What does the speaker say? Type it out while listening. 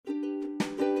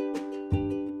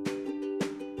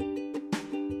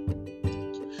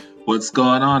What's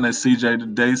going on? It's CJ the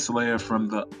Day Slayer from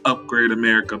the Upgrade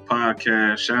America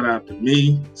podcast. Shout out to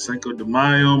me, Cinco de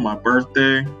Mayo, my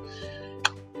birthday,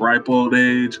 ripe old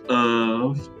age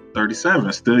of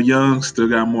 37. Still young, still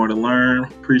got more to learn.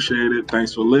 Appreciate it.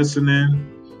 Thanks for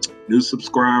listening. New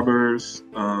subscribers,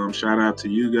 shout out to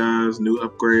you guys, new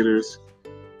upgraders.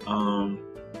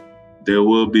 There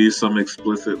will be some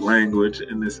explicit language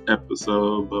in this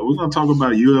episode, but we're going to talk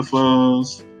about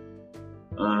UFOs.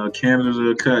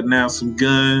 Canada cutting out some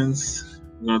guns.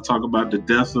 We're going to talk about the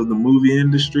death of the movie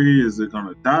industry. Is it going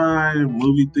to die?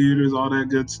 Movie theaters, all that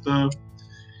good stuff.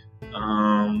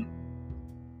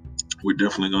 We're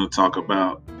definitely going to talk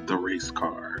about the race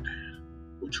card,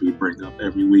 which we bring up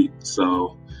every week.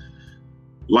 So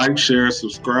like, share,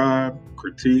 subscribe,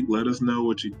 critique, let us know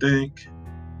what you think.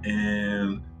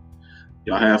 And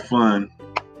y'all have fun.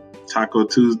 Taco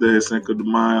Tuesday, Cinco de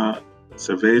Mayo,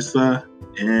 cerveza,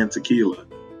 and tequila.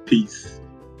 Peace.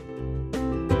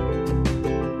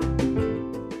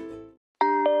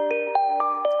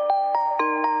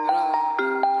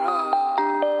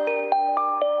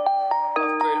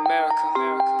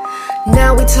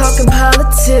 Now we talking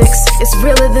politics. It's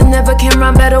realer than ever. Can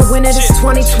rhyme better when it is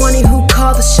 2020. Who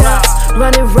call the shots?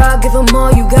 Run it raw, give them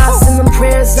all you got. Send them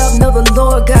prayers up, know the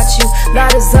Lord got you.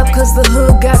 Light us up cause the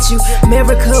hood got you.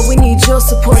 America, we need your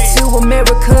support too.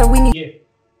 America, we need... Yeah.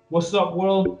 What's up,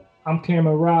 world? I'm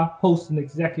Cameron Ra, host and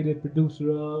executive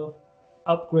producer of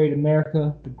Upgrade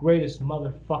America, the greatest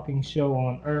motherfucking show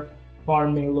on earth.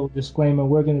 Pardon me, a little disclaimer.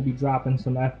 We're going to be dropping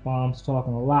some F-bombs,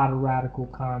 talking a lot of radical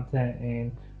content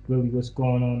and really what's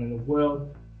going on in the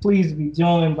world. Please be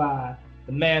joined by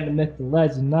the man, the myth, the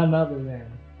legend, none other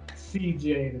than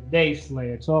CJ, the Day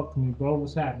Slayer. Talk to me, bro.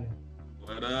 What's happening?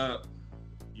 What up?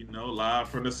 You know, live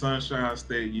from the Sunshine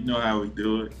State. You know how we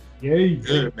do it. Yeah.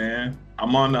 Good, man.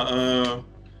 I'm on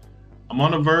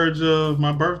the verge of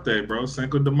my birthday, bro.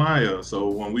 Cinco de Mayo. So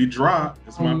when we drop,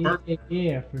 it's my birthday.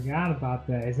 Yeah, I forgot about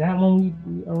that. Is that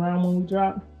around when we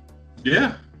drop?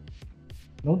 Yeah.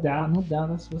 No doubt.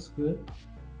 That's what's good.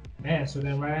 Man, so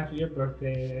then right after your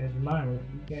birthday, as mine,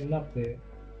 you're getting up there.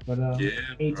 But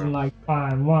aging like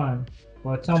fine wine.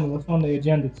 Well, tell me, what's on the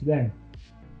agenda today?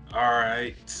 All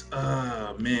right.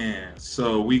 Man.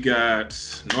 So we got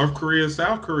North Korea,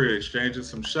 South Korea exchanging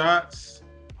some shots.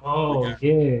 Oh,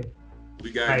 yeah.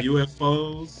 We got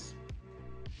UFOs.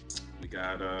 We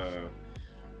got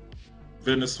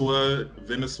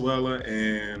Venezuela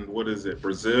and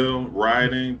Brazil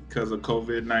rioting because of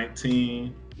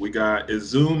COVID-19. We got, is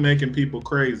Zoom making people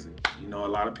crazy? You know, a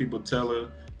lot of people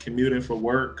commuting for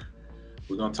work.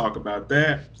 We're going to talk about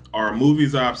that. Are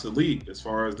movies obsolete as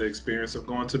far as the experience of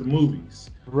going to the movies?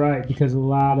 Right, because a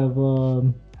lot of,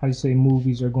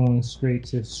 movies are going straight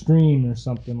to stream or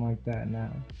something like that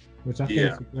now, which I think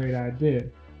is a great idea.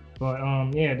 But,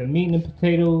 the meat and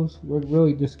potatoes, we're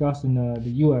really discussing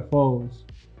the UFOs,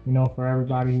 you know, for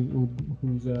everybody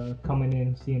who's coming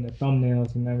in, seeing the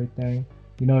thumbnails and everything.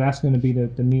 You know, that's going to be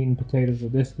the meat and potatoes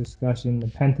of this discussion. The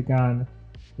Pentagon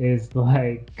is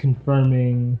like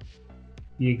confirming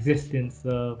the existence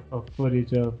of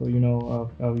footage of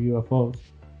UFOs.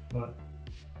 But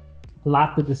a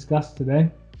lot to discuss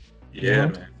today. Yeah,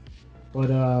 man.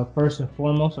 But first and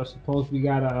foremost, I suppose we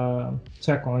gotta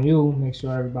check on you, make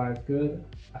sure everybody's good.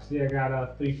 I see I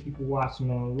got 3 people watching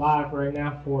on live right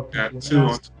now, 4 people. Got 2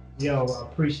 on. Yo, I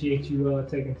appreciate you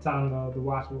taking time to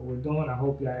watch what we're doing. I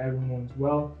hope that everyone's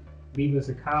well. Leave us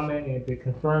a comment and to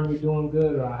confirm you're doing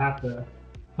good, or I'll have to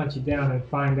hunt you down and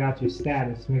find out your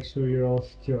status. Make sure you're all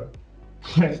secure.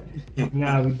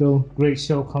 Now we do. Great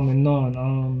show coming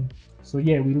on. So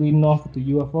yeah, we leading off with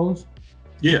the UFOs.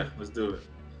 Yeah, let's do it.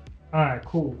 All right,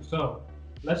 cool. So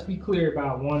let's be clear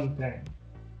about one thing.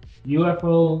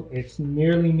 UFO, it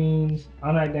merely means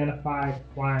unidentified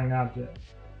flying object.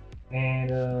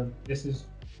 And this is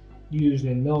used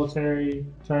in military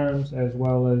terms as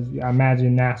well as, I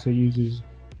imagine NASA uses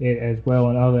it as well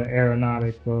in other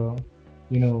aeronautic,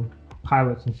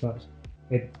 pilots and such.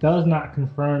 It does not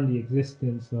confirm the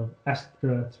existence of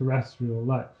extraterrestrial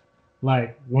life.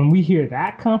 Like, when we hear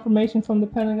that confirmation from the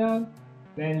Pentagon,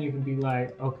 then you can be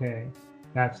like, okay,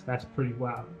 that's pretty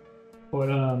wild. But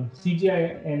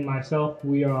CJ and myself,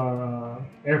 we are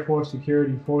Air Force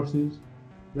Security Forces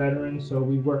veterans, so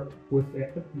we work with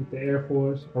the Air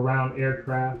Force around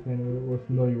aircraft, and we're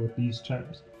familiar with these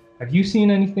terms. Have you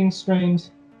seen anything strange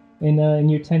in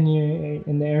your tenure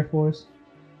in the Air Force?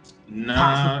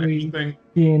 Nah, everything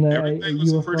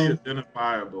was pretty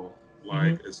identifiable,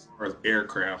 like as far as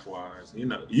aircraft wise. You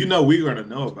know, we're gonna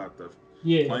know about the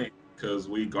plane because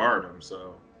we guard them.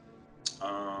 So,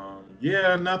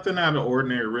 nothing out of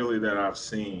ordinary really that I've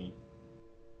seen.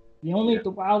 The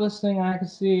wildest thing I could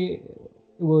see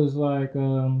was like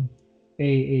a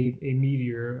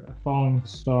meteor, a falling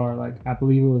star. Like I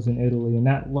believe it was in Italy, and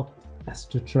that looked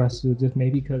extraterrestrial. Just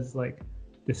maybe because like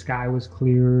the sky was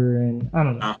clearer, and I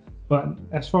don't know. But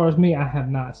as far as me, I have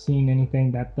not seen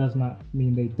anything. That does not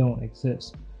mean they don't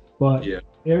exist. But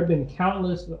there have been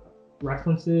countless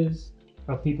references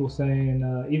of people saying,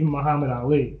 even Muhammad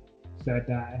Ali said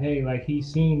that, hey, like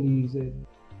he's seen these.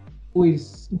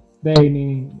 Always they,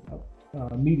 meaning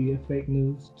media, fake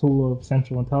news, tool of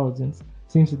central intelligence,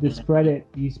 seems to discredit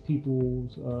these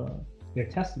people's their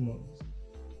testimonies.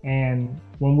 And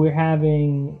when we're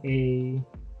having a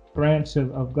branch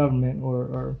of government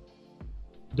or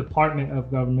department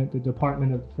of government, the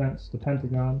Department of Defense, the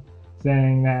Pentagon,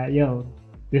 saying that, yo,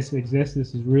 this exists,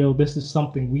 this is real, this is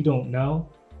something we don't know,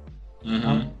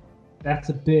 that's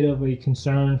a bit of a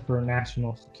concern for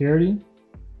national security,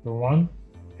 for one.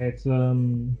 It's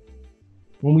when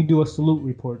we do a salute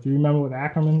report. Do you remember what the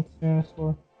acronym stands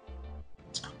for?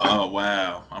 Oh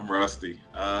wow, I'm rusty.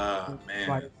 Man,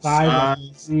 like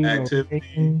size,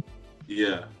 activity,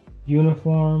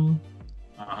 uniform.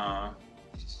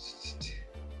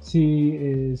 T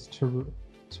is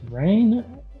terrain.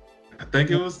 I think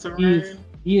it was terrain.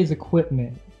 E is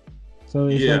equipment. So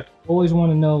it's like, always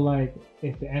want to know like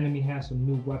if the enemy has some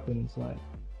new weapons, like.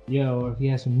 Yo, or if he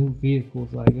has some new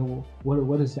vehicles, like, yo,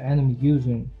 what is the enemy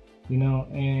using, you know?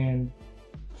 And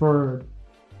for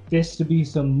this to be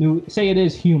some new, say it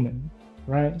is human,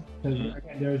 right? Because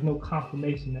again, there is no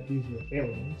confirmation that these are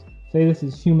aliens. Say this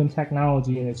is human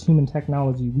technology, and it's human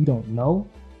technology we don't know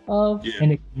of,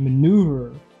 and it can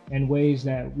maneuver in ways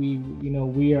that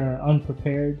we are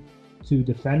unprepared to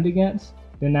defend against.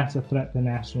 Then that's a threat to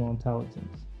national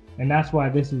intelligence, and that's why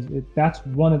that's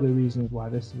one of the reasons why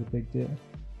this is a big deal.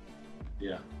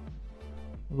 Yeah.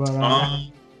 But,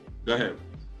 go ahead.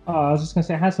 I was just gonna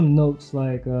say I had some notes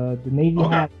like the Navy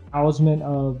had acknowledgement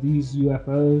of these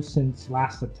UFOs since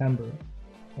last September,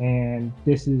 and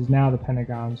this is now the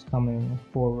Pentagon's coming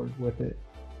forward with it,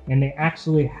 and they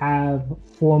actually have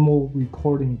formal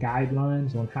reporting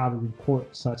guidelines on how to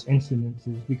report such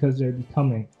incidences because they're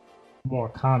becoming more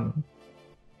common.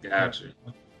 Gotcha.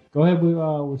 Go ahead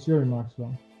with your remarks,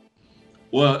 though.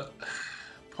 Well,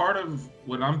 part of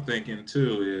what I'm thinking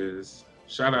too is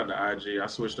shout out to IG. I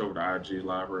switched over to IG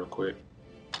Live real quick.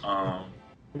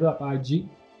 What up, IG?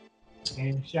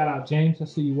 And shout out James. I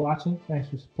see you watching. Thanks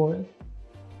for supporting.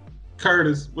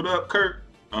 Curtis, what up, Kurt?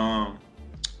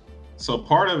 So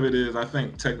part of it is I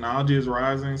think technology is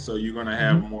rising, so you're gonna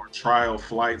have more trial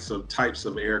flights of types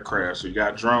of aircraft. So you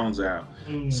got drones out.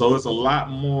 So it's a lot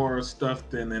more stuff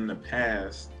than in the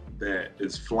past that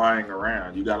is flying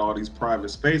around. You got all these private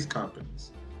space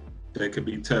companies that could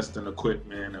be testing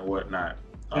equipment and whatnot.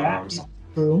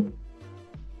 True.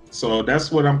 So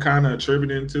that's what I'm kind of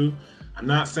attributing to. I'm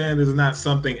not saying there's not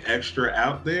something extra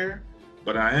out there,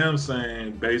 but I am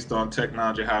saying based on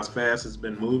technology, how fast it's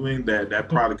been moving, that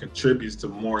probably contributes to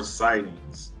more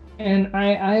sightings. And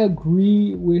I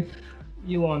agree with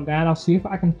you on that. I'll see if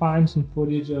I can find some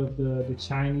footage of the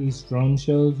Chinese drone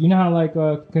shows. You know how like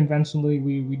conventionally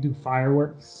we do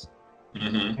fireworks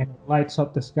and it lights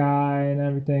up the sky and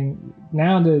everything.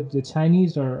 Now the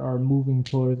Chinese are moving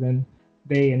towards, and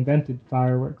they invented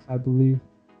fireworks, I believe.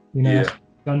 You know,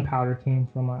 gunpowder came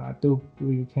from, I do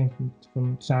believe it came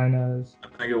from China.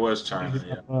 I think it was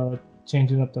China,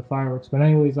 changing up the fireworks. But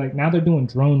anyways, like now they're doing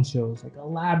drone shows, like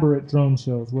elaborate drone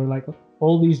shows where like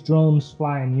all these drones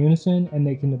fly in unison and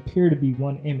they can appear to be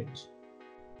one image.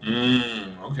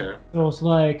 Okay. So it's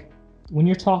like when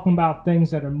you're talking about things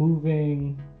that are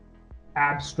moving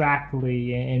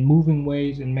abstractly and moving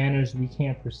ways and manners we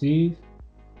can't perceive,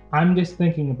 I'm just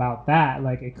thinking about that.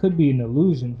 Like it could be an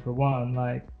illusion for one,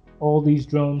 like all these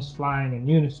drones flying in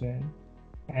unison,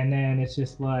 and then it's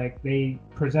just like they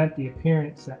present the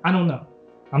appearance that, I don't know.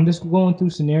 I'm just going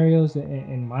through scenarios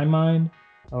in my mind,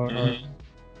 or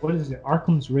what is it?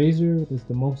 Occam's razor is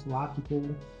the most logical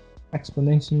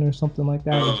explanation, or something like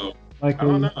that. I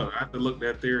don't know. I have to look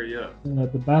that theory up.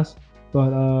 The best,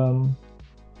 but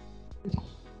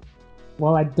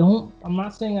well, I'm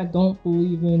not saying I don't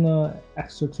believe in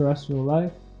extraterrestrial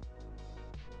life.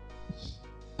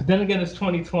 But then again, it's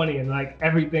 2020 and like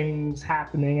everything's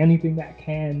happening. Anything that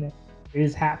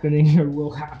is happening or will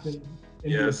happen.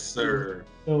 Yes, sir.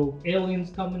 So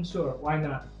aliens coming, sure, why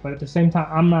not? But at the same time,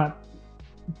 I'm not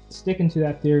sticking to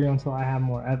that theory until I have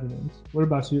more evidence. What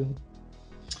about you?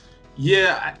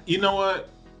 Yeah, you know what?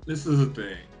 This is the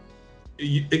thing.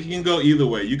 It can go either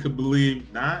way. You could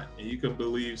believe not, and you could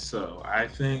believe so. I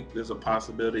think there's a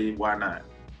possibility. Why not?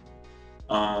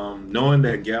 knowing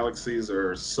that galaxies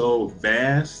are so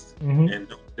vast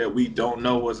and that we don't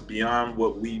know what's beyond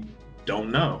what we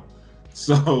don't know.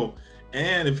 So,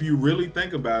 and if you really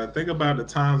think about it, think about the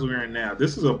times we're in now.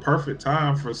 This is a perfect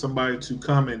time for somebody to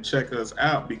come and check us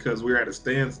out because we're at a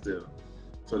standstill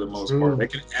for the most part. They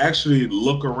can actually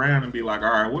look around and be like,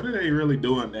 all right, what are they really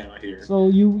doing down here? So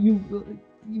you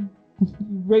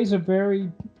raise a very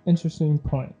interesting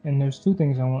point, and there's two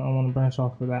things I want to branch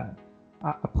off for that.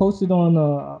 I posted on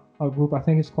a group, I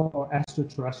think it's called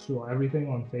Extraterrestrial Everything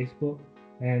on Facebook,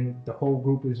 and the whole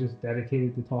group is just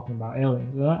dedicated to talking about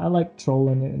aliens. And I like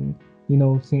trolling it and, you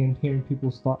know, hearing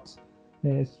people's thoughts.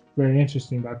 And it's very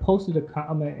interesting. But I posted a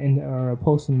comment or a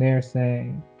post in there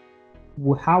saying,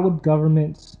 well, how would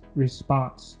government's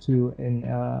response to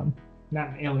not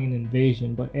an alien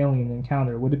invasion, but alien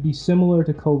encounter, would it be similar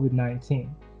to COVID-19?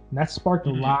 And that sparked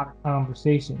a lot of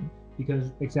conversation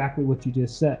because exactly what you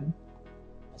just said.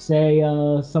 Say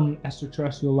some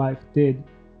extraterrestrial life did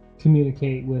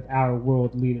communicate with our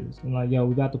world leaders and like, yo,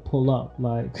 we got to pull up,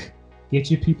 like, get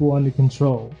your people under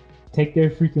control, take their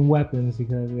freaking weapons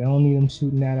because we don't need them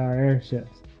shooting at our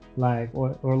airships, like,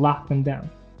 or lock them down.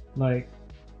 Like,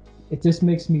 it just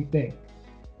makes me think,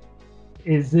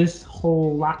 is this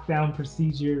whole lockdown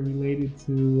procedure related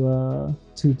to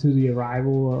the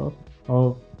arrival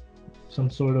of some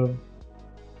sort of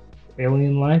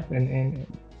alien life? And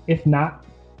if not,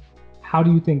 how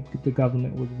do you think the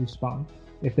government would respond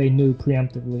if they knew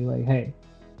preemptively, like, hey,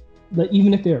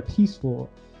 even if they're peaceful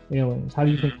aliens, how do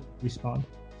you think they would respond?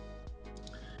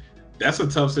 That's a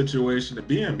tough situation to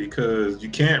be in because you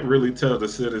can't really tell the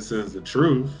citizens the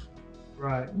truth.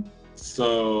 Right.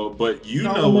 So, but you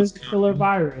know what's coming. Killer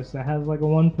virus that has like a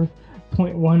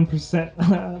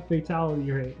 1.1%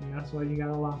 fatality rate, and that's why you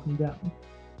gotta lock them down.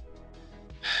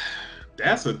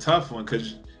 That's a tough one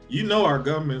because you know our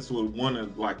governments would want to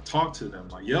like talk to them,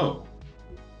 like, yo,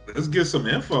 let's get some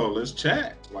info, let's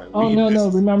chat. Like, no.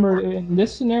 Remember, in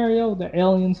this scenario, the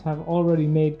aliens have already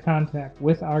made contact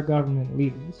with our government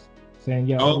leaders, saying,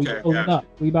 yo,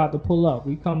 we about to pull up,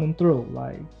 we coming through.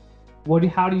 Like,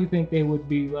 how do you think they would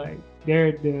be like?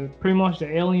 They're pretty much the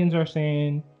aliens are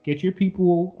saying, get your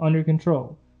people under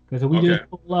control. Because if we just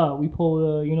pull up, we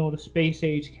pull the space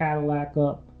age Cadillac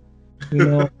up,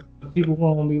 people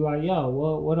gonna be like, yo,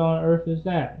 what on earth is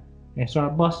that? And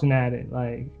start busting at it.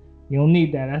 Like, you don't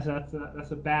need that.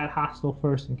 That's a bad hostile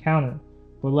first encounter.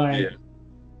 But like,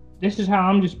 this is how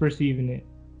I'm just perceiving it.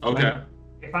 Okay. Like,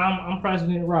 if I'm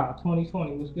President Rock,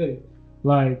 2020 was good.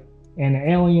 Like, and the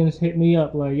aliens hit me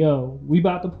up like, yo, we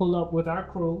about to pull up with our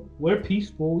crew. We're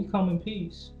peaceful. We come in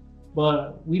peace.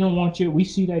 But we don't want you. We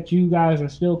see that you guys are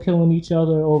still killing each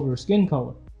other over skin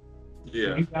color.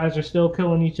 Yeah. You guys are still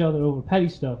killing each other over petty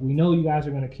stuff. We know you guys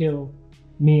are going to kill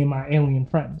me and my alien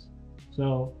friends.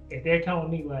 So if they're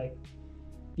telling me, like,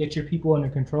 get your people under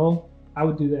control, I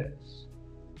would do this.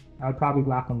 I would probably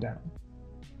lock them down.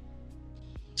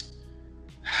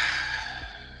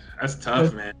 That's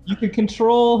tough, man. You could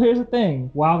control, here's the thing,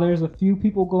 while there's a few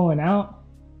people going out,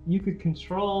 you could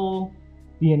control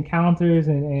the encounters,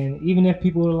 and even if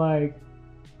people are like,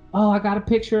 oh, I got a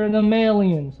picture of them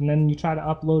aliens, and then you try to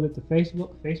upload it to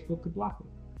Facebook, Facebook could block it.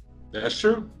 That's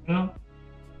true.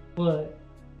 But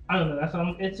I don't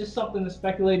know. It's just something to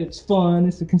speculate. It's fun.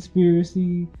 It's a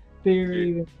conspiracy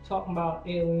theory. Yeah. Talking about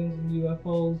aliens and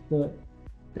UFOs, but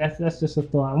that's just a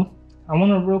thought. I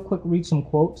want to real quick read some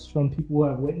quotes from people who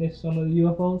have witnessed some of the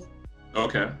UFOs.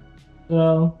 Okay.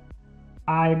 So,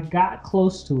 I got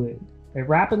close to it. It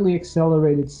rapidly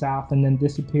accelerated south and then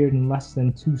disappeared in less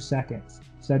than 2 seconds,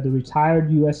 said the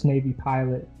retired U.S. Navy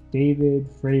pilot David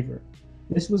Fravor.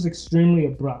 This was extremely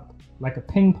abrupt, like a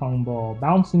ping pong ball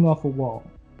bouncing off a wall.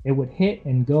 It would hit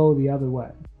and go the other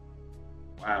way.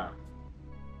 Wow.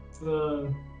 I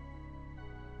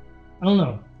don't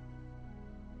know.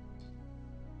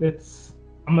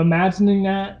 I'm imagining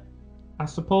that. I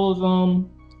suppose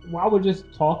while we're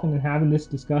just talking and having this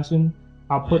discussion,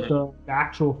 I'll put the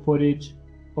actual footage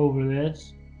over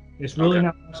this. It's really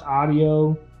not much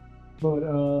audio, but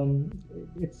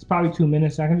it's probably 2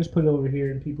 minutes. I can just put it over here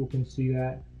and people can see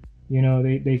that.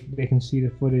 They can see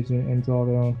the footage and draw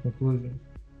their own conclusion.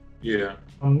 Yeah.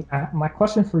 My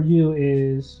question for you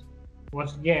is,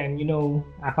 once again,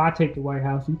 if I take the White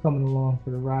House, you coming along for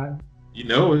the ride? You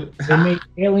know it.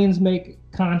 Aliens make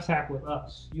contact with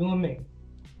us, you and me.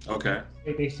 Okay.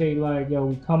 They say like, yo,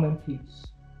 we come in peace.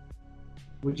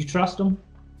 Would you trust them?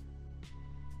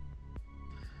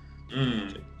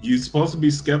 You're supposed to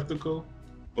be skeptical,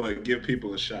 but give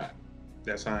people a shot.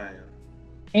 That's how I am.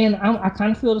 And I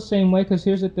kind of feel the same way, because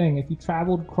here's the thing. If you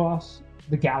traveled across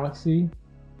the galaxy,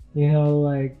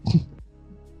 like,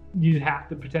 you have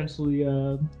to potentially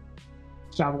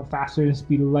travel faster than the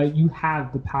speed of light. You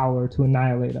have the power to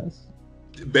annihilate us.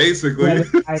 Basically.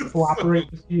 Whether I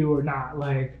cooperate with you or not,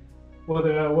 like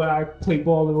whether I play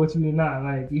ball with you or not,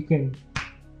 like you can.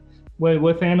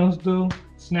 What Thanos do?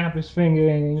 Snap his finger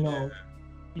and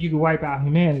you can wipe out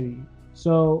humanity.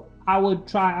 So I would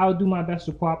do my best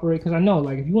to cooperate because I know,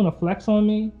 like, if you want to flex on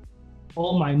me,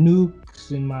 all my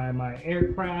nukes and my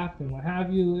aircraft and what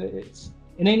have you, it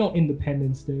ain't no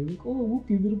Independence Day. Like, oh, we'll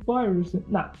give you the virus.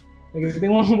 Nah, like if they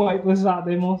want to wipe us out,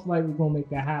 they most likely gonna make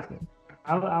that happen.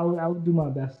 I would do my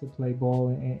best to play ball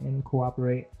and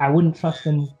cooperate. I wouldn't trust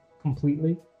them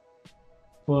completely,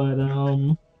 but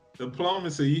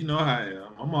diplomacy, you know how I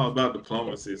am. I'm all about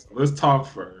diplomacy. So let's talk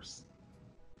first.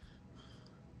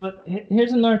 But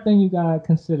here's another thing you gotta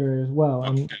consider as well,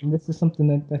 Okay. and this is something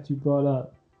that you brought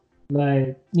up.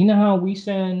 Like, you know how we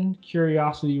send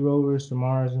Curiosity rovers to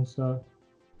Mars and stuff?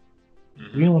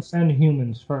 Mm-hmm. We don't send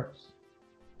humans first.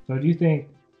 So do you think,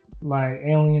 like,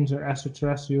 aliens or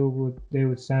extraterrestrial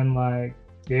would send, like,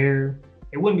 it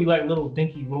wouldn't be like little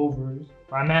dinky rovers,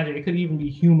 but I imagine it could even be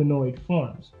humanoid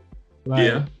forms. Like,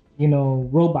 Yeah.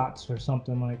 Robots or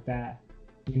something like that,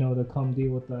 to come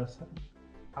deal with us.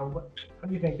 How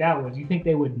do you think that was? Do you think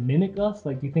they would mimic us?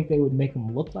 Like, do you think they would make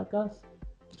them look like us?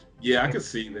 Yeah, I could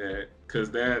see that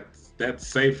because that's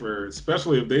safer,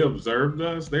 especially if they observed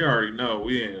us. They already know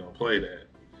we ain't gonna play that.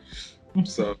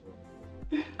 So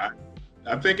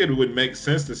I think it would make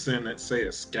sense to send, let's say,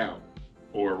 a scout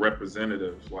or a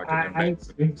representative, like an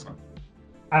ambassador or something.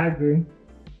 I agree,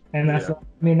 and that's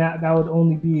that would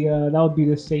only be that would be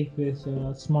the safest,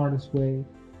 smartest way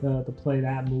to play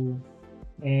that move.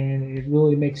 And it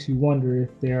really makes you wonder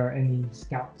if there are any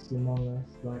scouts among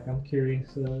us. Like, I'm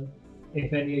curious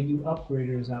if any of you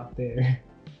upgraders out there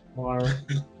are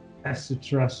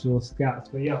extraterrestrial scouts.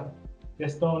 But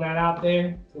just throwing that out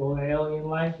there to all the alien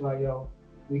life. Like,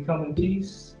 we come in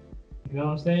peace. You know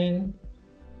what I'm saying?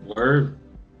 Word.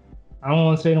 I don't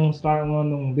want to say don't start one,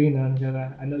 don't be none, because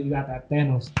I know you got that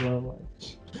Thanos flow.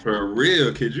 Like, for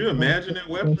real, could you imagine that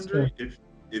weaponry?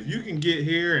 If you can get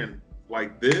here and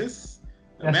like this.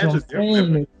 That's what I'm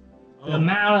saying. The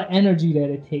amount of energy that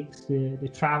it takes to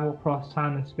travel across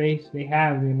time and space, they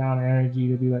have the amount of energy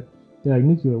to be like, they're like,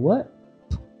 nuclear what?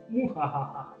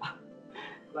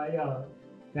 Like,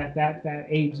 that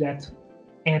age, that's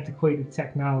antiquated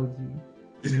technology.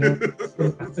 I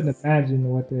couldn't imagine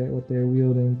what they're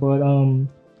wielding, but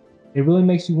it really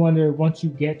makes you wonder. Once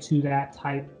you get to that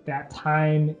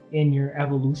time in your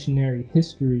evolutionary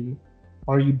history,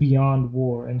 are you beyond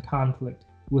war and conflict?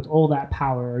 With all that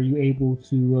power, are you able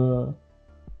to,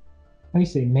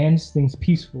 manage things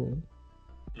peacefully?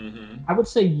 Mm-hmm. I would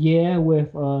say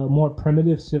with more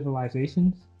primitive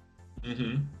civilizations.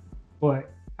 Mm-hmm. But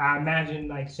I imagine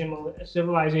like similar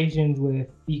civilizations with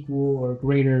equal or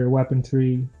greater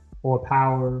weaponry or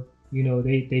power,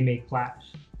 they may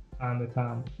clash time to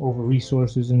time over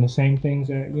resources and the same things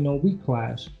that, we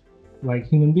clash, like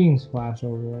human beings clash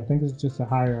over. I think it's just a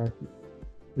hierarchy.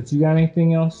 But you got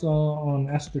anything else on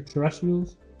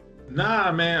extraterrestrials?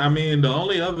 Nah, man. I mean, the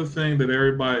only other thing that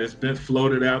everybody has been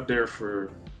floated out there for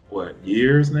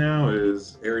years now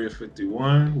is Area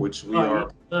 51, which we are.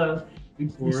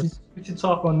 We should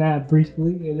talk on that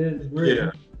briefly. It is real.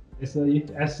 Yeah. It's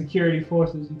as security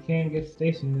forces, you can get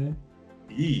stationed there.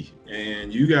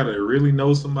 And you gotta really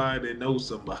know somebody that knows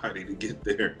somebody to get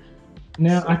there.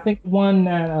 Now, I think one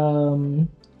that in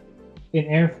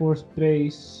Air Force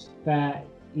Base that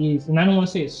is, and I don't want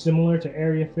to say it's similar to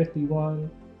Area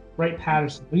 51,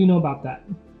 Wright-Patterson. What do you know about that?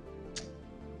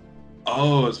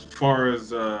 Oh, as far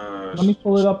as let me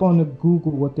pull it up on the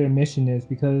Google what their mission is,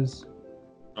 because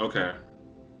okay.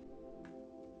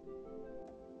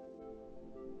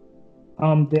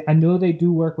 I know they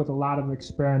do work with a lot of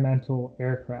experimental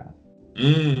aircraft.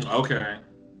 Okay.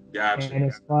 Gotcha. And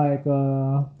it's like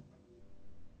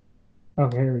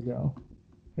okay, here we go.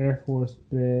 Air Force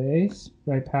Base,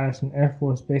 Wright-Patterson Air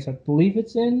Force Base. I believe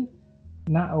it's in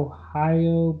not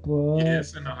Ohio, but yeah,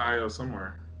 it's in Ohio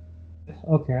somewhere.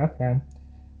 Okay.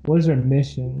 What is their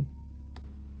mission?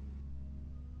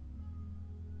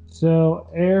 So,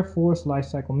 Air Force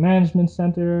Lifecycle Management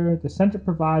Center. The center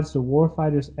provides the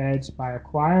warfighter's edge by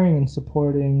acquiring and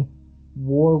supporting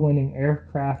war-winning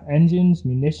aircraft engines,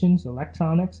 munitions,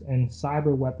 electronics, and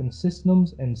cyber weapon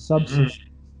systems and subsystems.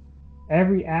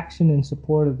 Every action in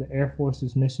support of the Air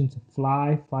Force's mission to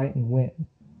fly, fight, and win.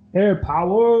 Air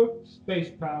power, space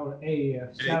power,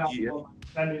 AF. Shout out to all my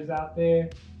defenders out there.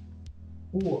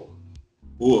 Ooh.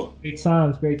 Great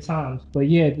times. But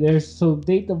yeah,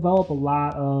 they develop a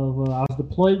lot of. I was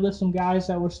deployed with some guys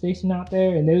that were stationed out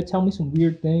there, and they would tell me some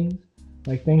weird things.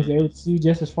 like things they would see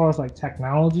just as far as like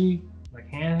technology, like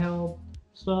handheld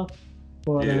stuff.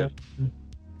 But I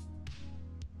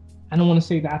don't want to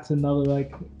say that's another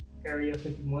like Area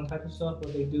 51 type of stuff,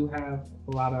 but they do have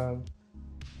a lot of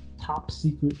top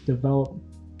secret developmental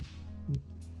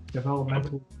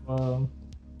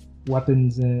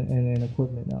weapons and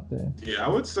equipment out there. Yeah, I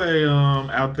would say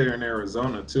out there in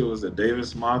Arizona too. Is it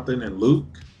Davis Monthan and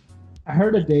Luke? I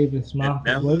heard of Davis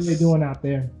Monthan. What are they doing out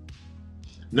there?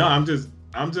 No, I'm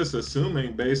just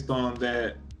assuming based on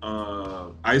that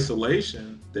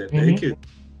isolation that they could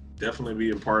definitely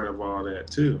be a part of all that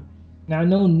too. Now I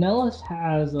know Nellis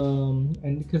has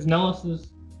and because Nellis is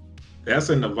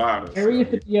that's in Nevada. Area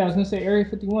 50. Yeah, I was gonna say Area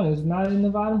 51 is it not in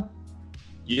Nevada.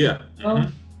 Yeah.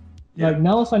 Like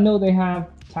Nellis, I know they have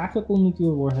tactical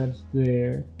nuclear warheads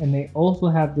there, and they also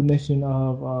have the mission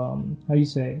of how do you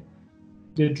say,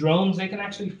 the drones. They can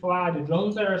actually fly. The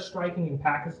drones that are striking in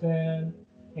Pakistan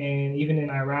and even in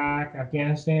Iraq,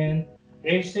 Afghanistan,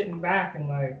 they're sitting back and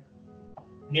like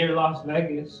near Las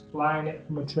Vegas, flying it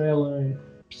from a trailer and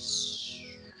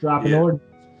dropping orders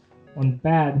on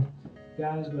bad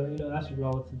guys. But that's a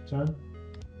relative term.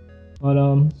 But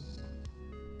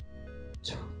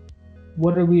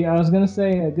what are we? I was gonna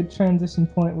say a good transition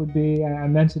point would be. I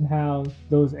mentioned how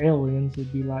those aliens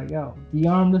would be like, "Yo,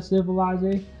 de-arm the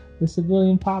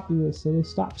civilian populace, so they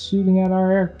stop shooting at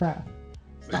our aircraft,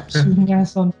 stop shooting at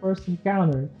us on first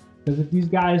encounter." Because if these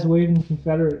guys waving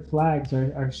Confederate flags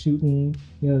are shooting,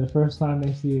 the first time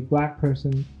they see a black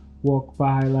person walk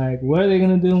by, like, what are they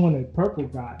gonna do when a purple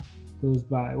guy goes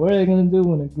by? What are they gonna do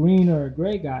when a green or a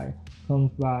gray guy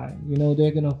comes by?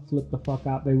 They're gonna flip the fuck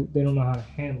out. They don't know how to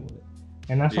handle it.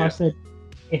 And that's why I said,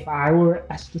 if I were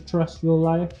extraterrestrial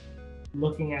life,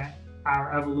 looking at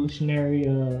our evolutionary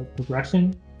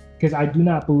progression, because I do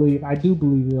believe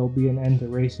there'll be an end to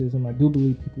racism. I do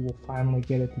believe people will finally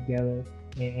get it together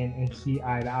and see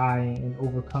eye to eye and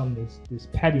overcome this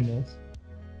pettiness.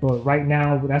 But right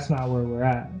now, that's not where we're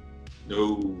at.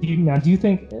 No. Do you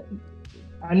think,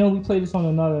 I know we played this on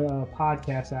another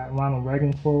podcast, that Ronald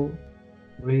Reagan quote,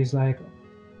 where he's like,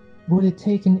 would it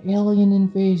take an alien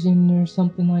invasion or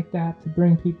something like that to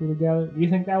bring people together? Do you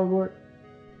think that would work?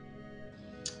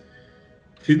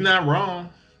 He's not wrong,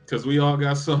 because we all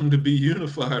got something to be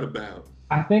unified about.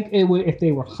 I think it would if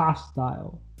they were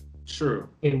hostile. True.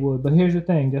 It would. But here's the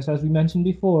thing, just as we mentioned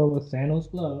before with Thanos'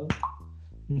 glove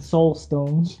and Soul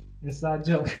Stone, inside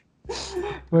joke.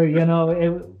 But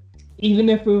even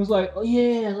if it was like, oh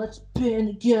yeah, let's band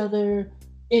together,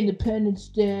 Independence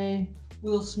Day,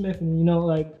 Will Smith, and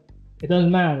it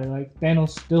doesn't matter. Like, Thanos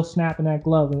still snapping that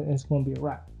glove, and it's going to be a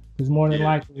wrap. Because more than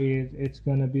likely, it's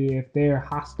going to be, if they're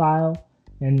hostile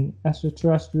and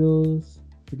extraterrestrials,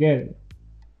 forget it.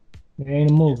 It ain't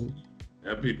a movie.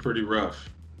 That'd be pretty rough.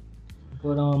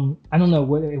 But I don't know.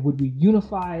 Would we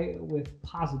unify with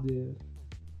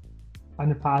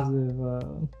under positive,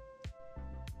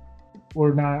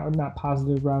 or not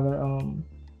positive, rather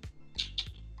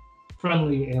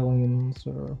friendly aliens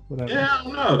or whatever? Yeah, I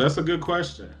don't know. That's a good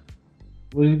question.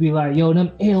 Would it be like, yo,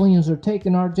 them aliens are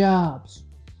taking our jobs?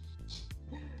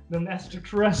 Them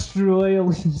extraterrestrial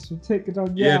aliens are taking our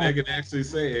jobs. Yeah, they can actually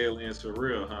say aliens for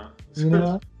real, huh?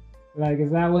 Like,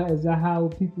 is that how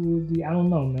people would be? I don't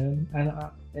know, man. And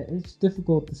it's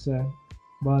difficult to say.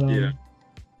 But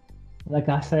like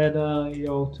I said, to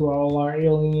all our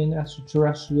alien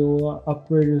extraterrestrial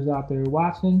upgraders out there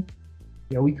watching,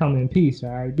 we come in peace.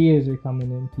 Our ideas are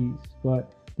coming in peace.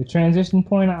 But the transition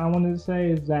point I wanted to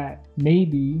say is that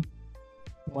maybe,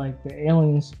 like, the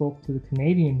aliens spoke to the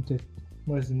Canadian,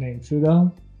 what is the name,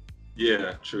 Trudeau?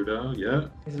 Yeah, Trudeau, yeah.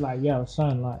 It's like, yo,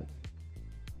 son, like,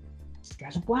 these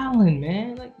guys are wilding,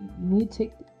 man. Like, you need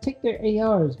to take their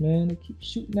ARs, man. They keep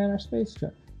shooting at our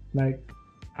spacecraft. Like,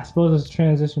 I suppose it's a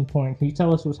transition point. Can you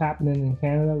tell us what's happening in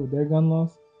Canada with their gun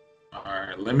laws? All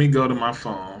right, let me go to my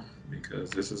phone, because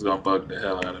this is going to bug the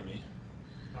hell out of me.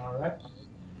 All right.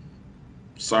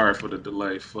 Sorry for the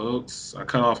delay, folks. I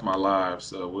cut off my live,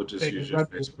 so we'll just use your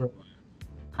Facebook.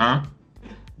 Huh?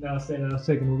 No, I was saying I was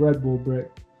taking a Red Bull break.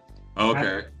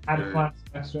 Okay. I had to find some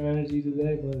extra energy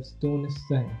today, but it's doing its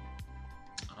thing.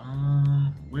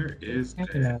 Where is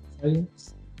that?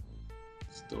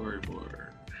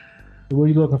 Storyboard. What are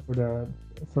you looking for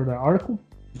the article?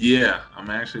 Yeah,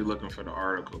 I'm actually looking for the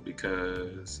article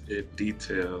because it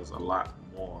details a lot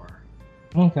more.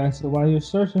 Okay, so while you're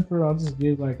searching for it, I'll just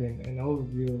give like an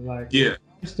overview of like. Yeah.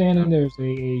 Understanding there's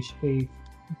a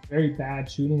very bad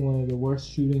shooting, one of the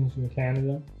worst shootings in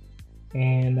Canada,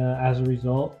 and as a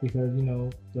result, because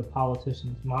the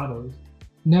politicians' motto is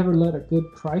never let a good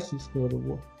crisis go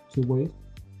to waste.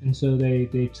 And so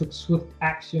they took swift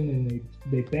action and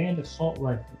they banned assault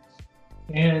rifles.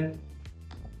 And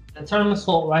the term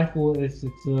assault rifle it's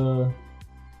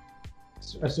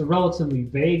a relatively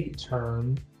vague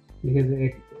term because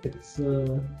it's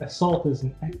assault is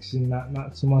an action,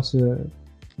 not so much it's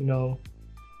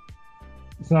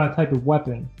not a type of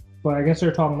weapon. But I guess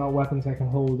they're talking about weapons that can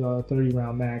hold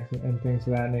 30-round mags and things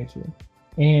of that nature.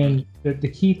 And the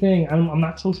key thing, I'm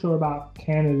not so sure about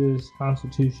Canada's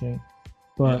constitution,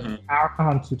 but our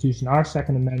constitution, our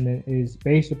Second Amendment, is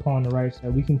based upon the rights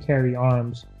that we can carry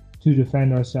arms to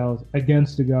defend ourselves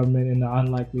against the government in the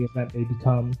unlikely event they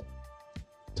become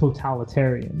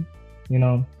totalitarian,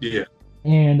 Yeah.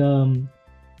 And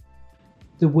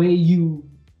the way you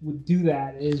would do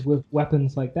that is with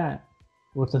weapons like that,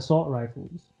 with assault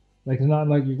rifles. Like, it's not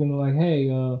like you're gonna like,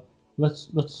 hey,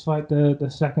 let's fight the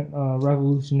second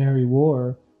Revolutionary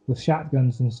War with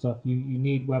shotguns and stuff. You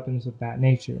need weapons of that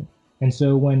nature. And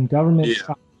so when governments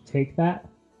try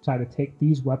to take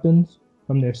these weapons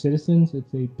from their citizens,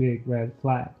 it's a big red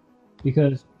flag.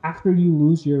 Because after you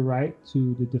lose your right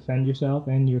to defend yourself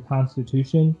and your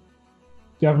constitution,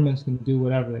 governments can do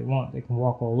whatever they want. They can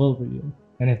walk all over you.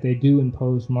 And if they do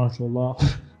impose martial law,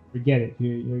 forget it.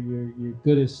 You're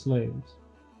good as slaves,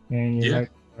 and your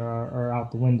rights are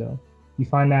out the window. You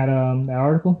find that that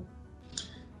article?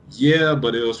 Yeah,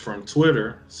 but it was from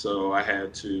Twitter, so I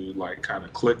had to kind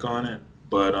of click on it.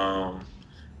 But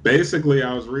basically,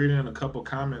 I was reading a couple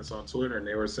comments on Twitter, and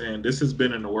they were saying this has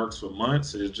been in the works for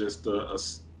months. It's just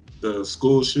the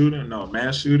school shooting,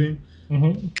 mass shooting,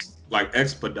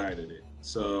 expedited it.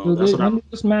 So that's when did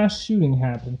this mass shooting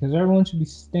happen? Because everyone should be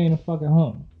staying the fuck at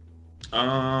home.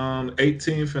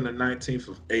 18th and the 19th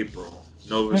of April,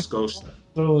 Nova Scotia.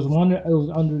 So it was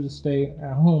under the stay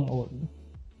at home order.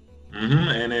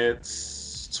 And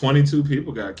it's 22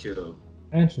 people got killed.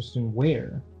 Interesting.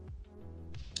 Where?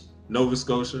 Nova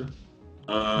Scotia.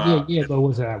 Yeah, but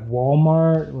was it at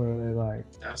Walmart? Or were they like?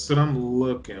 That's what I'm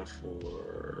looking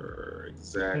for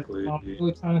exactly. I'm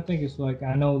really trying to think. It's like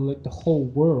I know the whole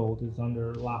world is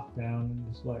under lockdown, and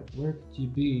it's like, where could you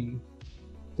be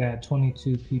that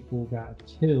 22 people got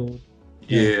killed?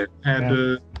 Yeah,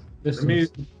 let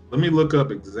me look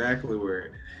up exactly where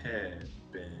it had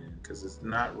been because it's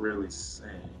not really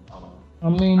saying. I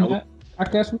mean, I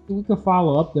guess we could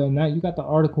follow up though. Now you got the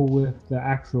article with the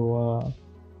actual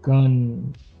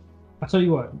gun. I'll tell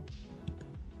you what.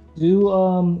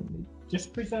 Do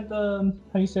just present how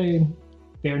you say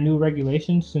their new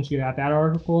regulations since you got that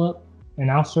article up, and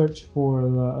I'll search for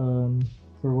the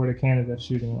for where the Canada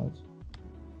shooting was.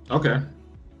 Okay.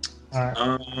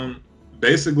 All right.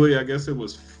 Basically, I guess it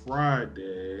was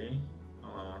Friday.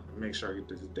 Make sure I get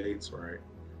the dates right.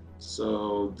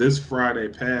 So this Friday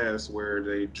passed where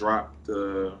they dropped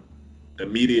the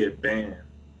immediate ban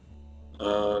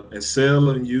and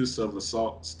sale and use of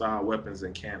assault-style weapons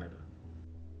in Canada.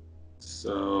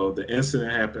 So the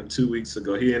incident happened 2 weeks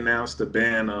ago. He announced the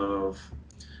ban of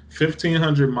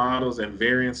 1,500 models and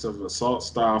variants of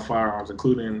assault-style firearms,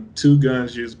 including 2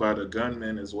 guns used by the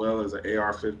gunmen, as well as an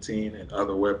AR-15 and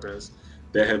other weapons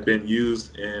that have been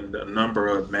used in a number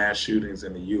of mass shootings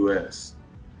in the U.S.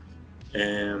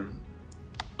 And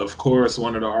of course,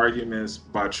 one of the arguments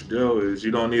by Trudeau is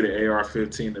you don't need an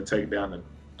AR-15 to take down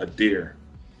a deer.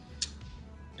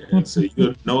 And so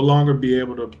you'll no longer be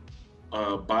able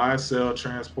to buy, sell,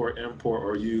 transport, import,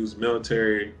 or use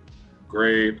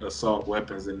military-grade assault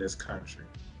weapons in this country.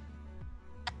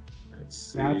 Let's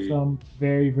see. That's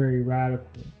very, very radical.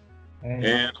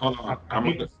 And hold on, I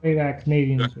hate to say that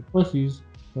Canadians are pussies,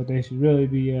 but they should really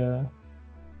be.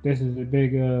 This is a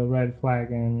big red flag,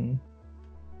 and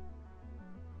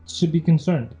should be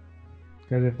concerned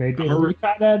because if they did,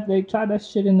 they tried that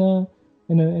shit in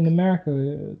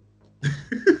America.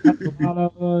 That's a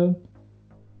lot of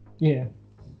yeah.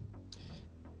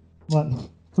 But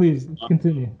please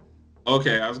continue.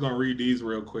 Okay, I was going to read these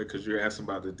real quick because you're asking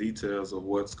about the details of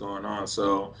what's going on.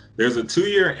 So there's a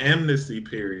 2-year amnesty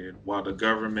period while the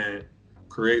government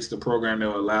creates the program that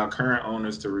will allow current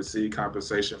owners to receive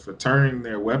compensation for turning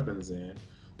their weapons in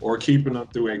or keeping them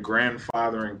through a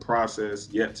grandfathering process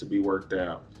yet to be worked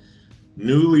out.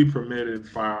 Newly permitted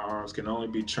firearms can only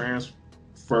be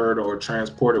transferred or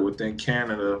transported within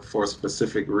Canada for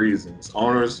specific reasons.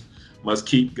 Owners must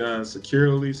keep guns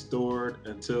securely stored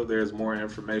until there's more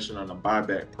information on the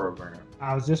buyback program.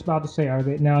 I was just about to say,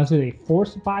 is it a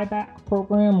forced buyback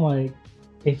program? Like,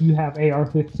 if you have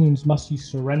AR-15s, must you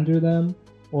surrender them?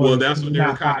 Or well, that's what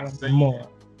they're kind of saying.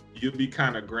 You'll be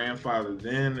kind of grandfathered.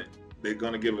 Then they're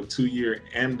going to give a 2-year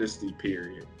amnesty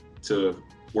period to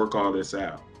work all this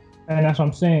out. And that's what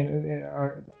I'm saying.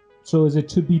 So is it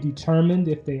to be determined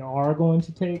if they are going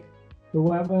to take the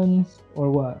weapons or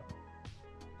what?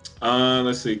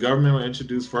 Let's see. Government will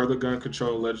introduce further gun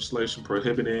control legislation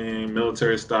prohibiting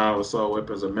military-style assault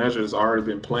weapons. A measure has already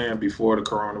been planned before the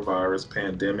coronavirus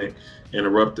pandemic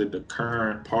interrupted the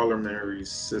current parliamentary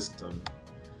system.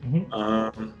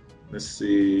 Let's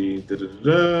see.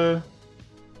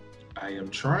 I am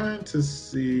trying to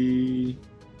see.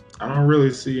 I don't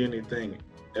really see anything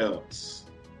else.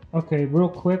 Okay, real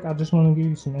quick, I just want to give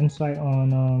you some insight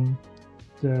on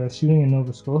the shooting in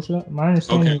Nova Scotia. My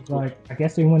understanding is like, I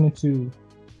guess they went into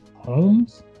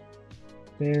homes.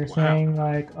 They're saying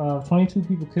like 22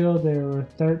 people killed. There were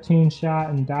 13 shot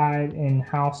and died in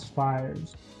house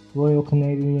fires. Royal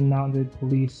Canadian Mounted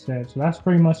Police said. So that's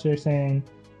pretty much they're saying.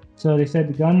 So they said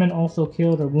the gunman also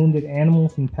killed or wounded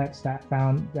animals and pets that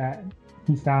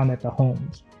he found at the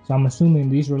homes. So I'm assuming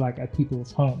these were like at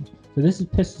people's homes. So this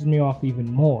pisses me off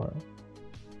even more.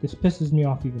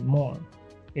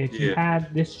 If you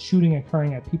had this shooting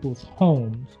occurring at people's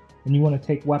homes and you want to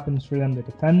take weapons for them to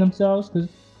defend themselves, because,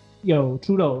 yo,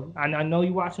 Trudeau, I know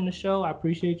you watching the show. I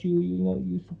appreciate you,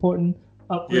 you supporting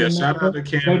up. Yeah, shout out to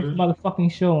Canada. Greatest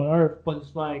motherfucking show on earth, but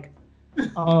it's like,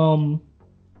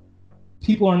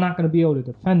 people are not going to be able to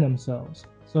defend themselves.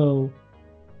 So,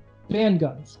 ban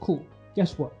guns, cool.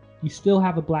 Guess what? You still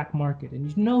have a black market, and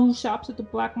you know who shops at the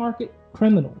black market?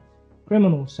 Criminals.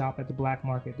 Criminals shop at the black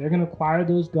market. They're going to acquire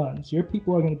those guns. Your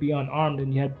people are going to be unarmed,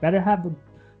 and you had better have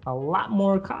a lot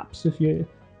more cops if you're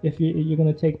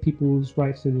going to take people's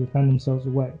rights to defend themselves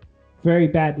away. Very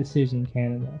bad decision,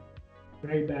 Canada.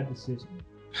 Very bad decision.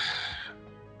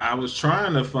 I was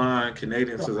trying to find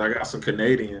Canadians because I got some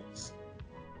Canadians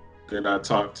that I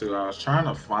talked to. I was trying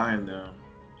to find them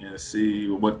and see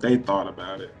what they thought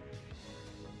about it.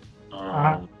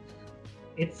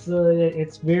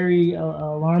 It's very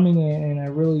alarming, and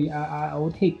I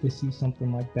would hate to see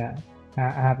something like that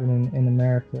happen in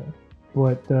America.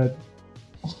 But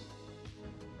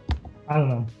I don't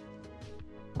know.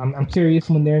 I'm curious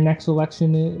when their next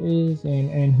election is,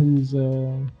 and who's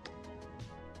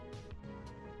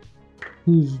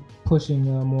pushing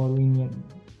more lenient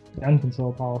gun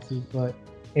control policies. But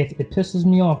it pisses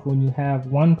me off when you have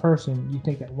one person. You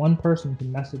think that one person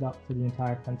can mess it up for the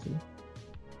entire country.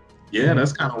 Yeah,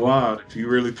 that's kind of wild if you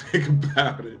really think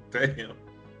about it. Damn.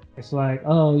 It's like,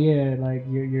 oh yeah, like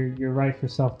you're right for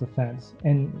self-defense,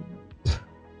 and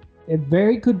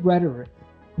very good rhetoric.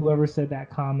 Whoever said that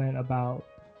comment about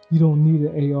you don't need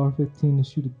an AR-15 to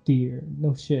shoot a deer,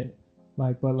 no shit.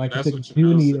 But like you said,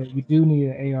 you do need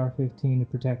an AR-15 to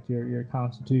protect your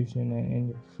constitution and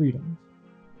your freedoms.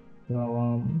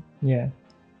 So yeah.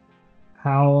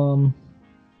 How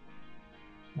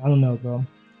I don't know, bro.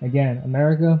 Again,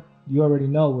 America. You already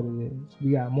know what it is.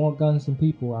 We got more guns than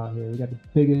people out here. We got the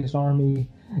biggest army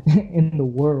in the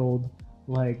world,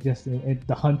 like just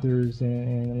the hunters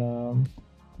and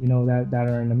that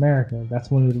are in America.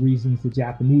 That's one of the reasons the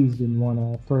Japanese didn't want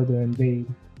to further invade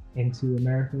into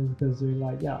America, because they're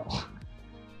like, yo,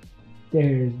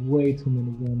 there's way too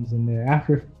many guns in there.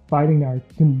 After fighting our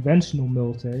conventional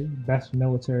military, best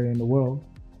military in the world,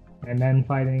 and then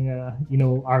fighting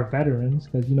our veterans,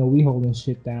 because we holding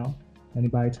shit down.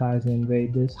 Anybody tries to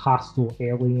invade this, hostile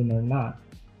alien or not,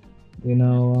 you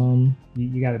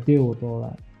got to deal with all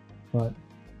that. But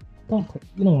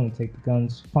you don't want to take the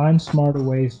guns. Find smarter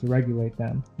ways to regulate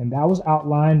them, and that was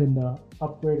outlined in the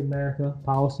Upgrade America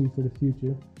Policy for the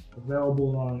Future,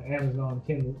 available on Amazon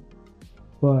Kindle.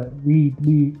 But we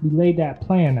laid that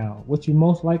plan out. What you're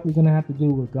most likely gonna have to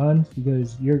do with guns,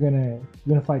 because you're gonna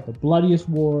fight the bloodiest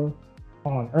war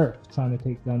on earth, trying to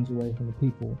take guns away from the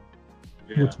people.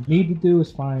 Yeah. What you need to do is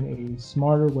find a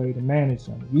smarter way to manage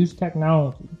them. Use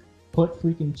technology. Put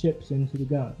freaking chips into the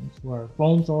guns. Where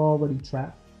phones are already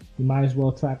tracked, you might as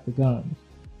well track the guns.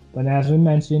 But as we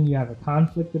mentioned, you have a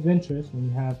conflict of interest when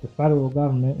you have the federal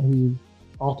government, who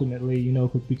ultimately,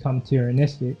 could become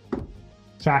tyrannistic,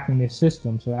 tracking this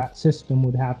system. So that system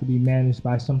would have to be managed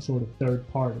by some sort of third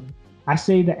party. I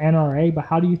say the NRA, but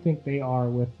how do you think they are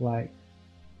with, like,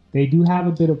 they do have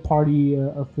a bit of party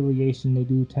affiliation. They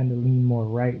do tend to lean more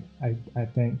right, I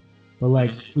think. But,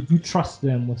 like, would you trust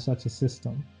them with such a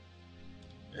system?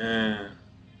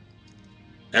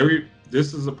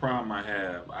 This is a problem I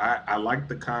have. I like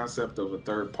the concept of a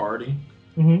third party,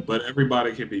 but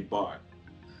everybody can be bought.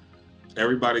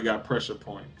 Everybody got pressure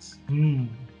points.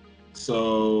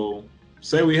 So,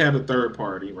 say we had a third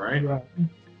party, right?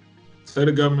 Say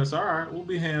the government's, all right, we'll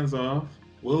be hands off.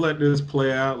 We'll let this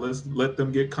play out. Let's let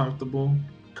them get comfortable,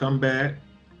 come back.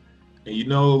 And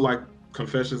like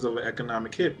Confessions of an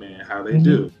Economic Hitman, how they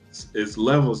do. It's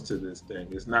levels to this thing.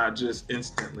 It's not just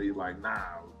instantly like,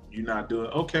 nah, you're not doing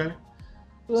okay.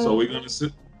 So we're gonna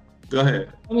sit. Go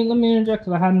ahead. I mean, let me interject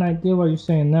because I had an idea why you're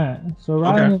saying that. So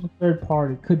rather than a third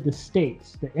party, could the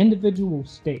states, the individual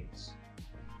states,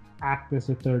 act as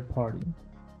a third party?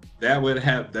 That would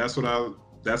have. That's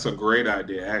a great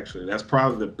idea. Actually, that's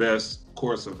probably the best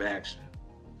course of action.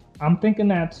 I'm thinking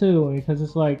that too, because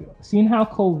it's like seeing how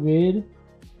COVID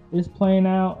is playing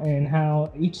out and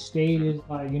how each state is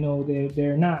like, you know,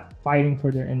 they're not fighting for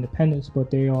their independence,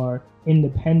 but they are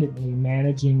independently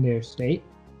managing their state.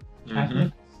 I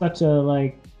think such a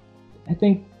like, I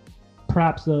think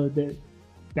perhaps that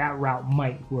route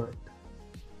might work.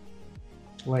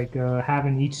 Like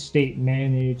having each state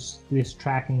manage this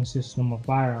tracking system of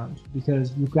firearms,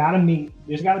 because there's got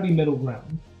to be middle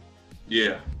ground.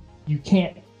 Yeah. You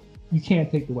can't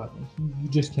take the weapons. You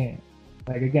just can't.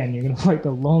 Like, again, you're gonna fight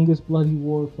the longest bloody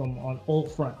war on all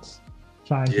fronts,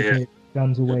 trying to take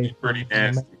guns away from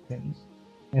Americans.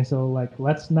 And so, like,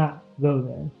 let's not go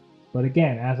there. But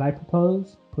again, as I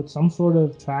propose, put some sort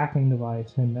of tracking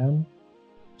device in them,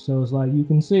 so it's like you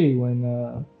can see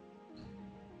when.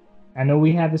 I know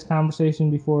we had this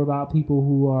conversation before about people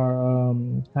who are,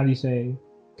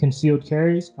 concealed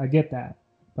carries. I get that,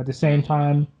 but at the same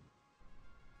time,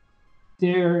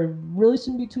 there really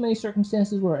shouldn't be too many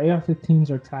circumstances where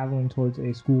AR-15s are traveling towards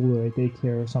a school or a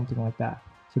daycare or something like that.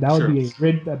 So that would be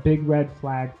a big red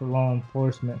flag for law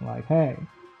enforcement. Like, hey,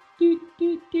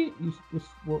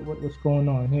 what's going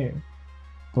on here?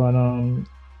 But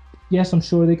yes, I'm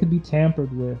sure they could be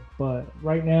tampered with. But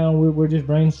right now, we're just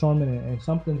brainstorming it, and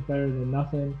something's better than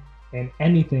nothing, and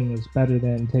anything is better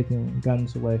than taking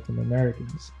guns away from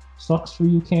Americans. Sucks for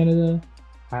you, Canada.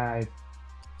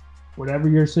 Whatever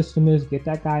your system is, get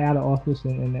that guy out of office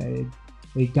and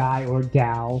a guy or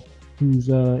gal who's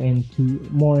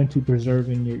more into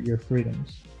preserving your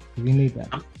freedoms. You need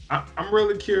that. I'm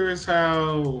really curious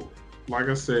how, like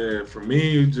I said, for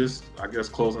me, just I guess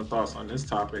closing thoughts on this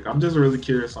topic. I'm just really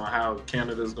curious on how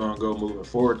Canada's going to go moving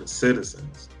forward to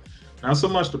citizens, not so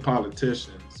much to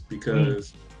politicians,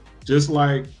 because just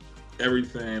like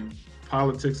everything,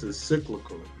 politics is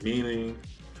cyclical, meaning.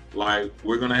 Like,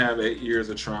 we're going to have 8 years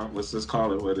of Trump. Let's just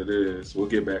call it what it is. We'll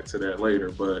get back to that later.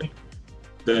 But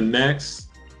the next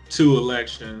 2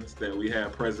 elections that we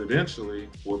have presidentially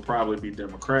will probably be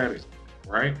Democratic,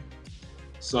 right?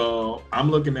 So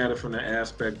I'm looking at it from the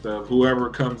aspect of whoever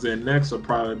comes in next will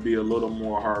probably be a little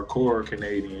more hardcore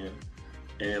Canadian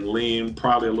and lean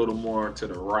probably a little more to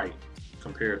the right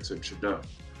compared to Trudeau.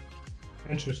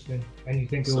 Interesting. And you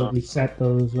think it will reset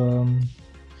those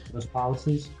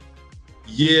policies?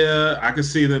 Yeah, I could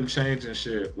see them changing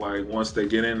shit. Like, once they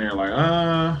get in there, like,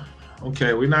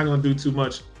 okay, we're not gonna do too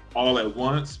much all at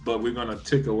once, but we're gonna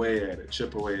chip away at it.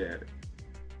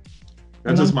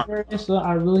 That's just my.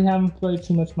 I really haven't played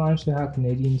too much mind to how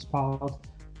Canadians'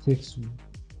 politics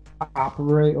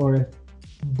operate, or if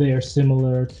they're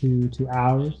similar to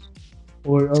ours,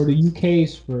 or the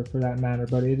UK's for that matter.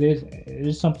 But it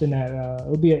is something that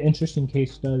it'll be an interesting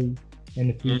case study in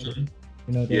the future.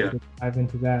 You know, to dive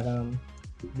into that.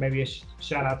 Maybe a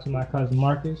shout out to my cousin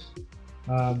Marcus.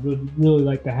 Really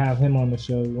like to have him on the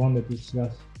show. We wanted to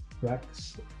discuss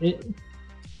Brexit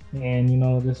and, you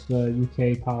know, this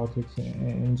UK politics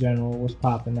in general, what's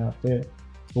popping out there.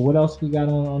 But what else we got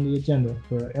on the agenda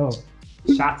for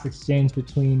shots exchanged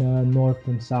between North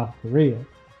and South Korea?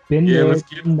 Been there,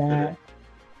 done that.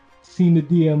 Seen the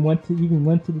DM, went to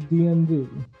the DMV.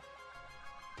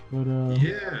 But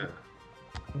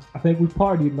I think we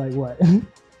partied like what?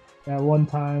 At one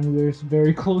time, we were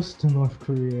very close to North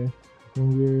Korea when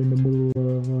we were in the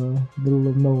middle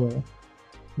of nowhere.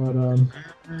 But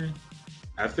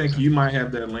I think you might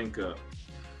have that link up.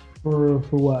 For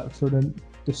what? For the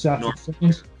shots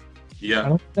exchange? Yeah. I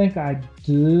don't think I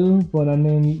do, but I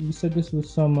mean, you said this was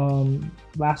some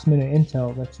last minute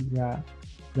intel that you got.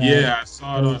 Yeah, I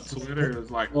saw it on Twitter. It was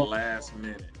like last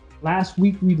minute. Last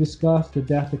week we discussed the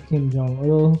death of Kim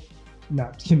Jong-il.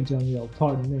 Not Kim Jong-il,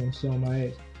 pardon me, I'm showing my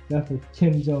age. Death of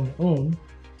Kim Jong-un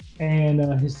and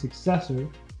his successor.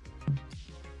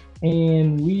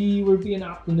 And we were being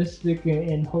optimistic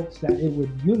in hopes that it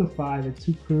would unify the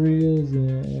two Koreas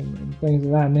and things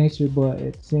of that nature, but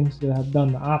it seems to have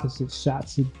done the opposite.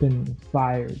 Shots have been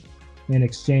fired and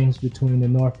exchanged between the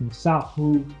North and South,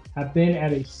 who have been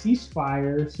at a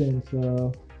ceasefire since,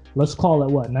 let's call it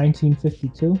what,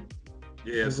 1952?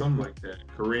 Yeah, something like that.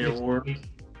 Korean War.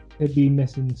 Could be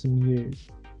missing some years.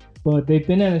 But they've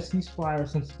been at a ceasefire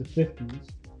since the 50s.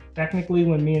 Technically,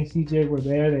 when me and CJ were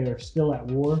there, they were still at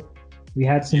war. We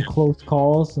had some close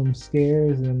calls, some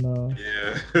scares, and a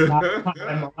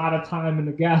lot of time in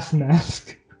the gas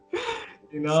mask.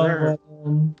 You know,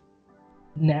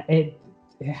 but,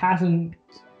 it hasn't.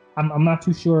 I'm not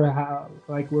too sure how,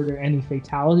 like, were there any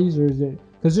fatalities, or is it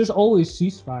because there's always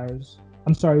ceasefires?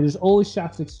 I'm sorry, there's always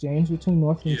shots exchanged between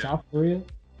North and South Korea,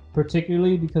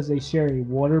 particularly because they share a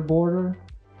water border,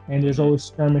 and there's always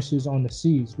skirmishes on the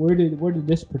seas. Where did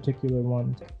this particular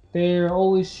one? They're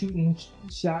always shooting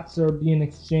shots that are being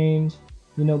exchanged,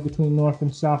 between North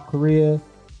and South Korea.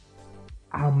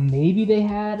 Maybe they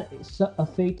had a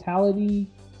fatality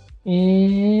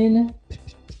in.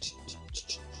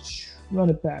 Run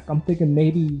it back. I'm thinking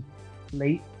maybe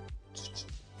late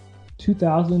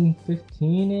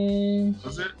 2015-ish.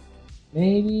 Was it?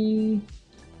 Maybe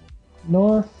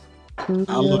North Korea.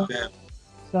 I'll look at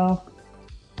South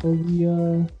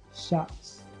Korea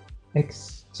shots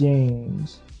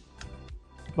exchange.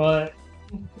 But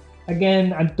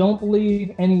again, I don't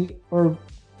believe any. Or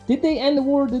did they end the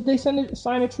war? Did they sign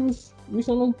a truce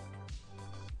recently?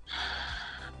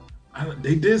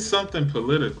 They did something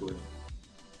politically.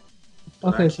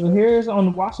 Okay, so here's on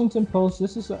the Washington Post.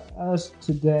 This is us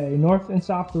today. North and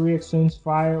South Korea exchanged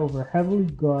fire over heavily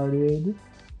guarded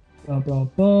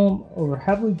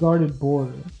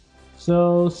border.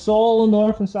 So Seoul,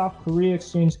 North and South Korea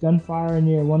exchanged gunfire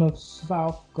near one of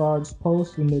South Guard's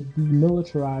posts in the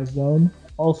demilitarized zone,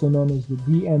 also known as the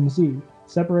DMZ,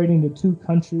 separating the two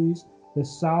countries, the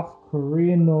South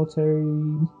Korean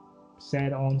military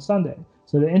said on Sunday.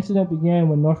 So the incident began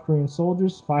when North Korean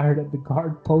soldiers fired at the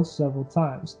guard post several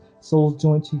times. Seoul's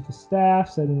Joint Chief of Staff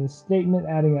said in a statement,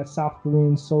 adding that South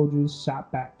Korean soldiers shot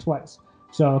back twice.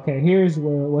 So, okay, here's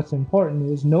what's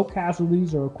important is no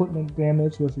casualties or equipment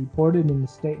damage was reported in the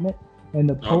statement, and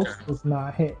the post was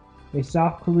not hit. A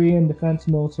South Korean defense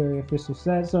military official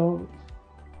said. So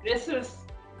this is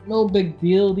no big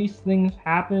deal. These things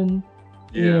happen.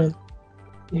 Yeah. And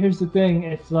here's the thing.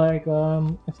 It's like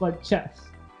chess.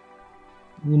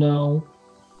 If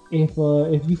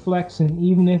you flex and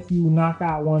even if you knock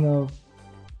out one of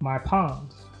my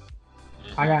pawns,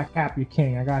 I gotta cap your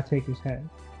king. I gotta take his head.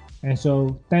 And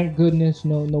so, thank goodness,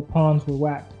 no pawns were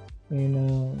whacked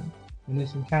in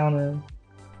this encounter,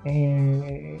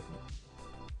 and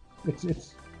it's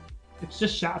just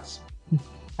shots.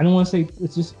 I don't want to say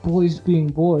it's just boys being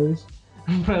boys,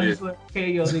 but it's like,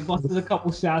 okay, they busted a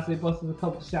couple shots,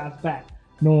 back.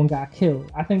 No one got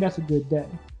killed. I think that's a good day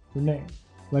for me.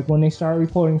 Like when they start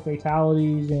reporting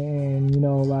fatalities and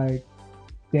like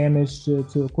damage to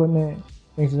equipment,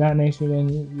 things of that nature, then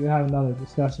you have another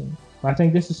discussion. But I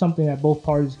think this is something that both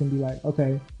parties can be like,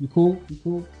 okay, you cool,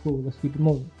 let's keep it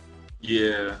moving.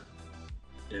 Yeah.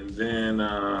 And then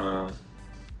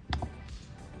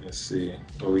let's see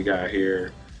what we got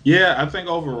here. Yeah, I think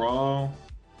overall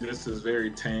this is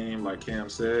very tame, like Cam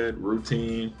said,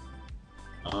 routine.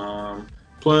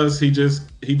 Plus, he just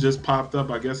popped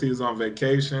up. I guess he was on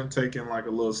vacation, taking like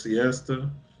a little siesta.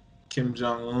 Kim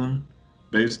Jong-un,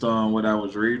 based on what I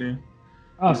was reading.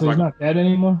 Oh, so he's not dead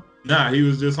anymore? Nah, he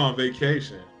was just on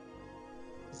vacation.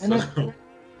 So that's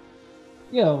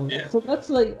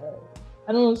like,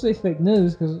 I don't want to say fake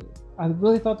news because I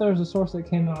really thought there was a source that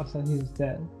came out and said he was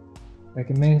dead.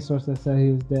 Like a main source that said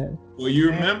he was dead. Well,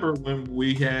 you remember when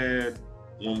we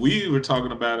were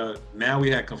talking about it, now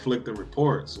we had conflicting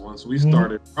reports once we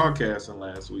started broadcasting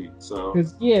last week. So,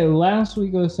 because last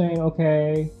week I was saying,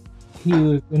 okay, he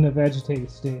was in a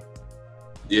vegetative state.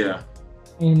 Yeah.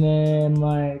 And then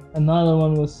like another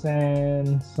one was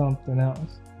saying something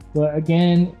else. But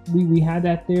again, we had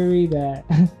that theory that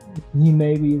he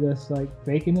may be just like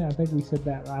faking it. I think we said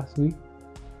that last week.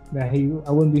 That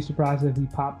I wouldn't be surprised if he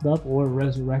popped up or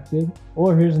resurrected.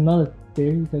 Or here's another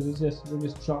theory, because we're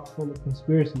just chock full of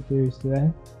conspiracy theories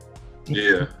today.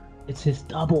 It's his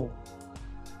double.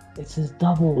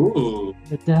 Ooh.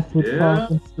 The death would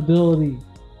cause instability.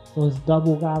 So his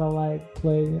double gotta like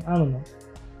play. I don't know.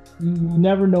 You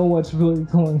never know what's really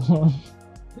going on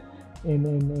in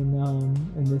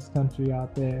this country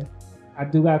out there. I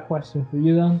do got a question for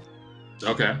you though.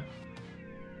 Okay.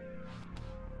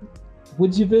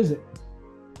 Would you visit?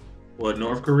 What,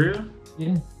 North Korea?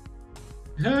 Yeah.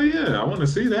 Hell yeah, I want to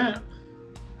see that.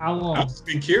 How long? I've just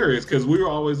been curious because we were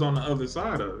always on the other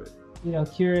side of it.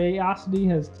 Curiosity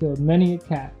has killed many a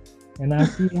cat, and I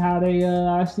see how they.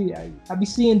 I be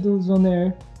seeing dudes on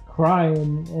there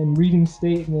crying and reading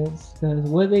statements because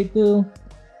what they do,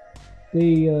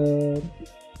 this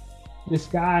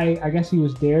guy, I guess he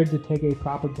was dared to take a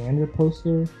propaganda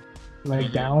poster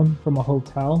down from a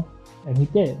hotel, and he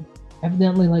did.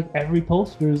 Evidently, like every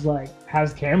poster is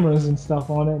has cameras and stuff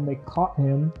on it, and they caught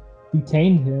him,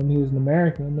 detained him. He was an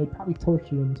American. They probably tortured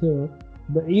him too.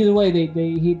 But either way,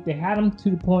 they had him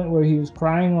to the point where he was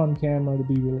crying on camera to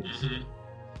be released.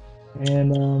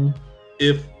 And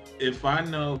if if I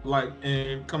know, like,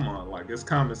 and come on, like, it's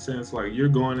common sense. Like, you're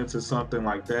going into something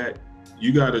like that,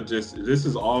 you gotta this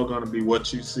is all gonna be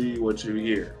what you see, what you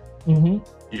hear. Mm-hmm.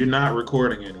 You're not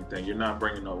recording anything. You're not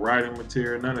bringing no writing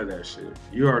material, none of that shit.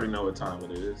 You already know what time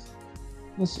it is.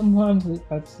 Well, sometimes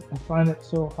I find it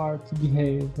so hard to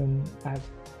behave, and I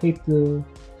hate to,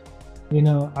 I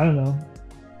don't know,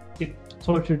 get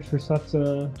tortured for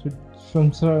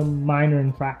from some minor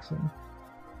infraction.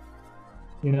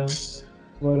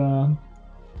 But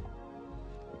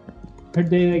heard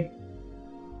they,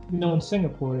 in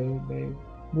Singapore they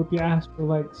whip your ass for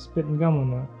like spitting gum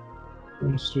on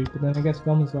the street, but then I guess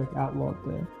gum is like outlawed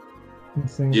there in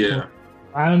Singapore. Yeah.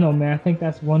 I don't know, man. I think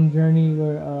that's one journey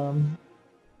where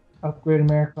Upgrade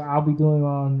America I'll be doing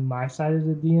on my side of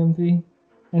the DMV,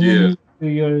 and then you do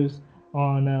yours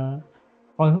on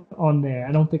there.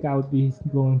 I don't think I would be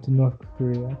going to North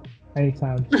Korea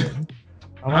anytime soon.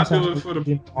 I do it for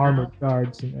the armored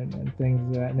guards and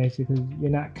things of that nature, because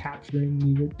you're not capturing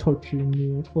me, you're torturing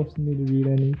me, you're forcing me to read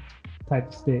any type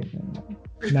of statement.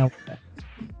 Now,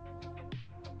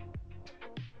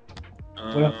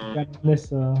 what else you got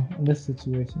in this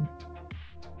situation?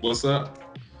 What's up?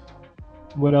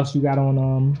 What else you got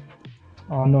on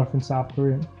North and South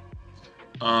Korea?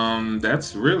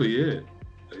 That's really it.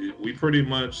 We pretty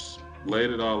much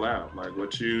laid it all out, like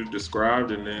what you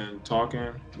described, and then talking,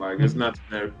 like there's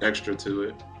nothing extra to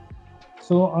it.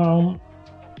 So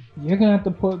you're gonna have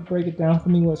to break it down for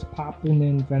me what's popping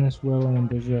in Venezuela and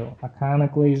Brazil. I kind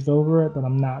of glazed over it, but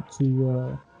I'm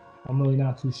really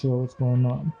not too sure what's going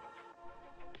on.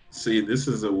 See, this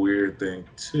is a weird thing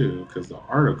too, because the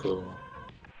article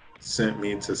sent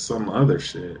me to some other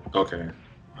shit. Okay,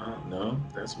 no,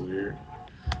 that's weird.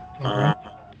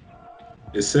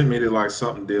 It sent me to like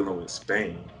something dealing with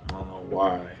Spain. I don't know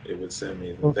why it would send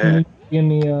me to that. Can you give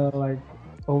me a like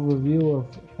overview of,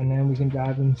 and then we can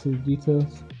dive into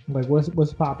details. Like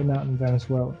what's popping out in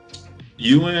Venezuela?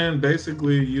 UN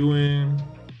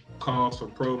calls for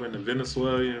probing the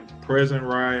Venezuelan prison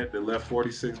riot that left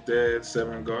 46 dead,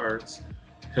 7 guards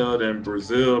held in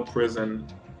Brazil prison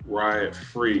riot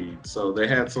freed. So they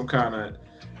had some kind of,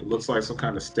 it looks like some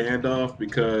kind of standoff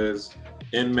because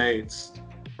inmates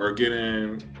are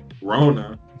getting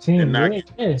Rona and not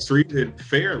getting treated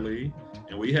fairly.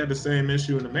 And we had the same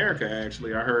issue in America,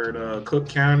 actually. I heard Cook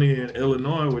County in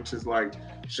Illinois, which is like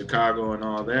Chicago and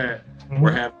all that,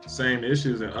 we're having the same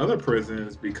issues in other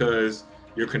prisons because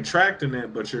you're contracting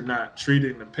it, but you're not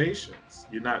treating the patients.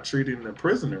 You're not treating the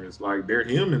prisoners like they're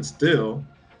human still.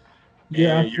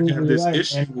 Yeah, and you have this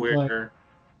issue and where like,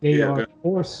 they are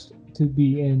forced to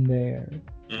be in there.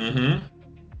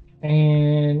 Mm-hmm.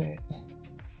 And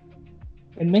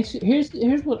it makes it,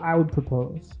 here's what I would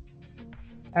propose.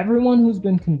 Everyone who's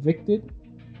been convicted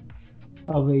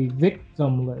of a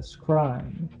victimless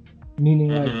crime,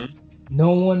 meaning like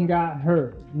no one got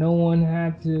hurt, no one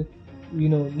had to,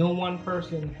 no one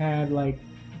person had like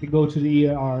to go to the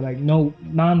ER, like no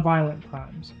non-violent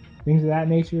crimes, things of that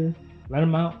nature. Let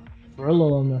them out,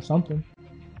 furlough them or something.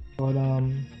 But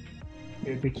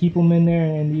they keep them in there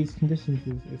in these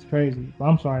conditions. It's crazy. But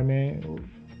I'm sorry, man.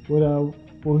 What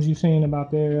was you saying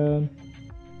about their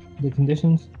the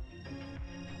conditions?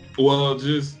 Well,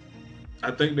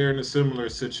 I think they're in a similar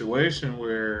situation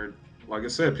where, like I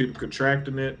said, people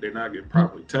contracting it, they're not getting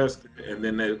properly tested, and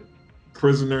then the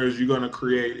prisoners, you're going to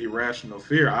create irrational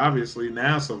fear. Obviously,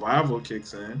 now survival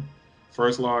kicks in.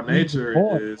 First law of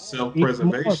nature is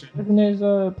self-preservation.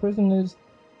 Prisoners,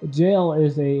 jail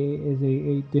is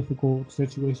a difficult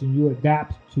situation. You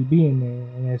adapt to being there,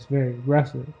 and it's very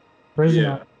aggressive.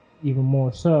 Prison, even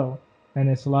more so, and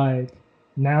it's like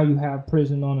now you have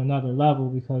prison on another level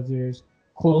because there's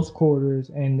close quarters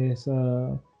and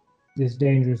this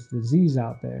dangerous disease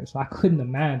out there. So I couldn't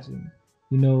imagine,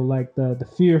 like the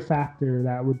fear factor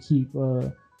that would keep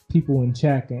people in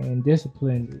check and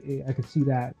disciplined. I could see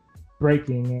that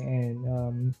breaking,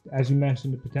 and as you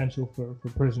mentioned, the potential for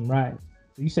prison riots.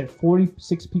 So you said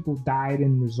 46 people died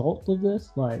in result of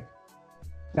this, like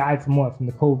died from what? From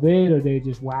the COVID, or they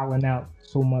just wilding out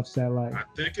so much that like? I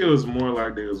think it was more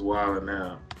like they was wilding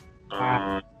out.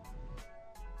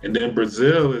 And then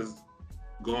Brazil is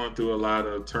going through a lot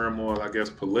of turmoil, I guess,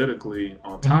 politically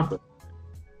on top of it.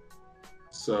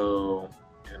 So,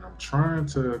 and I'm trying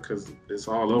to, because it's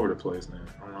all over the place now.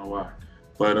 I don't know why.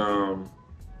 But,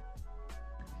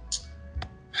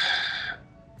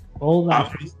 all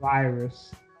that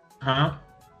virus. Huh?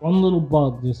 One little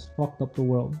bug just fucked up the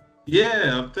world.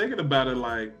 Yeah, I'm thinking about it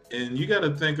like, and you got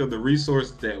to think of the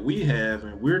resources that we have,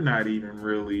 and we're not even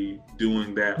really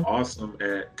doing that awesome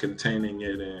at containing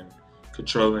it and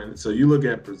controlling it. So you look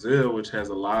at Brazil, which has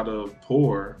a lot of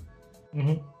poor,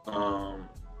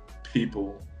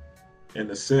 people in a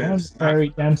And sense. very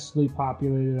densely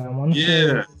populated. I want to say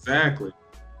Yeah, exactly.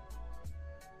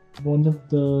 one of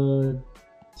the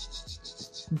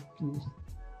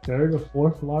third or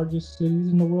fourth largest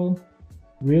cities in the world.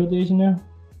 Rio de Janeiro.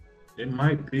 It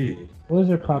might be. What is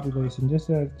their population? Just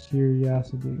out of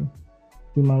curiosity.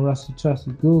 Do my rusty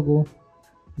trusty Google.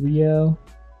 Rio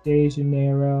de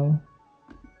Janeiro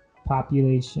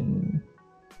population.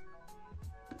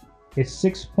 It's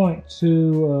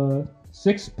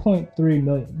 6.3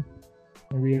 million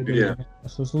in Rio de Janeiro.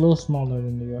 So it's a little smaller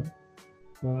than New York.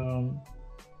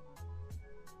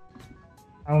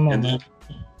 I don't know.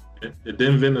 And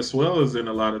then Venezuela's in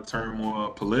a lot of turmoil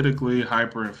politically,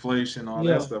 hyperinflation, all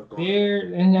that stuff going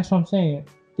on. And that's what I'm saying.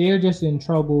 They're just in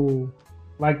trouble.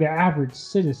 Like the average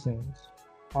citizens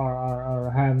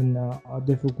are having a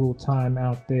difficult time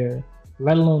out there,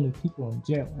 let alone the people in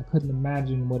jail. I couldn't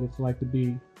imagine what it's like to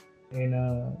be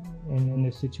in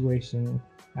this situation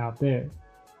out there.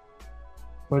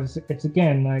 But it's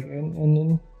again like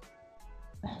and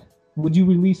would you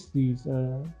release these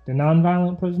the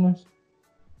non-violent prisoners?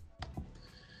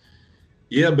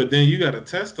 Yeah, but then you got to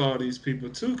test all these people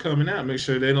too coming out, make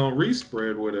sure they don't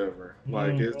respread whatever.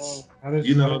 Like it's,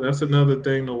 that's another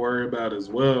thing to worry about as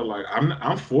well. Like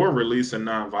I'm for releasing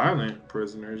non-violent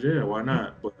prisoners. Yeah, why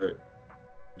not? But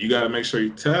you got to make sure you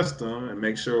test them and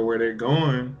make sure where they're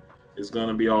going is going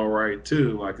to be all right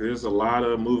too. Like there's a lot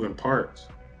of moving parts.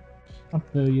 I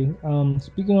feel you.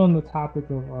 Speaking on the topic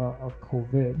of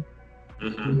COVID,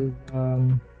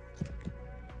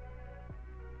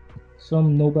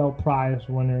 some Nobel Prize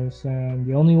winners saying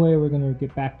the only way we're going to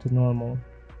get back to normal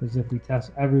is if we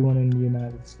test everyone in the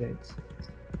United States.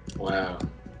 Wow.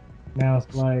 Now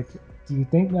it's like, do you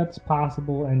think that's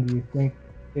possible, and do you think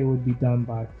it would be done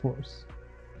by force?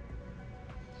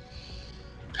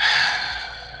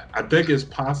 I think it's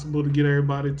possible to get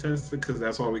everybody tested because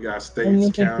that's why we got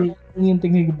states counting. I don't even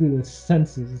think they could do the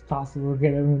census. It's possible to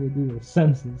get everyone to do the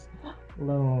census,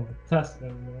 let alone test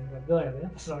everyone. But go ahead,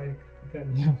 sorry.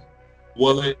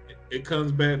 Well, it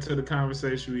comes back to the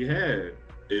conversation we had.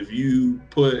 If you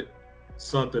put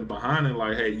something behind it,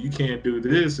 like, hey, you can't do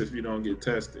this if you don't get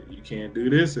tested. You can't do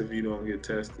this if you don't get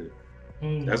tested.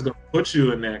 That's going to put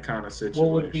you in that kind of situation.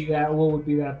 What would be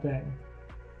that thing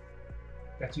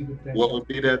that you could think? What would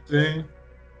be that thing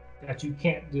that you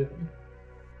can't do?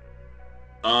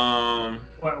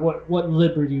 What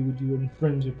liberty would you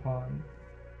infringe upon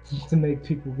to make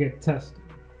people get tested?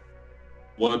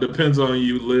 Well, it depends on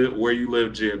where you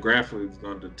live geographically is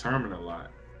going to determine a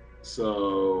lot.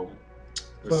 So,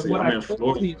 let's see. I'm in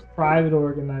Florida. These private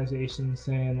organizations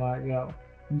saying like, yo,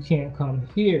 you can't come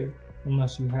here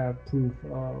unless you have proof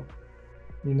of,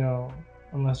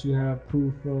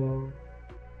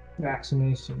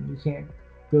 vaccination. You can't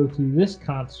go to this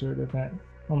concert event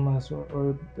unless,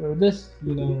 or this,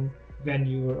 venue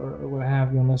or what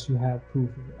have you, unless you have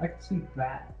proof of it. I can see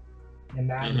that,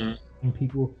 and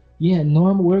people. Yeah,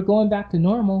 normal. We're going back to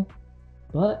normal,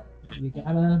 but you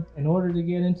gotta, in order to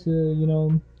get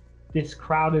into, this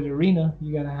crowded arena,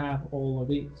 you gotta have all of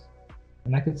these,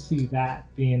 and I could see that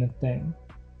being a thing.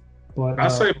 But I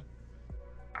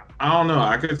don't know.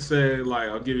 I could say, like,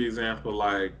 I'll give you an example,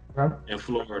 like in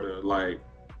Florida, like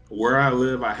where I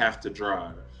live, I have to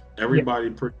drive.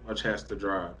 Everybody pretty much has to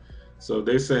drive. So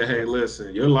they say, hey,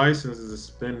 listen, your license is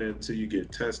suspended until you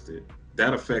get tested.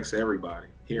 That affects everybody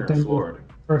here in Florida.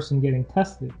 Person getting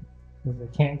tested because they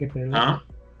can't get their license.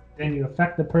 Then you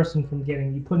affect the person from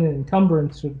getting. You put an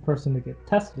encumbrance for the person to get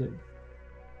tested.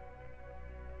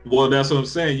 Well, that's what I'm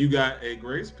saying. You got a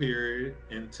grace period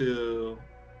until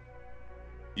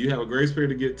you have a grace period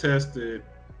to get tested,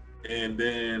 and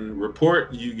then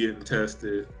report you getting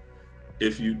tested.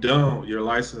 If you don't, your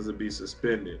license will be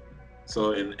suspended.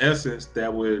 So in essence,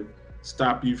 that would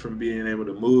stop you from being able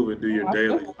to move and do your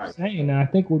daily life. I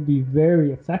think would be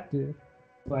very effective,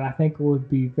 but I think it would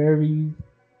be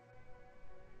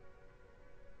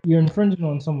you're infringing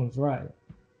on someone's right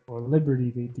or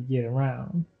liberty to get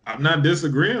around. I'm not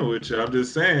disagreeing with you. I'm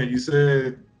just saying, you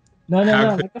said... No.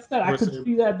 Like I said, I could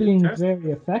see that being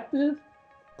very effective,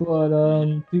 but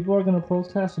people are going to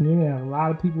protest, and you're going to have a lot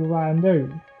of people riding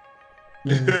dirty.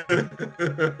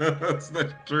 That's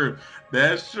not true.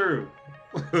 That's true.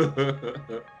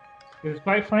 Because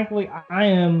quite frankly,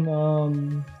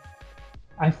 I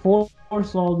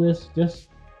force all this just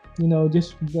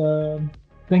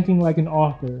thinking like an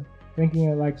author,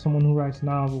 thinking like someone who writes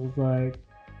novels. Like,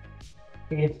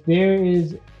 if there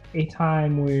is a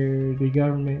time where the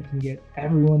government can get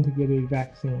everyone to get a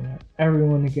vaccine,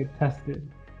 everyone to get tested,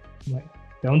 I'm like,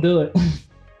 don't do it.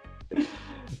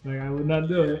 Like, I would not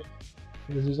do it.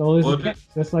 There's always a crisis.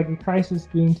 That's like a crisis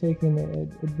being taken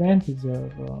advantage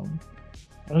of.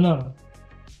 I don't know,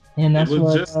 and that's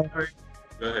what.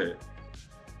 Go ahead.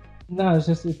 No, it's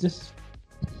just.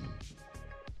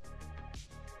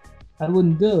 I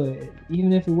wouldn't do it,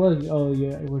 even if it was. Oh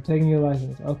yeah, we're taking your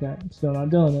license. Okay, I'm still not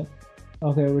doing it.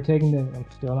 Okay, we're taking this. I'm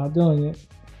still not doing it.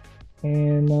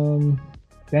 And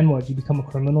then what? You become a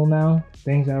criminal now?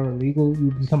 Things that are illegal,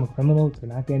 you become a criminal for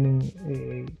not getting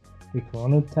a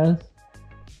corona test?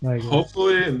 Like,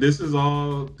 hopefully, and this is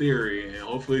all theory, and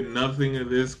hopefully nothing of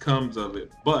this comes of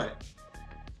it, but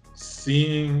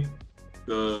seeing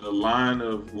the line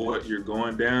of what you're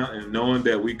going down and knowing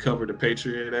that we cover the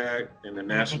Patriot Act and the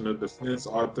National Defense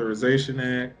Authorization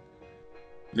Act,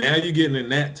 now you're getting in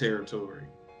that territory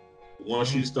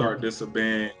once you start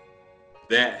disobeying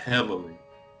that heavily.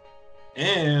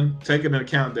 And taking into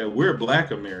account that we're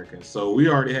Black Americans, so we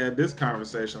already had this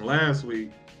conversation last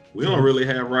week. We don't really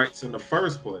have rights in the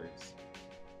first place.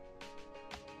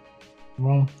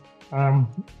 Well,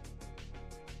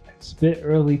 it's a bit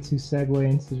early to segue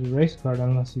into the race card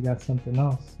unless you got something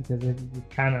else, because it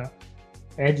kind of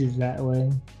edges that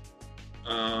way.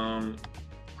 Hold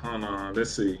on,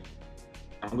 let's see.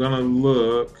 I'm gonna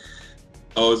look.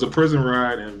 Oh, it's a prison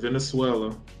riot in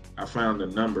Venezuela. I found the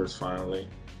numbers finally.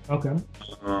 Okay.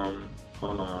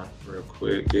 Hold on, real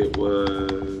quick. It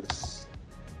was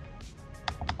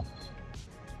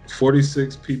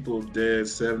 46 people dead,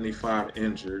 75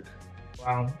 injured.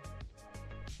 Wow.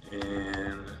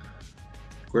 And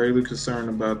greatly concerned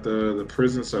about the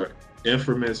prisons are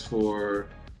infamous for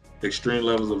extreme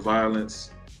levels of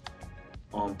violence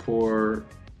on poor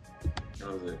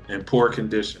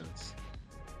conditions.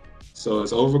 So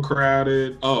it's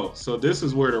overcrowded. Oh, so this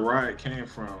is where the riot came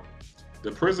from.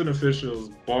 The prison officials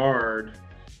barred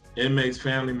inmates'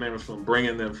 family members from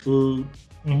bringing them food,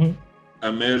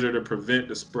 a measure to prevent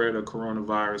the spread of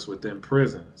coronavirus within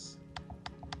prisons.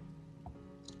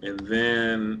 And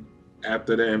then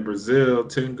after that, in Brazil,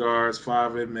 10 guards,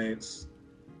 5 inmates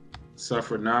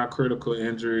suffered non-critical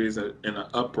injuries in an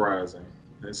uprising.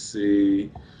 Let's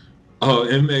see. Oh,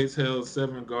 inmates held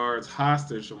 7 guards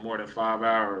hostage for more than 5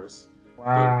 hours.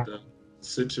 Wow. But the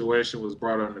situation was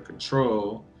brought under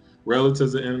control.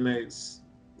 Relatives of inmates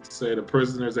say the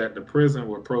prisoners at the prison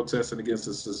were protesting against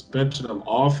the suspension of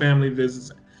all family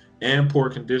visits and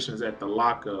poor conditions at the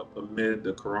lockup amid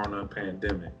the corona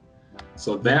pandemic.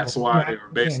 So that's why they were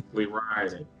basically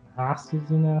rioting. Hostage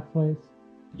in that place?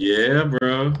 Yeah,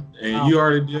 bro. And you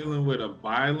already dealing with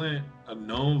a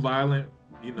known violent,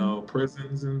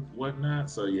 prisons and whatnot.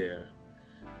 So yeah.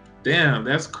 Damn,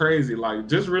 that's crazy. Like,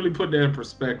 just really put that in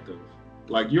perspective.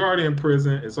 Like, you're already in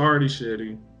prison. It's already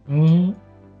shitty. Mm-hmm.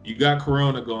 You got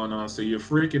corona going on, so you're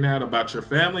freaking out about your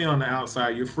family on the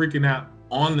outside. You're freaking out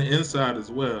on the inside as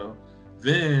well.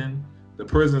 Then the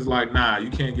prison's like, nah,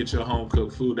 you can't get your home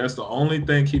cooked food. That's the only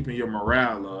thing keeping your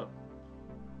morale up.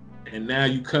 And now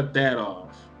you cut that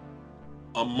off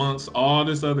amongst all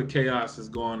this other chaos that's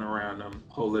going around them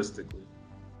holistically.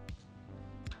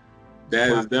 That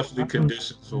is definitely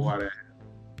conditions for why that happened.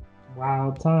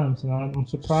 Wild times, and I'm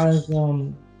surprised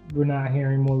we're not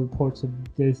hearing more reports of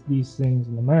these things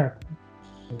in America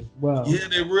as well. Yeah,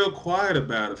 they're real quiet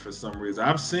about it for some reason.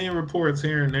 I've seen reports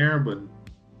here and there, but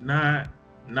not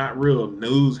real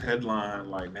news headline,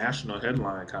 like national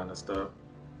headline kind of stuff.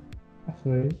 I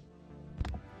feel it.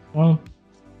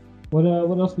 What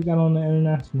else we got on the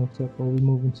international tip before we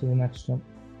move into the next jump?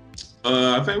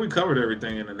 I think we covered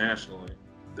everything internationally.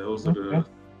 Those are the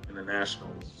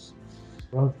internationals.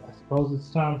 Well, I suppose it's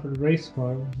time for the race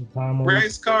card.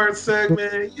 Race card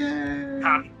segment, yay!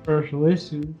 Controversial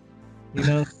issues.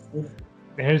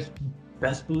 There's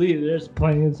best believe there's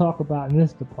plenty to talk about in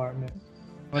this department.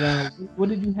 But what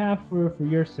did you have for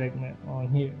your segment on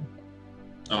here?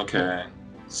 Okay,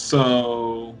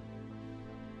 so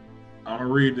I'm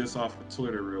gonna read this off of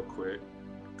Twitter real quick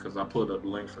because I put up the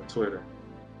link from Twitter.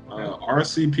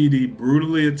 RCPD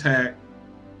brutally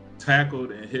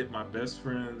tackled and hit my best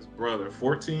friend's brother,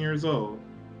 14 years old.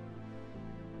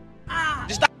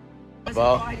 Stop,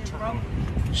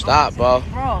 bro.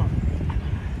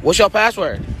 What's your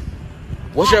password?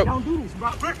 What's your... Don't do this,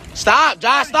 bro. Stop,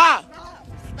 Josh, stop.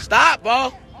 Stop,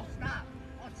 bro.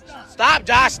 Stop,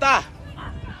 Josh, stop.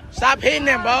 Stop hitting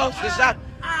him, bro. Just stop.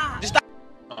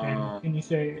 Can you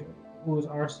say who was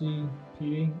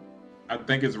RCPD? I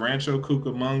think it's Rancho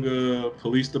Cucamonga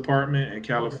Police Department in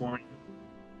California.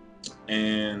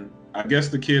 And I guess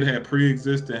the kid had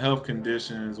pre-existing health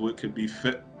conditions which could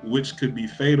be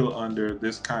fatal under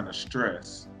this kind of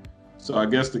stress. So I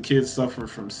guess the kid suffered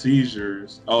from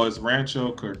seizures. Oh, it's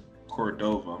Rancho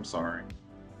Cordova. I'm sorry.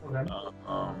 Okay.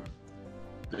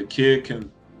 the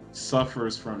kid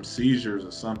suffers from seizures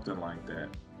or something like that.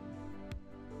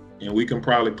 And we can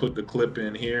probably put the clip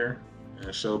in here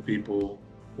and show people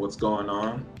what's going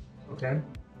on. Okay.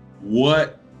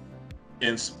 What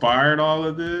inspired all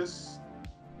of this?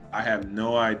 I have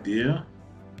no idea.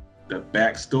 The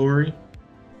backstory.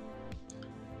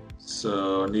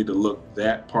 So I need to look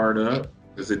that part up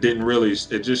because it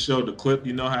just showed the clip.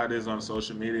 You know how it is on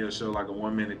social media, it show like a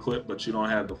 1 minute clip, but you don't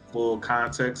have the full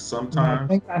context sometimes. I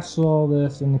think I saw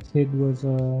this and the kid was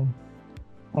on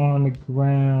the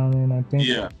ground and I think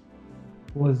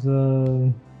was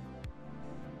I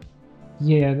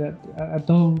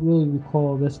don't really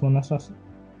recall this one. So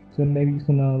maybe you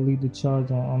can lead the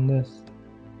charge on this.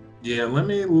 Yeah, let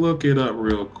me look it up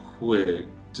real quick,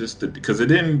 because it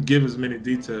didn't give as many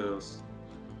details.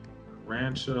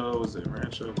 Rancho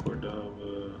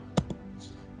Cordova?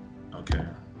 Okay,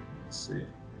 let's see.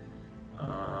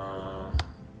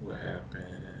 What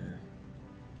happened?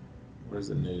 Where's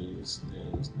the news?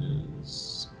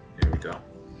 News. Here we go.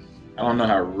 I don't know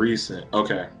how recent.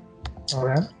 Okay.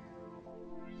 Okay.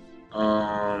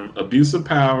 Abuse of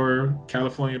power.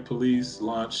 California police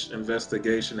launched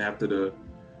investigation after the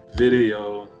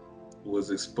video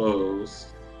was exposed.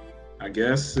 I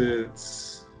guess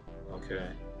it's okay.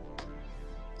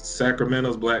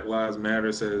 Sacramento's Black Lives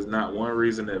Matter says not one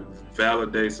reason that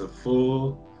validates a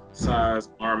full-size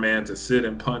armed man to sit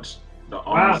and punch the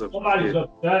arms of somebody's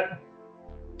upset.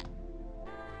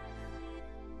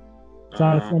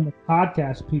 Trying to film a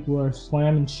podcast, people are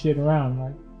slamming shit around.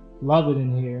 Like, love it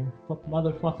in here.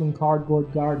 Motherfucking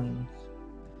cardboard gardens.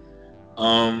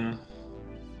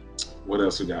 What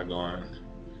else we got going?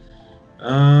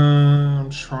 I'm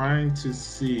trying to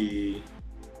see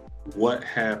what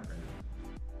happened.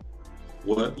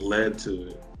 What led to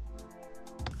it?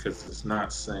 Because it's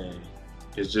not saying.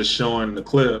 It's just showing the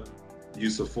clip.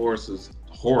 Use of force is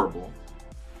horrible.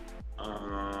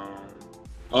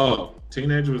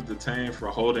 Teenager was detained for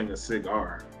holding a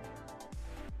cigar.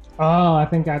 Oh, I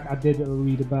think I did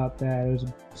read about that. It was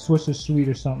a Swisher Sweet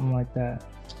or something like that.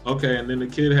 Okay, and then the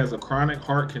kid has a chronic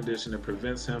heart condition that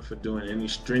prevents him from doing any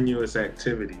strenuous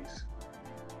activities.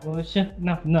 Well, it shouldn't,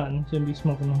 nothing. Shouldn't be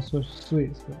smoking on Swisher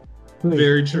Sweets. But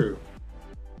very true.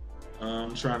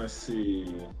 I'm trying to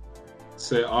see.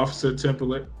 Said officer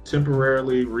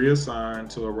temporarily reassigned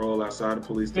to a role outside the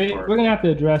police department. We're gonna have to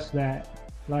address that.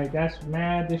 Like, that's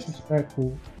mad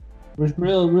disrespectful. It's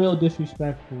real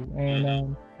disrespectful.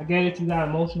 And I get it, you got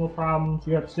emotional problems,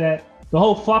 you're upset. The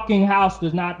whole fucking house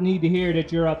does not need to hear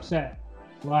that you're upset.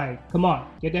 Like, come on,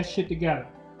 get that shit together.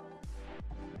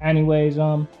 Anyways,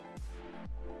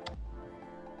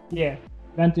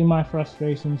 venting my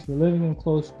frustrations for living in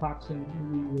close proximity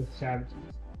with savages.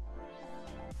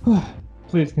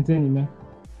 Please continue, man.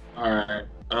 All right.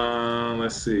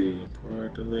 Let's see.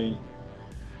 Proactively.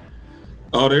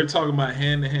 Oh, they're talking about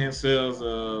hand-to-hand sales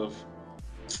of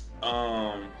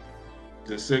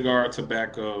the cigar,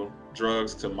 tobacco,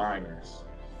 drugs to minors.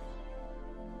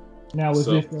 Now, was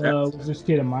this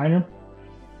kid a minor?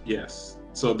 Yes.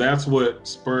 So that's what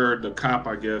spurred the cop,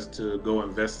 I guess, to go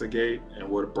investigate and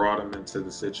what brought him into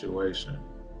the situation.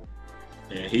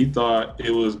 And he thought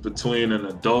it was between an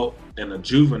adult and a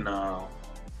juvenile.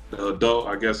 The adult,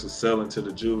 I guess, was selling to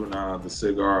the juvenile the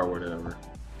cigar or whatever.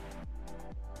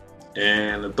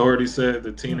 And authorities said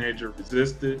the teenager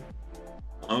resisted,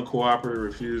 uncooperative,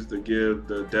 refused to give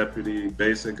the deputy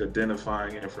basic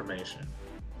identifying information.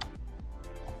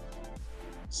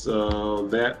 So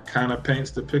that kind of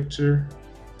paints the picture.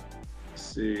 Let's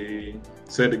see,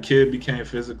 said the kid became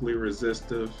physically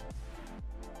resistive.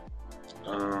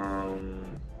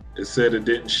 It said it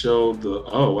didn't show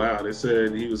they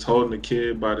said he was holding the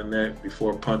kid by the neck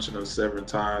before punching him several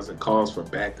times and calls for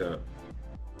backup.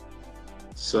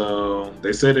 So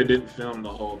they said they didn't film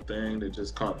the whole thing, they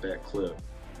just caught that clip.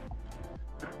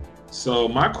 So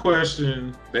my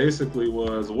question basically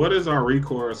was, what is our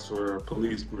recourse for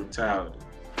police brutality?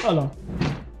 Hold on.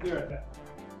 Be right back.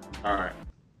 All right.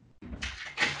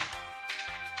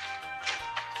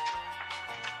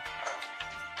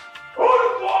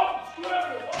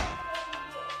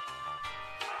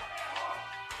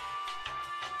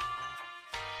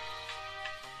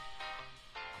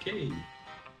 Okay.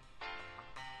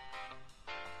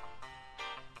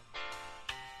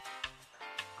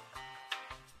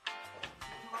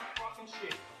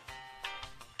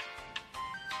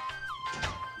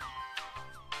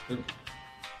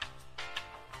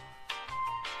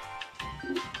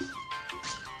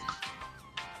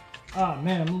 Ah,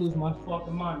 man, I'm gonna lose my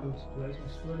fucking mind in this place.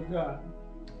 I swear to God.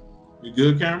 You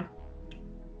good, Cameron?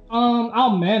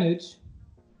 I'll manage.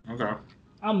 Okay.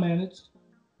 I'll manage.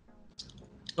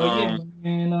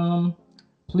 And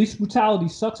police brutality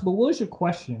sucks. But what was your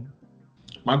question?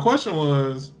 My question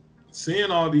was,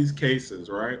 seeing all these cases,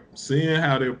 right? Seeing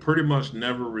how they're pretty much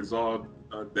never resolved,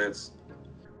 that's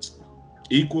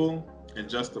equal and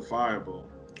justifiable.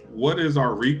 What is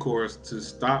our recourse to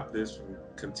stop this from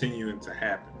continuing to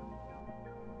happen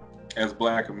as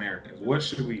Black Americans? What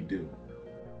should we do?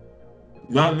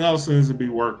 Nothing else seems to be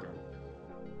working.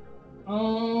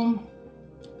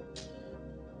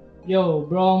 Yo,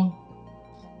 bro.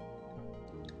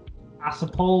 I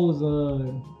suppose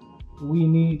we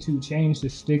need to change the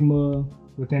stigma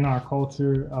within our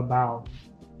culture about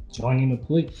joining the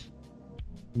police.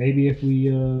 Maybe if we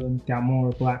got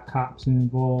more Black cops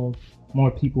involved,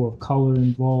 more people of color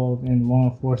involved in law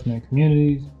enforcement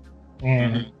communities,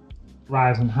 and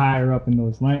rising higher up in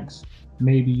those ranks,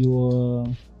 maybe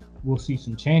we'll see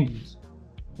some changes.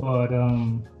 But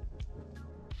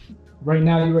right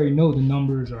now, you already know the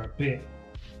numbers are big.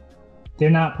 They're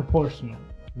not proportional,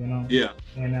 you know? Yeah.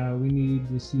 And we need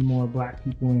to see more Black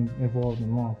people involved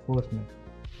in law enforcement.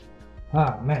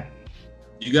 Ah, man.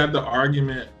 You got the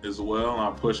argument as well.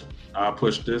 I'll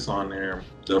push this on there.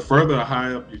 The further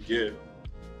high up you get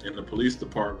in the police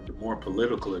department, the more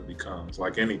political it becomes,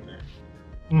 like anything.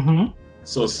 Mm-hmm.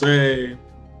 So say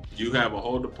you have a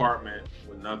whole department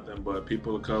with nothing but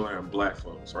people of color and Black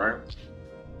folks, right?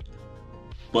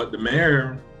 But the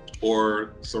mayor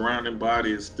or surrounding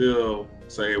body is still,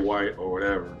 say, white or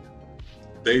whatever.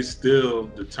 They still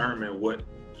determine what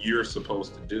you're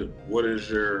supposed to do. What is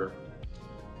your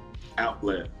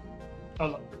outlet?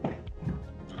 All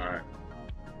right.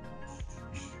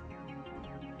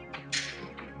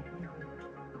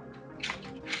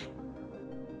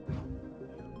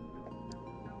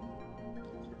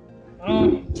 I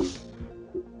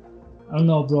don't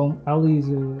know, bro. Ali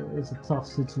is a tough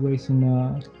situation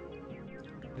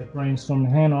to brainstorm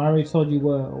to handle. I already told you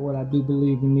what I do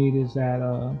believe we need is that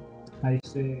how you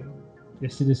say, the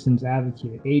citizens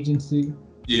advocate agency.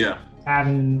 Yeah.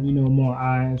 Having more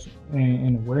eyes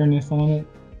and awareness on it.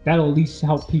 That'll at least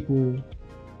help people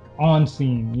on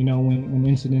scene. When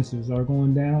incidences are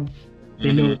going down,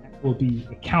 they know that will be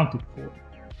accounted for.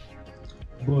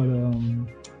 But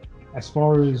as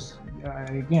far as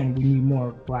again, we need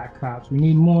more Black cops. We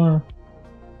need more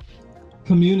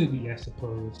community, I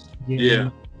suppose.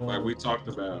 Like we talked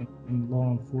about. In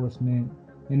law enforcement.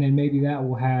 And then maybe that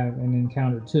will have an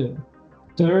encounter too.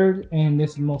 Third, and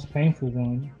this is the most painful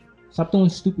one, stop doing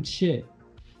stupid shit.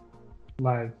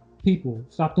 Like, people,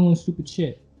 stop doing stupid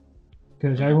shit.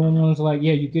 Because everyone's like,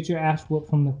 yeah, you get your ass whooped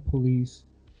from the police.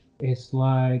 It's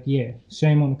like, yeah,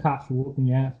 shame on the cops for whooping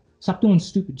your ass. Stop doing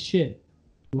stupid shit.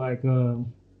 Like, the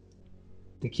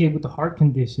kid with the heart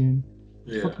condition.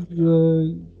 Yeah. Fuck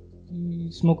you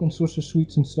smoking Swisher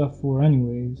Sweets and stuff for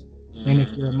anyways. And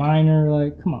if you're a minor,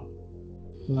 like, come on.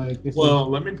 Like,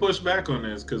 let me push back on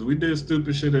this because we did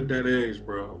stupid shit at that age,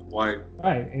 bro. Like,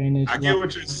 right, and it's I get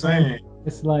what you're saying.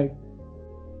 It's like,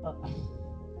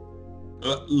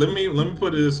 let me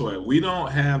put it this way: we don't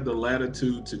have the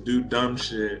latitude to do dumb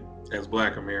shit as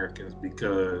Black Americans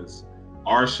because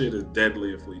our shit is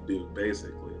deadly if we do.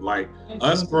 Basically, like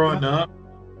us growing up,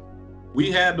 we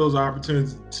had those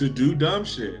opportunities to do dumb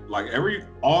shit. Like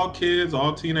all kids,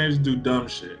 all teenagers do dumb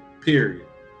shit. Period.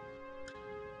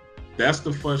 That's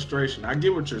the frustration. I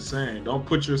get what you're saying. Don't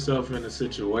put yourself in a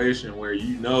situation where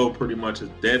pretty much is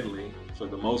deadly for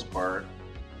the most part.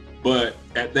 But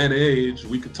at that age,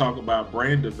 we could talk about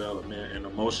brain development and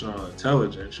emotional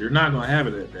intelligence. You're not going to have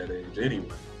it at that age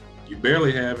anyway. You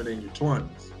barely have it in your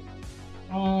 20s.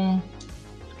 I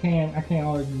can't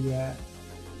argue that.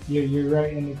 You're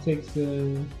right, and it takes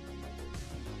you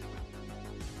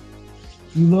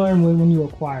learn when you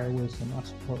acquire wisdom, I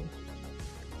suppose.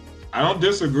 I don't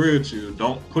disagree with you.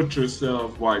 Don't put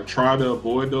yourself, try to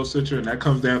avoid those situations. That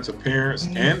comes down to parents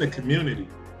and the community.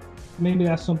 Maybe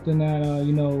that's something that,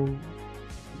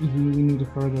 we need to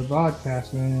further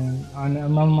broadcast. And I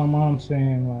remember my mom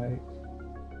saying,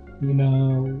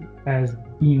 as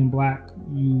being Black,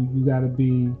 you gotta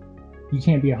be, you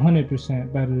can't be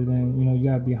 100% better than, you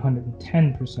gotta be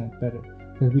 110% better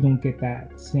because we don't get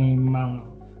that same amount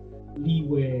of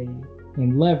leeway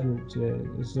and leverage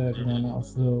as everyone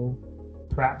else. So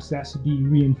perhaps that should be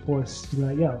reinforced.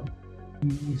 Like, yo,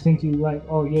 you think you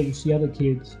you see other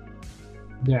kids,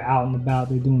 they're out and about,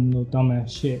 they're doing little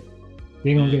dumbass shit.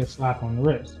 They're gonna get a slap on the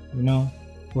wrist,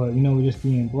 But we're just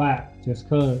being Black just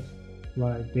cause,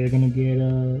 they're gonna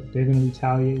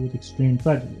retaliate with extreme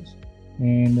prejudice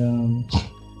and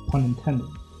pun intended.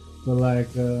 But I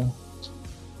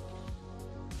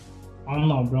don't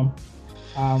know, bro.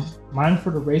 Mine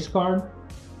for the race card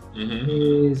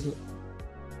is,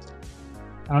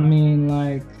 I mean,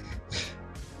 like,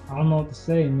 I don't know what to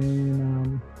say,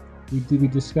 man. We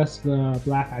discussed the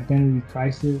Black identity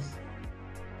crisis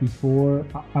before.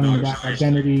 I mean, Black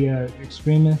identity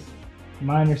extremists.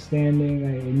 My understanding,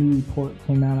 a new report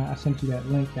came out. I sent you that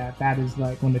link. That is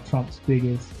like one of Trump's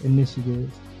biggest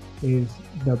initiatives is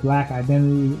the Black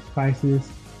identity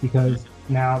crisis, because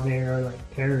now they're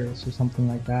like terrorists or something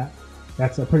like that.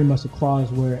 That's pretty much a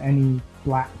clause where any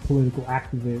Black political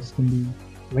activist can be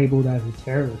labeled as a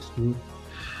terrorist group.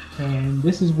 And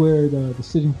this is where the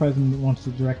sitting president wants to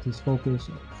direct his focus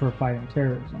for fighting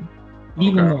terrorism.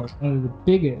 Even though one of the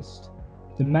biggest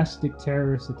domestic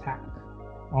terrorist attack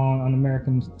on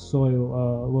American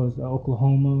soil was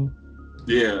Oklahoma.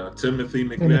 Yeah, Timothy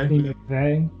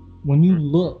McVeigh. When you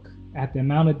look at the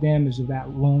amount of damage of that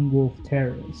lone wolf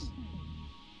terrorist,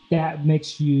 that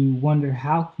makes you wonder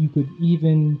how you could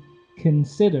even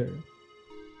consider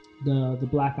the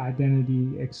Black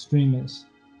identity extremists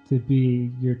to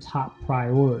be your top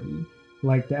priority.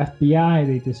 Like the FBI,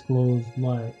 they disclosed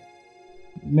like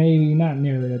maybe not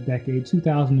nearly a decade,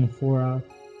 2004,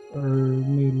 or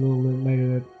maybe a little bit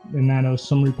later than that, there was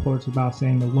some reports about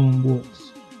saying the lone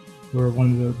wolves were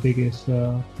one of the biggest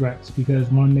threats, because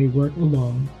one, they work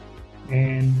alone,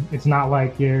 and it's not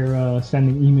like they're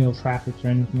sending email traffic or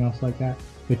anything else like that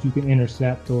you can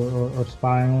intercept or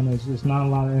spy on. There's not a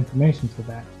lot of information for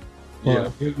that.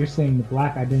 But you're saying the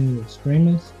Black identity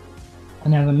extremists,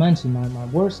 and as I mentioned, my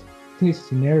worst case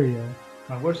scenario,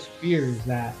 my worst fear is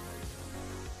that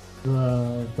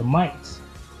the might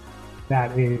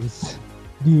that is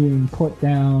being put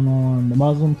down on the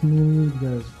Muslim community,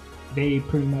 because they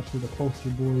pretty much were the poster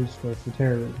boys for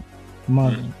terrorism.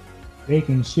 Muslim. They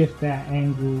can shift that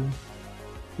angle,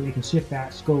 they can shift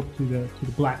that scope to the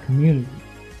Black community,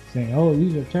 saying, oh,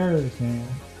 these are terrorists, and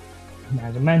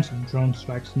as I mentioned, drone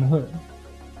strikes in the hood.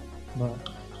 But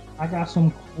I got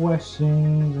some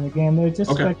questions, and again, they're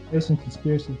just speculation,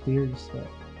 conspiracy theory stuff.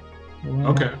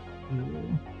 Okay.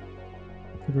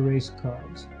 For the race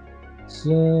cards.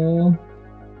 So,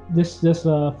 this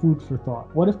food for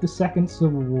thought. What if the Second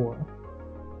Civil War,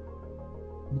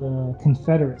 the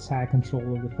Confederates had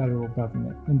control of the federal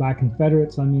government? And by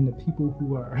Confederates, I mean the people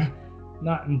who are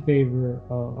not in favor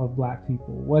of Black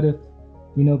people. What if,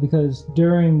 because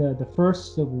during the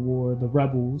first Civil War, the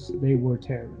rebels, they were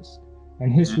terrorists.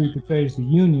 And history portrays the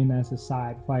Union as a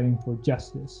side fighting for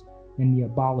justice and the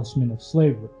abolishment of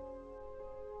slavery.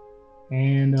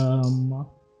 And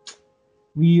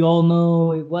we all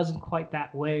know it wasn't quite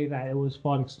that way, that it was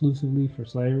fought exclusively for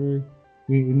slavery.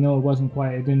 We know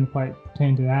it didn't quite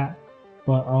pertain to that.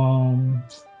 But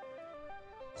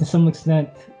to some extent,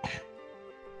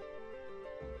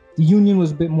 the Union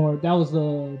was a bit more, that was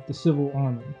the civil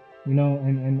army,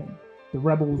 and the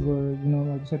rebels were,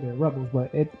 like I said, they're rebels, but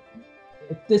if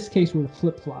this case were to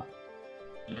flip-flop,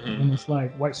 and it's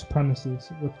like white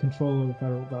supremacists with control of the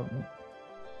federal government,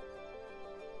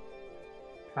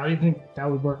 how do you think that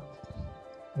would work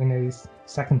in a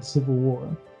second civil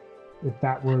war, if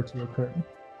that were to occur?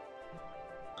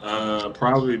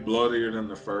 Probably bloodier than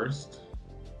the first.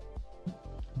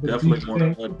 But definitely more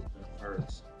bloody than the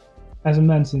first. As I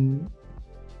mentioned,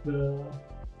 do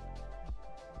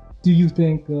you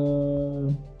think,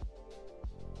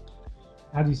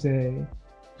 how do you say,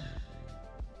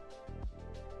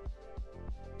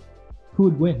 who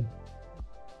would win?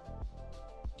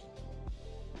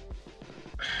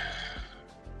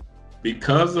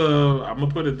 Because of, I'm gonna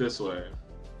put it this way,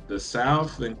 the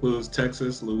South includes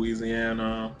Texas,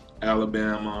 Louisiana,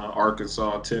 Alabama,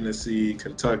 Arkansas, Tennessee,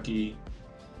 Kentucky.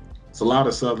 It's a lot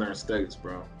of southern states,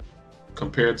 bro,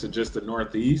 compared to just the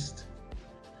Northeast.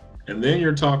 And then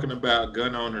you're talking about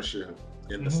gun ownership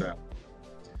in the South.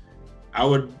 I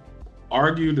would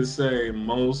argue to say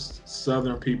most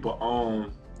southern people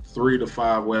own 3 to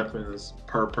 5 weapons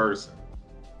per person.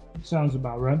 Sounds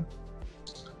about right.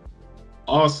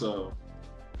 Also,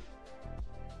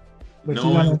 but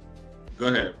go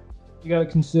ahead. You gotta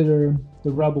consider the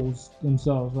rebels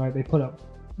themselves, right? They put up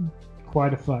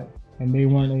quite a fight, and they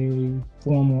weren't a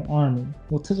formal army.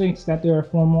 Well, to the extent they're a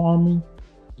formal army,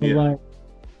 but like,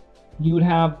 you would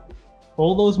have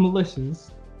all those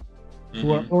militias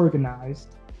who are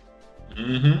organized.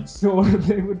 So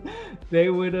they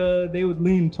would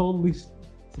lean totally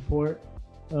support,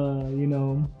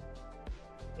 a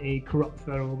corrupt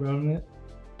federal government.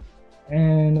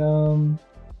 And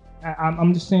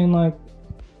I'm just saying, like,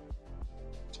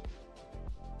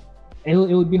 it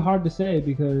would be hard to say,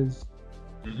 because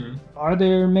are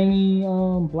there many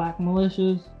Black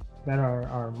militias that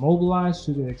are mobilized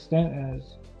to the extent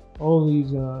as all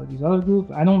these other groups?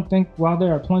 I don't think, while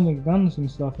there are plenty of guns and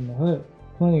stuff in the hood,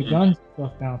 plenty of guns and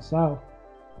stuff down south,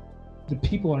 the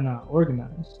people are not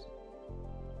organized.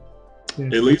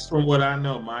 At least from what I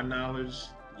know, my knowledge,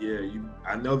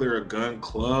 I know there are gun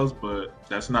clubs, but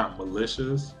that's not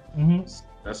militias. Mm-hmm.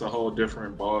 That's a whole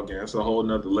different ballgame. That's a whole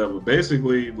nother level.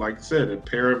 Basically, like I said, a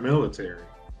paramilitary.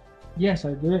 Yes, I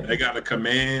agree. They got a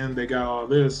command. They got all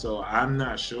this. So I'm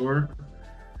not sure.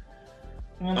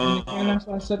 And that's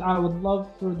why I said I would love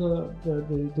for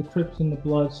the Crips and the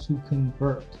Bloods to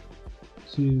convert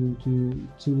to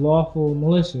lawful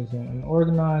militias and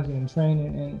organize and train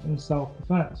in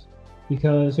self-defense.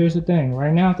 Because here's the thing: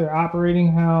 right now, if they're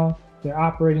operating how they're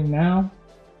operating now,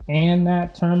 and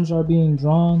that terms are being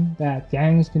drawn that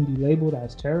gangs can be labeled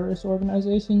as terrorist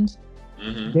organizations,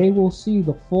 they will see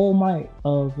the full might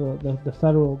of the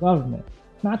federal government,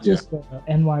 not just the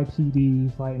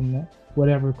NYPD fighting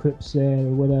whatever Crips said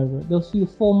or whatever. They'll see the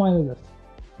full might of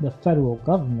the federal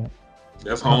government.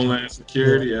 That's Homeland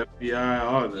Security, FBI,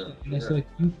 all of that. And it's like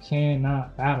you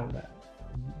cannot battle that.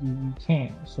 You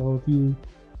can't. So if you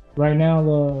right now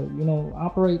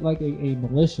operate like a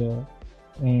militia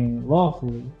and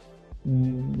lawfully,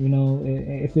 and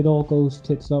if it all goes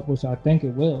tits up, which I think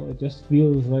it will, it just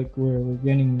feels like we're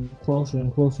getting closer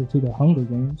and closer to the Hunger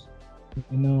Games.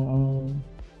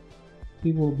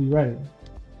 People will be ready.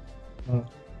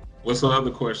 What's the other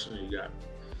question you got?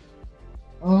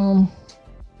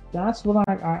 That's what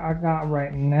I got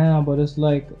right now, but it's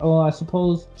like, I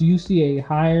suppose, do you see a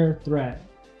higher threat?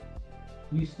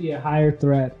 Do you see a higher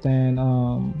threat than,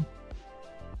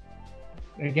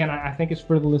 again, I think it's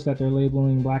frivolous that they're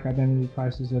labeling Black identity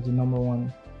crisis as the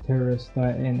 #1 terrorist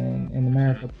threat in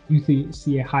America. Do you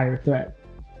see a higher threat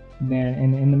than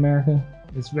in America?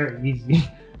 It's very easy,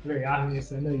 very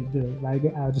obvious. I know you do. Like,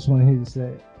 I just want to hear you say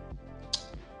it.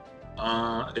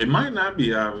 It might not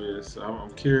be obvious. I'm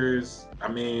curious.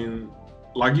 I mean,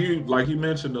 like you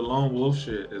mentioned, the lone wolf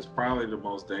shit is probably the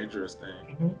most dangerous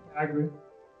thing. Mm-hmm. I agree.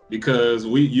 Because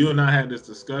you and I had this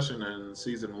discussion in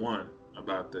season 1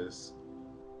 about this.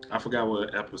 I forgot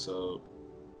what episode.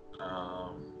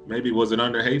 Maybe was it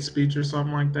under hate speech or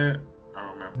something like that? I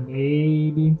don't remember.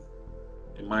 Maybe.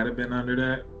 It might have been under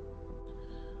that.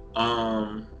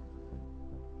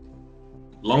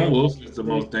 Lone wolf is the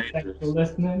most dangerous. Thanks for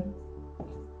listening.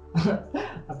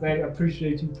 I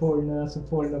appreciate you supporting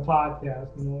the podcast.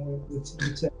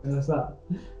 It's checking us out.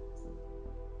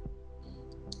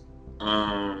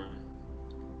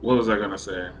 What was I gonna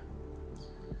say?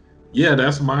 Yeah,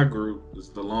 that's my group. It's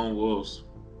the lone wolves.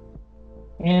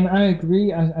 And I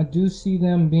agree. I do see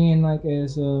them being like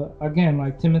again,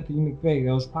 like Timothy McVeigh.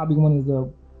 That was probably one of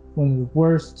the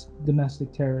worst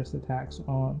domestic terrorist attacks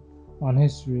on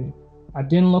history. I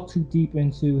didn't look too deep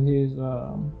into his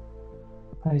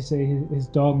his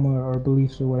dogma or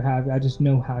beliefs or what have you. I just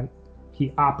know how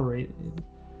he operated,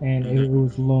 and it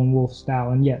was lone wolf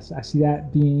style. And yes, I see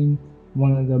that being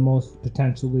one of the most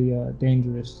potentially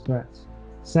dangerous threats.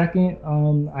 Second,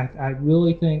 I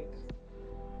really think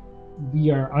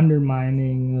we are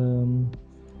undermining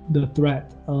the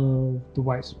threat of the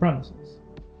white supremacists,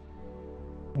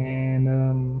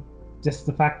 and just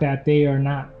the fact that they are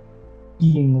not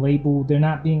being labeled, they're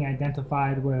not being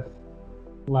identified with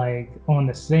like on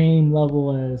the same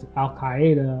level as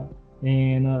Al-Qaeda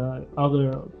and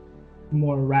other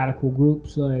more radical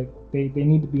groups. Like they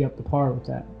need to be up to par with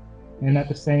that. And at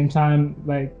the same time,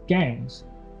 like gangs,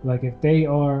 like if they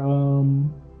are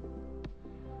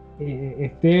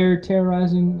if they're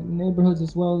terrorizing neighborhoods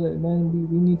as well, then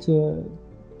we need to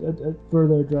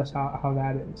further address how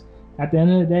that is. At the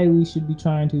end of the day, we should be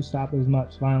trying to stop as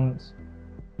much violence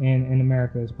in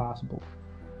America as possible.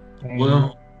 And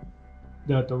well,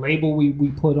 the label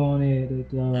we put on it,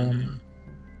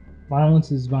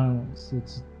 violence is violence.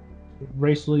 It's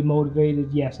racially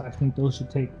motivated. Yes, I think those should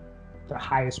take the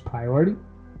highest priority.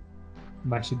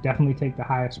 I should definitely take the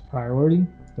highest priority.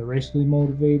 The racially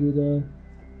motivated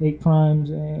hate crimes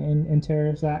and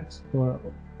terrorist acts, or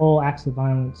all acts of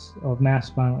violence, of mass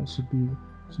violence, should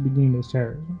be deemed as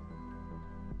terrorism.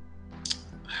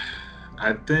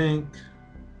 I think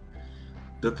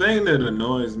the thing that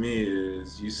annoys me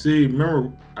is,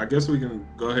 remember, I guess we can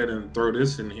go ahead and throw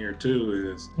this in here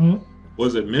too, is,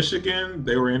 was it Michigan?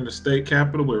 They were in the state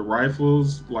capitol with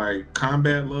rifles, like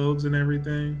combat loads and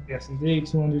everything. Yes, indeed.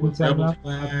 With rebel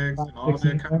flags and all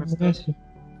that kind of stuff.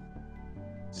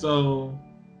 So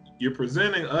you're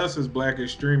presenting us as black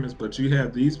extremists, but you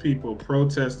have these people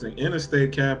protesting in a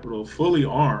state capitol fully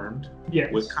armed,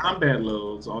 with combat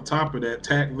loads, on top of that,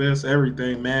 tac vests,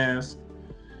 everything, masks.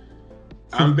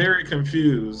 I'm very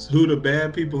confused who the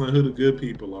bad people and who the good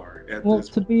people are at this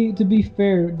point. To be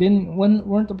fair,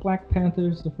 weren't the Black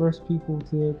Panthers the first people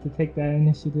to take that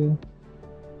initiative?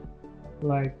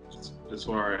 Like, as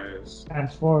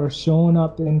far as showing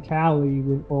up in Cali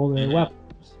with all their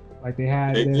weapons, like they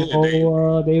had they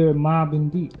were mobbing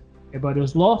deep, but it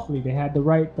was lawfully. They had the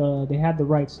right. They had the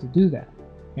rights to do that.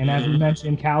 And as we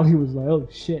mentioned, Cali was like, oh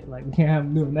shit, like we can't have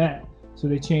them doing that. So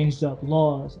they changed up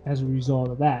laws as a result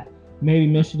of that. Maybe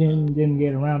Michigan didn't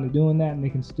get around to doing that, and they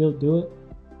can still do it.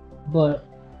 But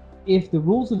if the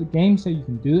rules of the game say you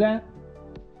can do that,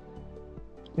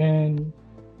 then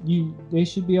they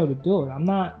should be able to do it. I'm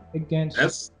not against.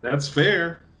 That's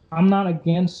fair. I'm not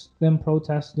against them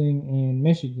protesting in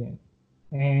Michigan,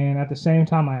 and at the same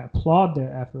time, I applaud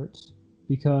their efforts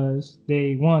because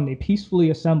they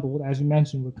peacefully assembled, as you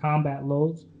mentioned, with combat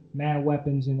loads, mad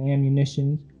weapons and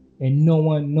ammunition, and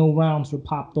no rounds were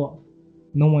popped off.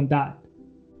 No one died.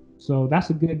 So that's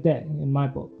a good day in my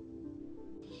book.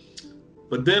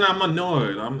 But then I'm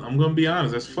annoyed. I'm going to be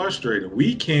honest. That's frustrating.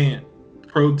 We can't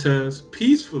protest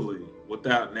peacefully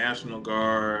without National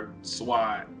Guard,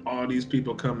 SWAT, all these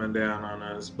people coming down on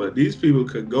us. But these people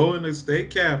could go in the state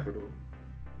capitol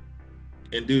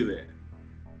and do that.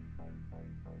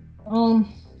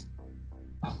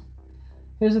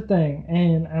 Here's the thing,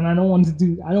 and I don't want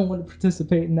to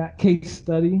participate in that case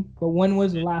study, but when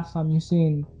was the last time you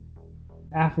seen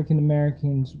African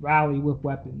Americans rally with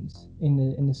weapons in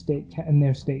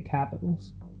their state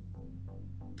capitals?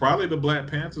 Probably the Black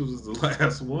Panthers was the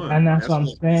last one. And that's what I'm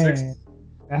saying.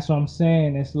 That's what I'm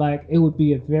saying. It's like it would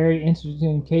be a very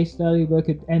interesting case study, but it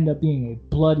could end up being a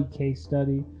bloody case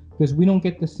study because we don't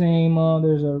get the same.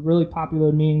 There's a really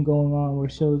popular meme going on where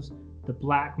it shows the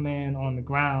black man on the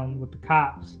ground with the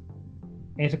cops,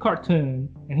 and it's a cartoon,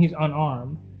 and he's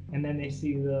unarmed, and then they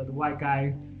see the white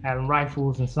guy having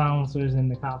rifles and silencers, and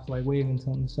the cops like waving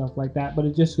to him and stuff like that. But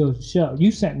it just goes to show.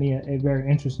 You sent me a very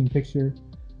interesting picture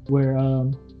where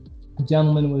a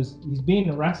gentleman he's being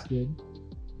arrested.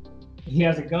 He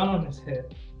has a gun on his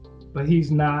hip, but he's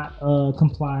not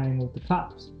complying with the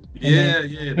cops. Yeah,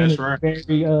 that's right.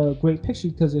 Very great picture,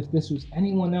 because if this was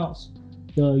anyone else,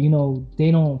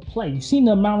 they don't play. You seen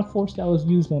the amount of force that was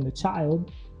used on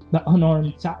the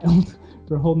unarmed child,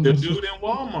 for holding the dude in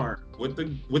Walmart with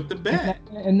the bat.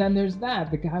 And then there's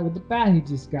the guy with the bat. He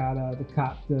just got the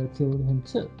cop killed him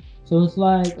too. So it's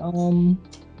like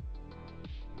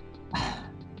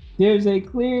there's a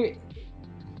clear.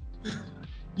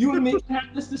 You and me can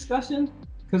have this discussion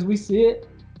because we see it,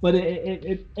 but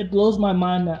it blows my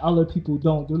mind that other people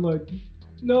don't. They're like,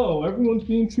 no, everyone's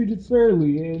being treated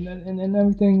fairly, and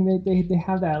everything. They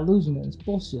have that illusion, and it's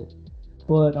bullshit.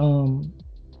 But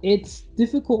it's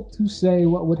difficult to say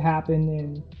what would happen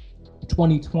in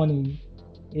 2020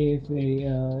 if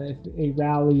a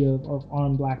rally of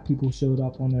armed black people showed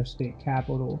up on their state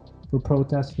capitol for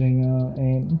protesting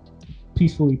and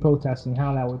peacefully protesting.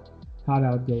 How that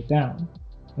would go down.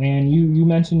 And you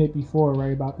mentioned it before,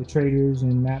 right, about the traitors,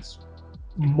 and that's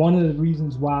one of the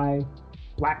reasons why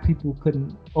black people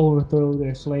couldn't overthrow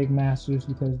their slave masters,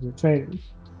 because they're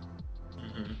traitors.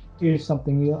 Mm-hmm. Here's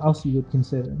something else you would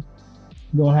consider.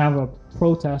 You don't have a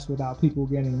protest without people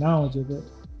getting knowledge of it.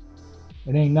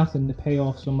 It ain't nothing to pay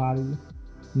off somebody,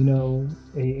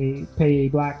 pay a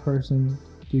black person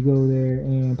to go there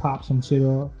and pop some shit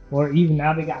off. Or even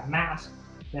now they got masks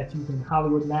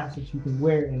Hollywood masks that you can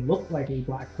wear and look like a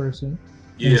black person.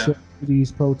 Yeah. And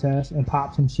these protests and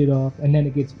pop some shit off, and then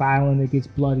it gets violent, it gets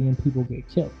bloody, and people get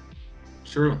killed.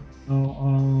 True.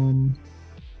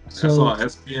 So that's all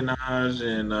espionage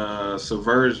and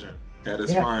subversion at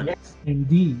its finest. Yes,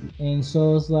 indeed. And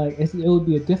so it's like it would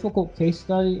be a difficult case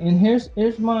study. And here's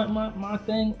my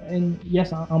thing. And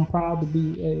yes, I'm proud to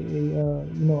be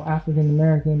a African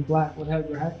American, black,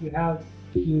 whatever.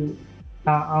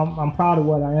 I'm proud of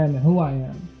what I am and who I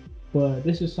am. But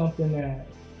this is something that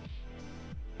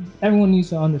everyone needs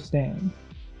to understand.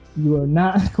 You are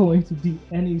not going to beat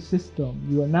any system.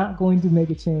 You are not going to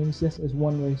make a change just as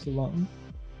one race alone.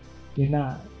 You're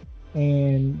not.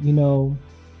 And,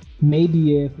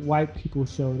 maybe if white people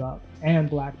showed up and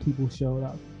black people showed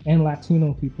up and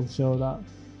Latino people showed up,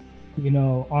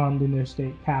 armed in their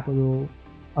state capitol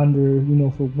under,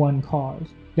 for one cause,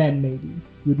 then maybe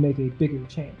would make a bigger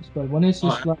change. But when it's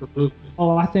just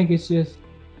I think it's just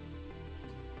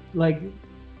like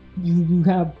you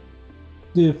have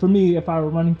for me, if I were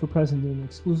running for president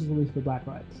exclusively for black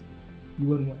rights, you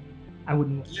wouldn't win. I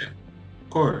wouldn't win. Yeah, of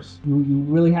course. You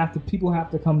really have to. People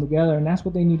have to come together, and that's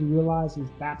what they need to realize. Is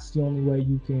that's the only way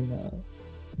you can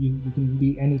you can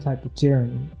beat any type of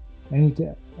tyranny, any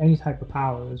type of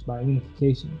power is by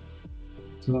unification.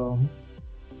 So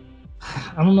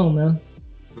I don't know, man.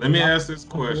 Let me ask this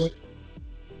question.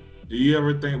 Do you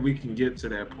ever think we can get to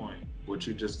that point, what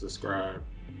you just described?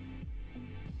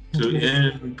 to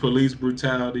end police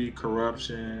brutality,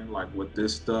 corruption, like with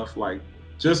this stuff, like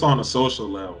just on a social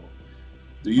level?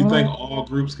 Do you think all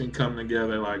groups can come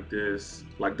together like this,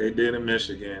 like they did in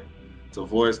Michigan, to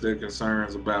voice their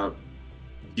concerns about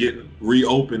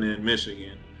reopening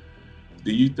Michigan?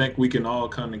 Do you think we can all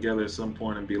come together at some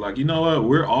point and be like, you know what,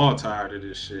 we're all tired of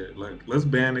this shit. Like, let's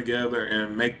band together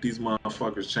and make these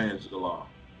motherfuckers change the law?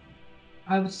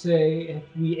 I would say if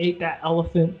we ate that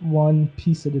elephant one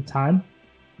piece at a time,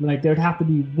 like there'd have to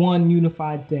be one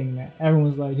unified thing that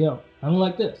everyone's like, yo, I don't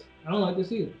like this. I don't like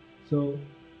this either. So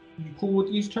you cool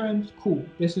with these terms? Cool.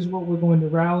 This is what we're going to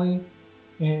rally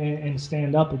and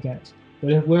stand up against.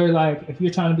 But if we're like, if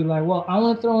you're trying to be like, well, I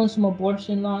want to throw in some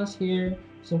abortion laws here,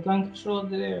 some gun control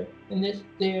there, and this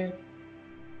there,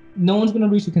 no one's going to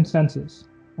reach a consensus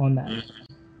on that.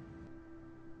 Mm-hmm.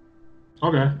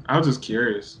 Okay, I was just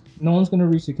curious. No one's going to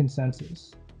reach a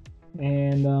consensus,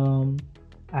 and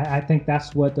I think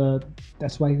that's why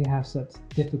you have such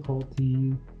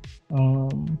difficulty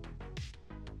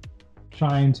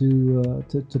trying to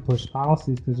push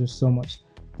policies, because there's so much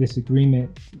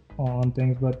disagreement on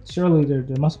things. But surely there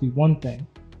must be one thing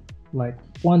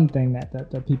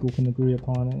that people can agree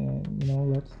upon,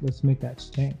 and let's make that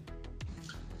change.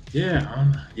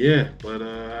 Yeah, but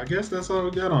I guess that's all we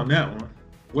got on that one.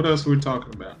 What else we're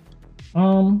talking about?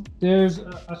 There's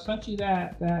essentially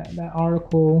that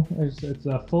article. It's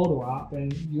a photo op,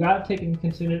 and you gotta take into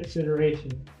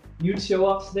consideration. You'd show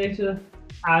up, Stacia.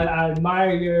 I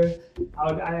admire your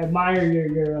how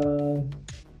do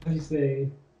you say,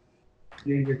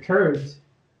 your courage.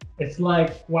 It's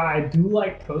like, while I do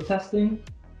like protesting,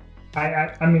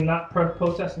 I mean not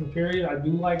protesting period. I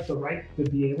do like the right to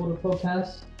be able to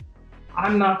protest.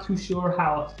 I'm not too sure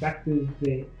how effective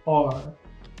they are.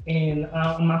 And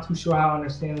I'm not too sure how I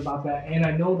understand about that. And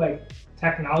I know, like,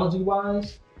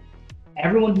 technology-wise,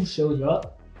 everyone who shows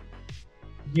up,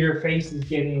 your face is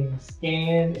getting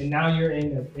scanned, and now you're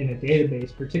in a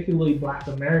database. Particularly Black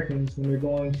Americans, when they're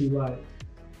going to like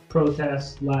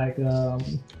protest, like how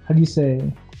do you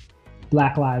say,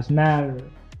 Black Lives Matter?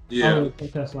 Yeah.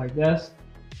 Protests like this,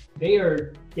 they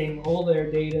are getting all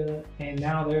their data, and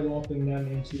now they're lumping them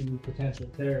into potential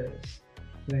terrorist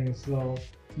things. So.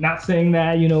 Not saying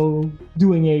that,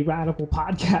 doing a radical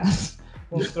podcast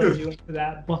will throw you into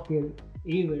that bucket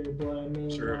either, but I mean,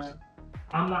 sure.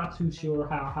 I'm not too sure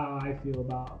how I feel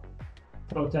about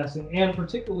protesting, and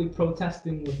particularly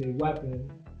protesting with a weapon,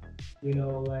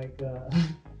 like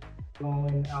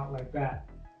going out like that.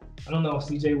 I don't know,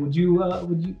 CJ, would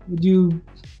you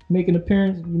make an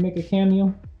appearance? You make a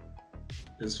cameo?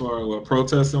 As far as what,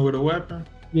 protesting with a weapon?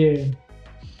 Yeah.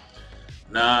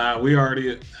 Nah, we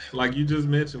already, like you just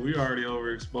mentioned, we already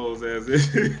overexposed as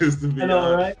it is, to be honest. I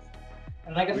know, right?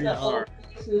 And like I said, all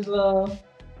cases,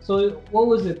 so what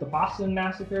was it, the Boston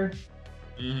Massacre?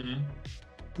 Mm-hmm.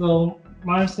 So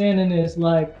my understanding is,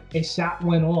 like, a shot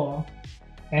went off,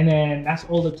 and then that's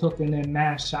all it took, and then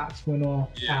mass shots went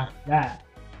off after that.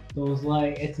 So it's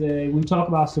like, we talk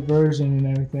about subversion and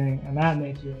everything, and that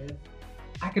nature.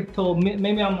 I could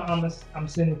maybe I'm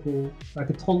cynical, but I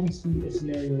could totally see a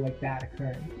scenario like that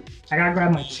occurring. I gotta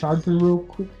grab my charger real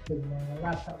quick, because my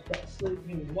laptop's got to sleep.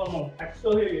 Give me 1 moment. I can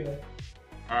still hear you though.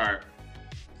 All right.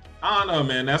 I don't know,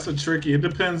 man. It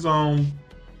depends on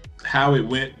how it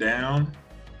went down.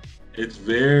 It's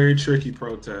very tricky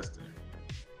protesting.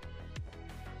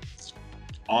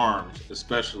 Armed,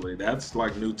 especially. That's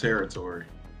like new territory.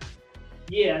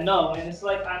 Yeah, no, and it's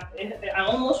like, I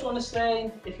almost want to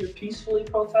say, if you're peacefully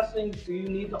protesting, do you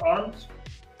need the arms?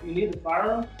 Do you need the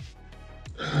firearm?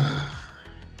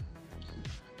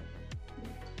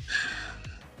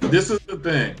 This is the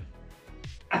thing.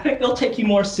 I think they'll take you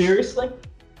more seriously.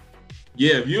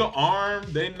 Yeah, if you're armed,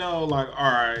 they know, like,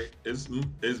 all right, it's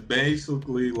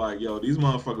basically like, yo, these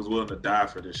motherfuckers willing to die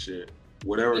for this shit.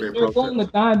 Whatever they're willing to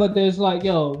die, but there's like,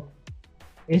 yo,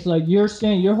 it's like you're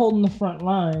saying you're holding the front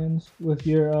lines with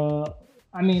your.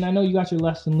 I mean, I know you got your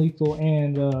less than lethal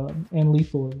and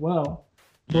lethal as well,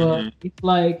 but it's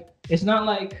like, it's not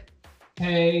like,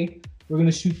 hey, we're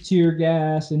gonna shoot tear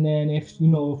gas, and then if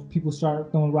people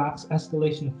start throwing rocks,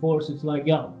 escalation of force. It's like,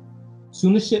 yo, as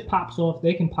soon as shit pops off,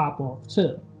 they can pop off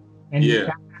too, and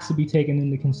that has to be taken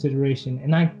into consideration.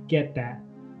 And I get that,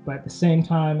 but at the same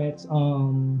time,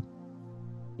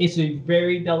 it's a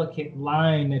very delicate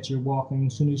line that you're walking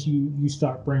as soon as you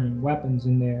start bringing weapons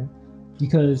in there,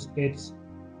 because it's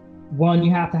one, you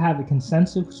have to have a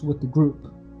consensus with the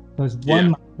group, because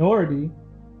one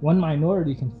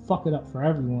minority can fuck it up for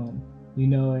everyone,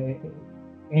 and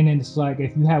then it's like,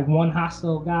 if you have one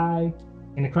hostile guy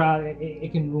in the crowd,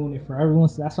 it can ruin it for everyone.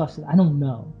 So that's why I said I don't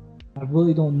know. I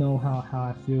really don't know how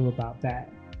I feel about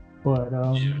that. But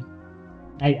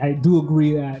I do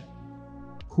agree that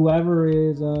whoever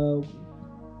is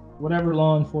whatever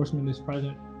law enforcement is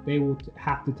present, they will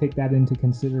have to take that into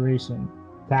consideration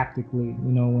tactically,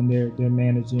 you know, when they're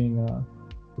managing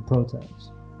the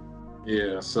protests.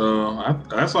 Yeah, so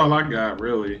that's all I got,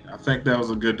 really. I think that was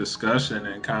a good discussion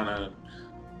and kind of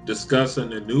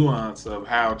discussing the nuance of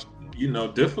how, you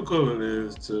know, difficult it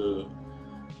is to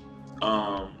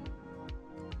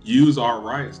use our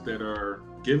rights that are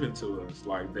given to us,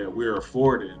 like that we're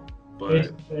afforded.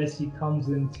 But as she comes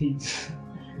in peace.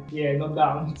 Yeah, no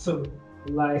doubt. So,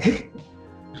 like,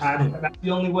 that's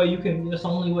the only way you can. That's the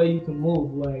only way you can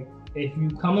move. Like, if you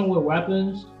come in with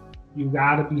weapons, you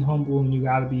gotta be humble and you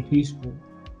gotta be peaceful.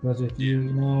 Because if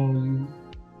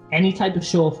any type of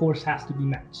show of force has to be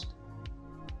matched.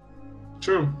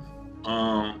 True.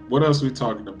 What else are we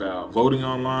talking about? Voting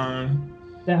online.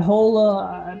 That whole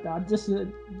I just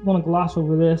want to gloss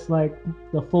over this, like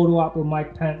the photo op with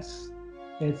Mike Pence.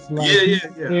 It's like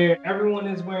there, everyone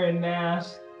is wearing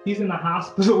masks. He's in the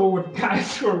hospital with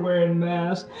guys who are wearing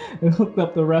masks and hooked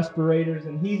up the respirators,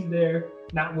 and he's there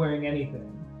not wearing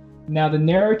anything. Now the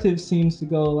narrative seems to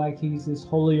go like he's this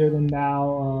holier than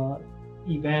thou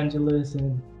evangelist,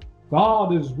 and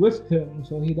God is with him,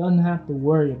 so he doesn't have to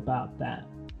worry about that.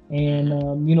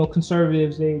 And you know,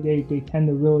 conservatives they tend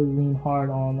to really lean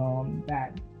hard on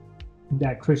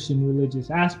that Christian religious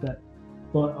aspect.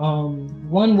 But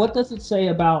one, what does it say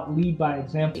about lead by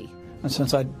example? And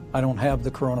since I don't have the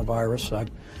coronavirus,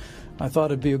 I thought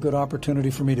it'd be a good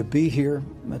opportunity for me to be here,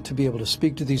 to be able to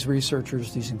speak to these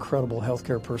researchers, these incredible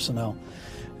healthcare personnel,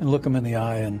 and look them in the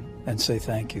eye and say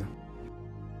thank you.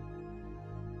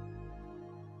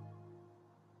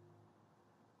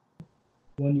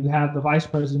 When you have the Vice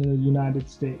President of the United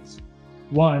States,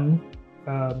 one,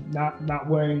 not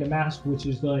wearing the mask, which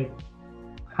is like,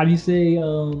 how do you say,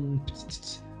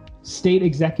 state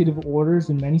executive orders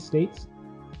in many states?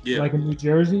 Yeah. Like in New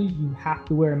Jersey, you have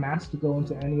to wear a mask to go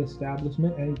into any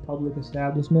establishment, any public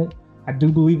establishment. I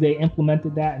do believe they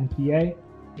implemented that in PA.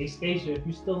 Hey, Stacia, if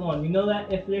you're still on, you know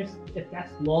that if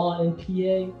that's law in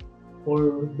PA,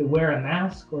 or to wear a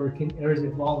mask, or is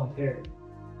it voluntary?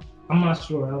 I'm not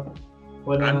sure.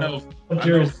 But I know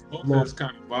it's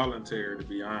kind of voluntary, to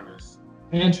be honest.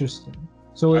 Interesting.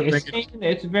 So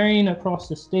it's varying across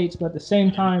the states, but at the same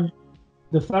time,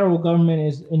 the federal government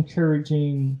is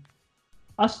encouraging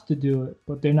us to do it,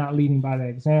 but they're not leading by the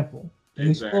example.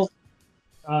 Exactly.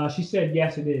 She said,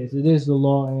 yes, it is. It is the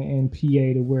law in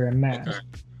PA to wear a mask. Okay.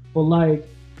 But like,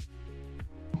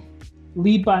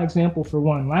 lead by example for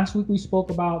one. Last week we spoke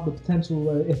about the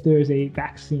potential if there is a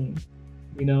vaccine,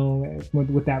 you know,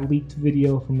 with that leaked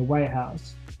video from the White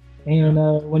House. And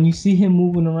when you see him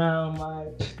moving around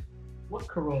like, what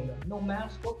corona? No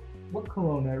mask? What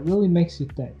corona? It really makes you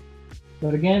think.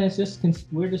 But again, it's just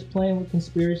we're just playing with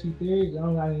conspiracy theories. I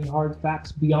don't got any hard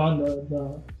facts beyond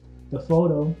the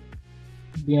photo,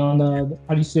 beyond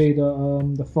how do you say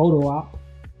the photo op.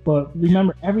 But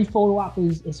remember, every photo op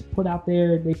is put out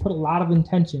there. They put a lot of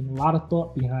intention, a lot of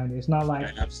thought behind it. It's not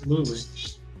like absolutely.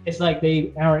 It's like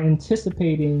they are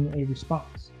anticipating a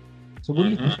response. So what do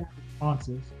you think that response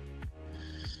is?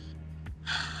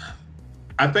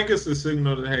 I think it's a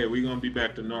signal that, hey, we're going to be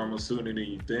back to normal sooner than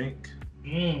you think.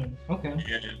 Okay.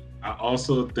 And I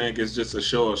also think it's just a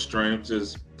show of strength,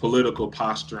 just political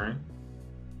posturing.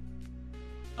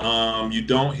 You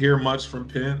don't hear much from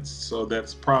Pence, so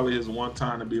that's probably his one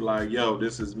time to be like, yo,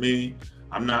 this is me.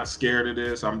 I'm not scared of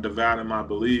this. I'm dividing my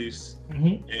beliefs.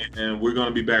 And we're going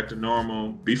to be back to normal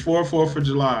before 4th of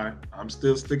July. I'm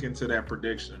still sticking to that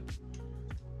prediction.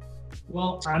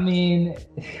 Well, I mean,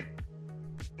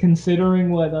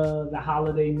 considering what the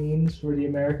holiday means for the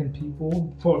American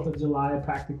people, 4th of July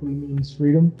practically means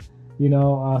freedom, you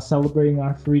know, celebrating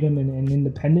our freedom and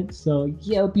independence. So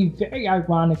yeah, it would be very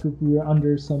ironic if we were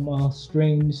under some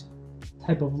strange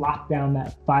type of lockdown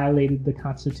that violated the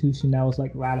Constitution that was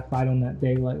like ratified on that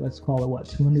day. Like, let's call it what,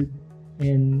 200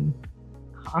 and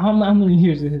how many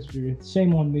years of history?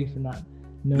 Shame on me for not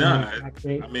knowing the exact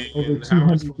date. I mean, over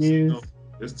 200 years.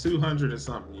 It's 200 and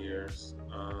something years.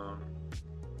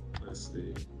 Let's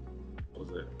see. What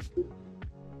was it?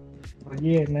 But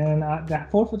yeah, man,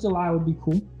 that 4th of July would be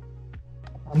cool.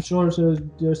 I'm sure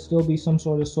there'll still be some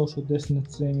sort of social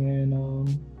distancing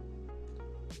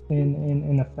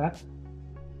in effect.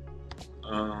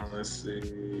 Let's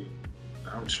see.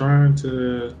 I'm trying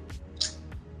to.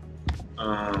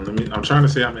 I'm trying to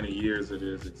see how many years it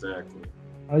is exactly.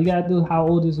 All you gotta do, how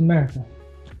old is America?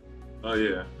 Oh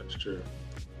yeah, that's true.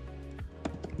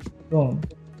 Boom.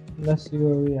 Let's see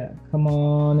where we at. Come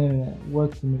on, internet.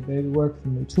 Work for me, baby. Work for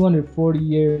me. 240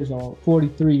 years old.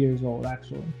 43 years old,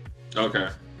 actually. Okay.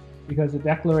 Because the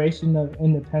Declaration of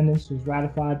Independence was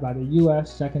ratified by the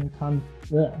U.S. Second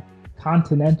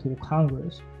Continental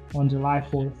Congress on July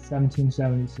 4th,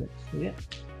 1776. So yeah,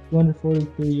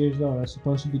 243 years old. That's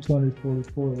supposed to be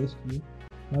 244 this year.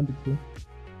 That'd be cool.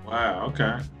 Wow,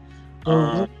 okay.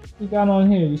 So what you got on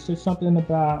here? You said something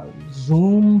about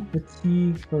Zoom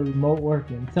fatigue for remote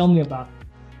working. Tell me about it.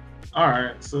 All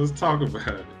right, so let's talk about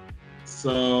it.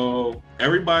 So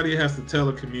everybody has to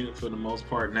telecommute for the most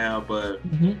part now, but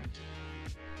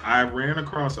I ran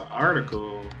across an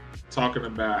article talking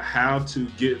about how to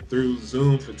get through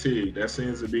Zoom fatigue. That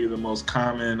seems to be the most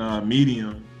common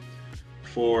medium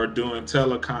for doing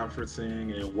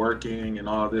teleconferencing and working and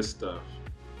all this stuff.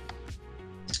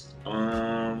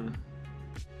 I'm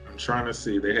trying to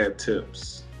see. They had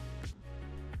tips.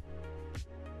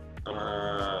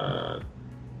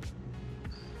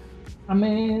 I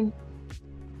mean,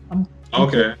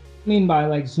 okay. I mean by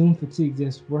like Zoom fatigue,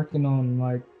 just working on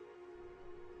like,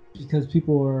 because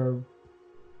people are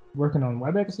working on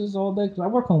WebExes all day. Because I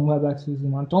work on WebExes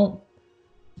and I don't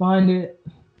find it.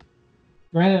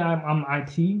 Granted, I'm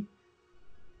IT,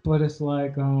 but it's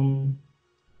like well,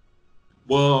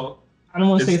 I don't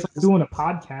want to say it's like doing a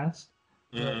podcast.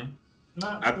 I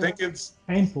think it's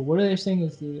painful. What are they saying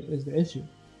is the issue?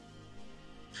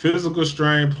 Physical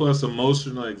strain plus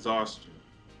emotional exhaustion.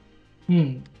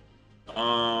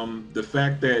 The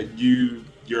fact that your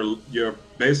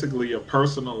basically your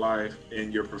personal life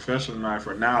and your professional life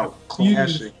are now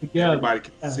clashing. Everybody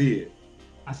can see it.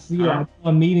 I see that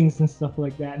on meetings and stuff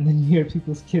like that, and then you hear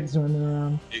people's kids running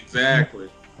around. Exactly.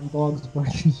 And dogs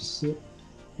barking and shit.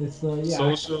 It's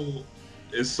yeah.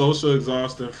 It's social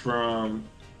exhaustion from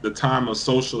the time of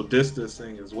social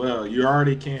distancing as well. You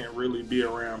already can't really be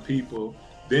around people.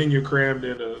 Then you're crammed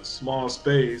in a small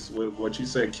space with what you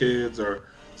say, kids or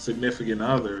significant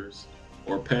others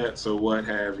or pets or what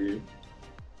have you.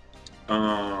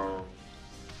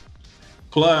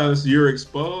 Plus, you're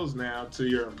exposed now to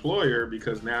your employer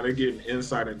because now they're getting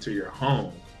insight into your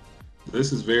home.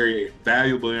 This is very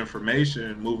valuable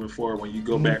information moving forward when you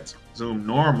go back to Zoom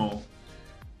normal.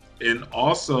 And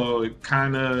also, it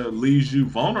kind of leaves you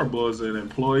vulnerable as an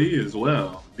employee as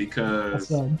well, because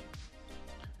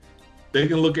they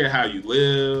can look at how you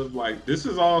live. Like, this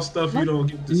is all stuff you don't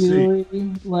get to see.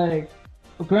 Like,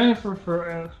 granted,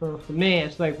 for me,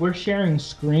 it's like we're sharing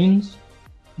screens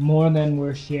more than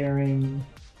we're sharing,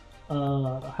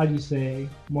 how do you say,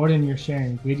 more than you're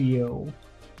sharing video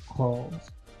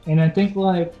calls. And I think,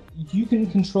 like, you can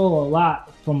control a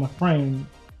lot from a frame,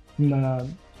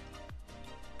 from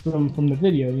the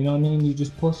video, you know what I mean? You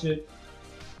just push it,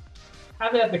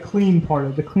 have it at the cleanest part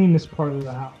of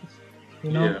the house,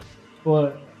 you know? Yeah.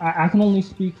 But I can only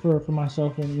speak for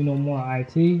myself and, more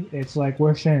IT. It's like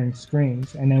we're sharing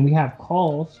screens, and then we have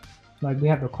calls, like we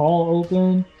have the call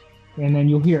open, and then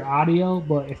you'll hear audio,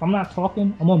 but if I'm not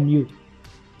talking, I'm on mute.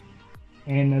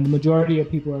 And the majority of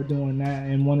people are doing that,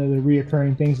 and one of the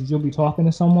reoccurring things is you'll be talking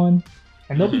to someone,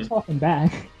 and they'll be talking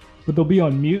back, but they'll be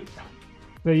on mute.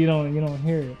 So you don't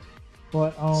hear it.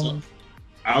 But so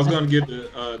I was gonna give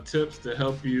the tips to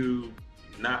help you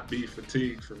not be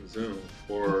fatigued from Zoom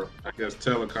or I guess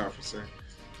teleconferencing.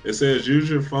 It says use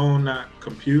your phone, not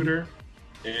computer,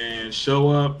 and show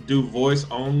up, do voice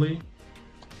only.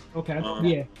 Okay.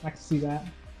 Yeah, I can see that.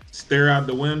 Stare out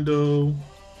the window.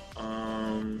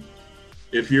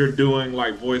 If you're doing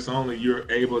like voice only, you're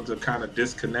able to kind of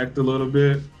disconnect a little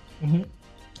bit.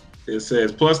 It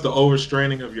says, plus the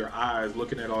overstraining of your eyes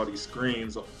looking at all these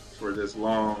screens for this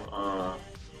long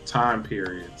time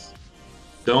periods.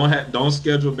 Don't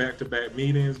schedule back-to-back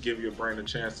meetings. Give your brain a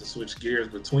chance to switch gears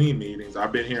between meetings.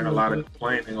 I've been hearing a lot of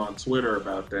complaining on Twitter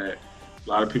about that. A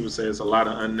lot of people say it's a lot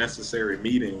of unnecessary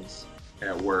meetings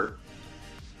at work.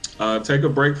 Take a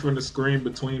break from the screen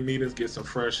between meetings. Get some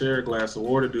fresh air, a glass of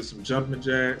water, do some jumping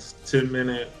jacks,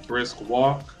 10-minute brisk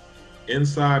walk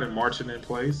inside and marching in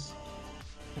place.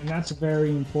 And that's very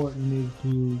important, is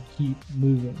to keep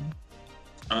moving.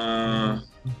 Or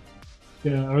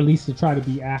at least to try to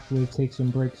be active, take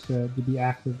some breaks to be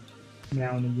active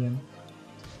now and again.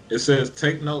 It says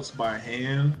take notes by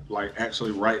hand, like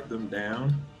actually write them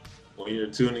down. When you're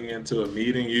tuning into a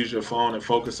meeting, use your phone and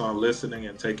focus on listening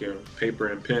and taking paper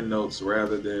and pen notes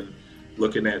rather than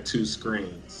looking at two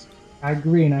screens. I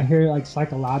agree, and I hear like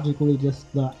psychologically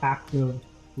just the act of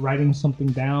writing something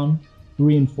down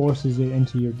reinforces it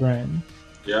into your brain.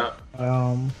 Yeah.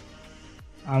 I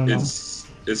don't know.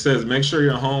 It says make sure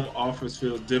your home office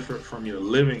feels different from your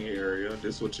living area.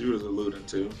 This is what you was alluding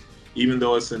to. Even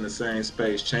though it's in the same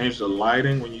space, change the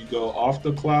lighting when you go off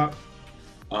the clock.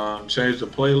 Change the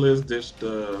playlist, ditch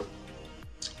the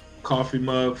coffee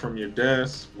mug from your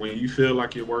desk. When you feel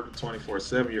like you're working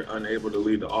 24/7, you're unable to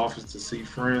leave the office to see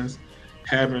friends.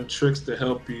 Having tricks to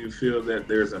help you feel that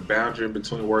there's a boundary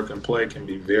between work and play can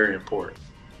be very important.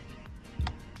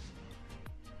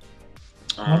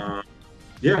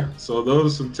 Yeah, so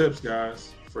those are some tips,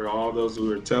 guys, for all those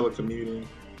who are telecommuting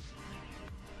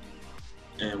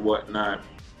and whatnot.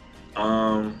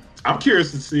 I'm curious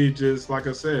to see, just like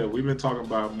I said, we've been talking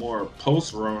about more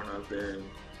post-Rona than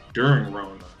during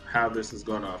Rona, how this is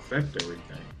going to affect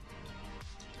everything.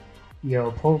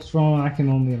 Yo, post-Rona, I can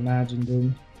only imagine,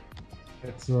 dude.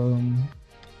 It's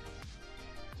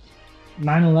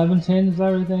 9/11 changes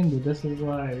everything, but this is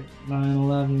like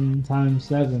 9/11 times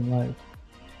 7. Like,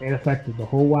 it affected the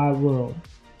whole wide world,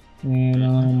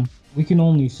 and we can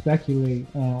only speculate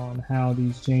on how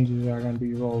these changes are going to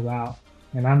be rolled out.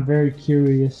 And I'm very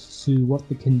curious to what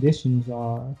the conditions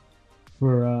are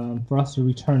for us to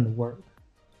return to work,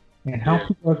 and how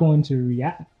people are going to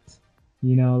react.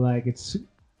 You know, like, it's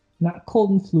not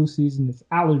cold and flu season; it's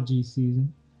allergy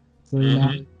season. So, you know,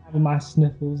 I'm having my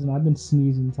sniffles, and I've been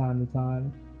sneezing time to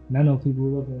time. And I know people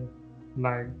looking,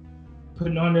 like,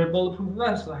 putting on their bulletproof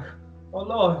vest, like, oh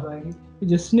Lord, like, he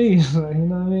just sneezed, like, you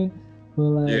know what I mean? But,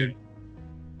 like,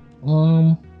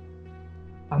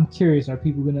 I'm curious, are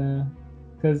people gonna,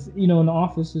 because, you know, in the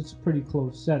office, it's pretty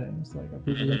close settings. Like, are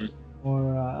people gonna be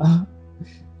more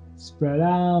spread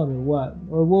out, or what?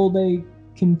 Or will they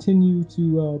continue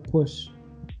to push,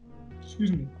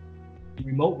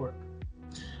 remote work?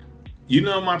 You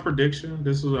know my prediction. I'm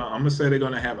gonna say they're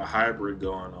gonna have a hybrid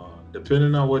going on,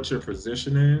 depending on what your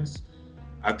position is.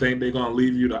 I think they're gonna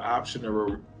leave you the option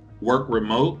to work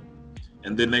remote,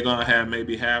 and then they're gonna have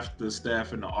maybe half the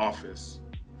staff in the office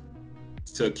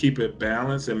to keep it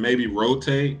balanced, and maybe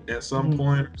rotate at some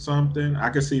point or something. I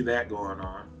can see that going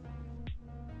on.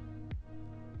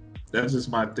 That's just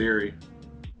my theory.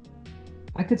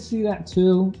 I could see that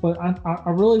too, but I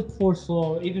really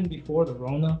foresaw, even before the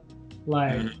Rona,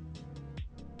 like,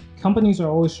 companies are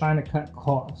always trying to cut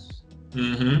costs.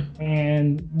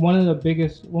 And one of the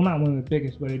biggest, well, not one of the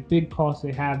biggest, but a big cost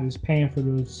they have is paying for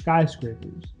those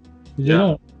skyscrapers. They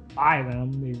don't buy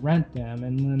them, they rent them.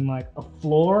 And then, like, a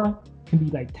floor can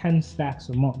be like 10 stacks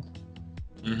a month.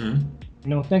 You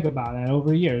know, think about that.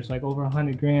 Over a year, it's like over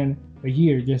 $100,000 a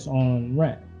year just on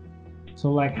rent.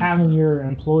 So, like, having your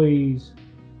employees,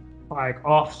 like,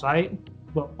 off-site,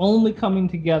 but only coming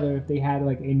together if they had,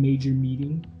 like, a major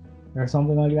meeting or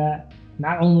something like that,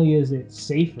 not only is it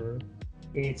safer,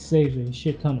 it saves a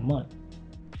shit ton of money.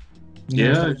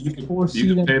 You know, you can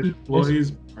pay the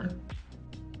employees.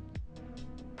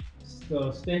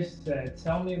 So Stacey said,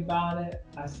 "Tell me about it.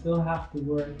 I still have to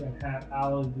work and have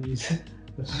allergies."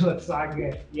 So I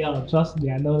get, yo, trust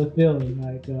me, I know the feeling.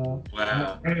 Like,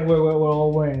 wow. We're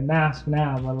all wearing masks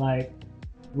now, but, like,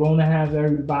 Rona has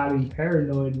everybody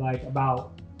paranoid, like,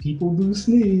 about people do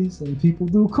sneeze and people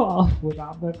do cough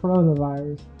without the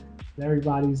coronavirus.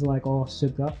 Everybody's, like, all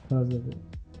shook up because of it.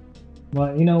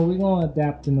 But, you know, we're going to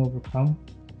adapt and overcome.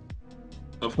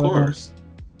 Of course.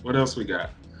 What else we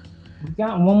got? We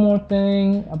got one more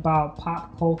thing about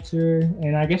pop culture,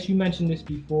 and I guess you mentioned this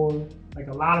before. Like,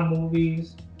 a lot of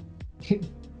movies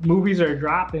are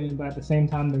dropping, but at the same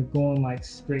time they're going, like,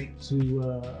 straight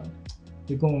to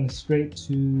the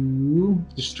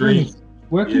stream.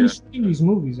 Where can you stream these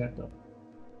movies at, though?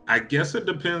 I guess it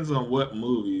depends on what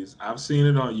movies. I've seen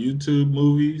it on YouTube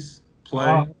Movies,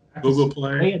 Play, Google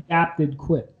Play. They adapted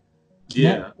quick.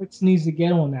 Yeah. Netflix needs to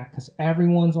get on that, because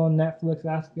everyone's on Netflix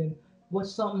asking,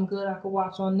 what's something good I could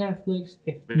watch on Netflix?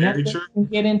 If Netflix can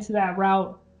get into that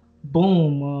route,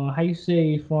 boom,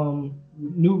 from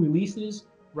new releases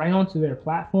right onto their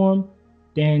platform,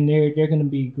 then they're going to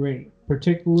be great.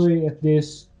 Particularly if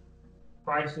this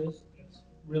crisis is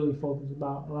really focused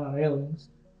around aliens,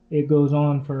 it goes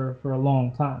on for a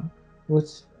long time,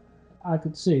 which I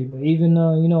could see. But even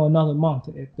another month,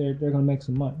 if they're going to make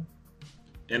some money.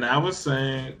 And I was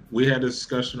saying, we had a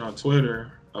discussion on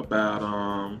Twitter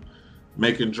about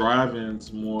making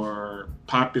drive-ins more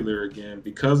popular again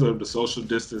because of the social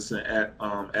distancing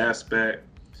aspect,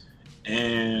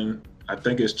 and I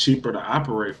think it's cheaper to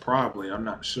operate. Probably, I'm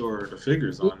not sure the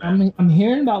figures on that. I'm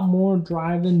hearing about more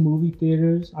drive-in movie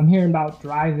theaters. I'm hearing about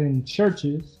drive-in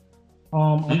churches.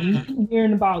 I'm even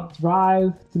hearing about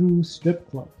drive-through strip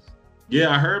clubs. Yeah,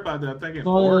 I heard about that. I think I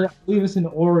believe it's in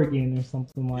Oregon or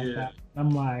something like that.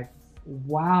 I'm like,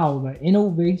 wow, the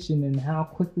innovation and how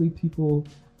quickly people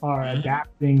are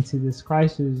adapting to this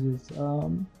crisis is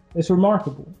it's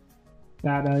remarkable.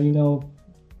 That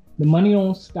the money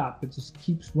don't stop; it just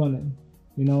keeps running.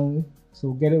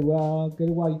 So get it while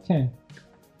you can.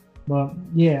 But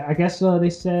yeah, I guess they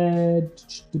said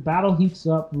the battle heats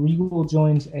up. Regal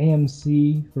joins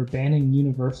AMC for banning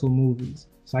Universal movies.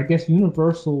 So I guess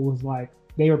Universal was like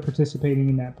they were participating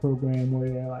in that program where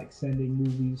they're like sending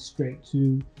movies straight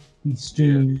to these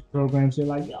streaming programs. They're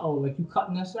like, yo, like you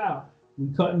cutting us out.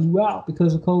 We cutting you out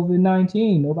because of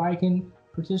COVID-19. Nobody can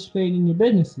participate in your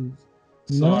businesses.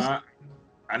 So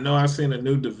I know I've seen a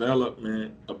new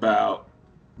development about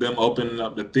them opening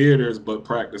up the theaters but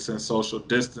practicing social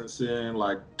distancing,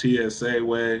 like TSA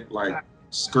way, like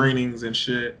screenings and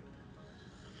shit.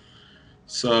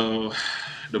 So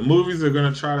the movies are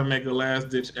gonna try to make a last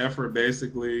ditch effort,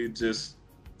 basically just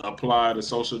apply the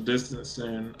social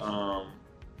distancing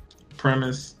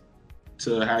premise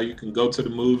to how you can go to the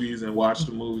movies and watch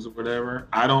the movies or whatever.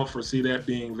 I don't foresee that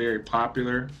being very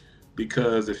popular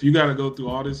because if you got to go through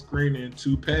all this screening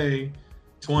to pay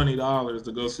 $20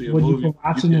 to go see a movie, you can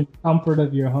watch it in the comfort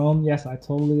of your home. Yes, I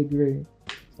totally agree.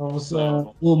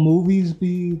 So will movies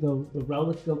be the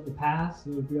relic of the past? It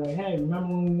would be like, hey,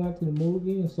 remember when we went to the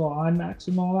movie and saw IMAX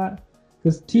and all that?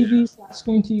 Because TVs, flat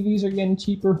screen TVs are getting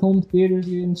cheaper, home theaters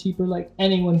are getting cheaper. Like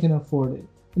anyone can afford it,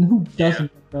 and who doesn't?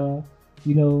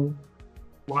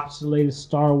 Watch the latest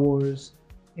Star Wars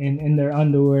in their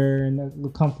underwear and the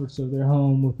comforts of their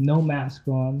home with no mask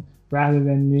on, rather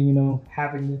than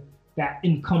having that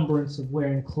encumbrance of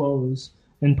wearing clothes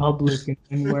in public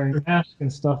and wearing masks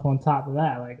and stuff on top of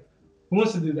that. Like, who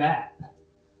wants to do that?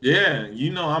 Yeah,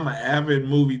 I'm an avid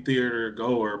movie theater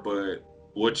goer, but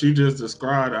what you just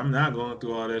described, I'm not going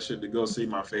through all that shit to go see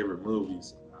my favorite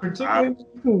movies. Particularly when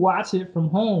you can watch it from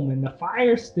home, and the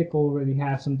Fire Stick already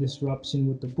has some disruption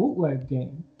with the bootleg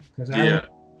game. Because I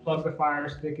plug the Fire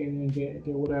Stick in and get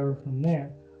whatever from there.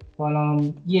 But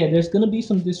there's gonna be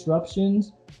some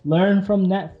disruptions. Learn from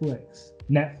Netflix.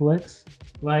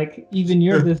 Like even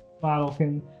your business model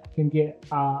can get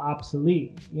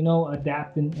obsolete.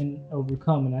 Adapt and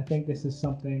overcome. And I think this is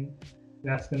something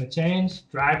that's gonna change.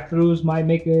 Drive-in movies might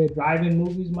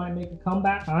make a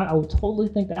comeback. I would totally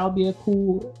think that would be a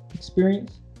cool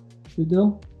experience to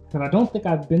do. Because I don't think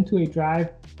I've been to a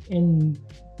drive-in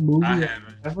movie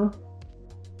ever.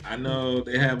 I know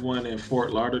they have one in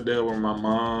Fort Lauderdale where my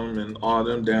mom and all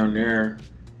them down there.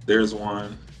 There's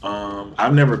one.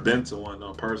 I've never been to one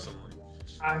though personally.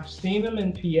 I've seen them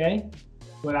in PA,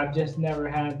 but I've just never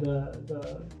had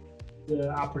the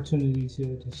opportunity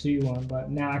to see one. But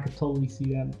now I could totally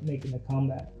see them making a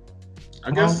comeback.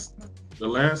 I guess the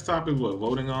last topic was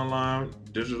voting online,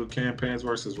 digital campaigns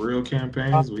versus real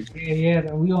campaigns.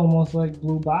 We almost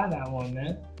blew by that one,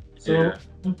 man. So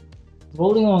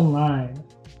voting online.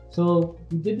 So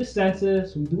we did the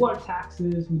census, we do our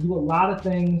taxes, we do a lot of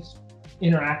things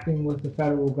interacting with the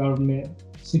federal government,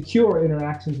 secure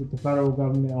interactions with the federal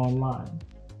government online.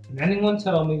 Can anyone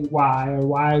tell me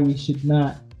why we should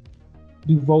not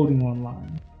do voting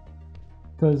online?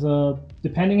 Because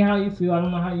depending how you feel, I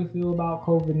don't know how you feel about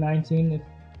COVID-19.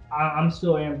 I'm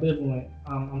still ambivalent.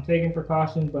 I'm taking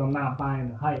precautions, but I'm not buying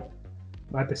the hype.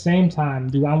 But at the same time,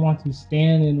 do I want to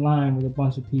stand in line with a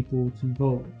bunch of people to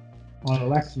vote on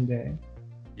election day?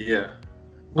 Yeah.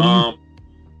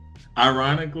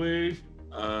 Ironically,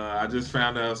 I just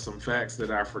found out some facts that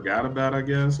I forgot about, I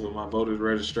guess, with my voter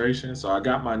registration. So I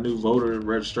got my new voter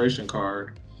registration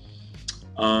card.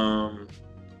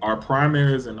 Our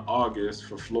primary is in August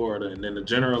for Florida, and then the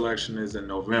general election is in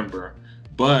November.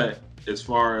 But as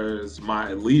far as my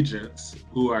allegiance,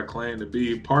 who I claim to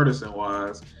be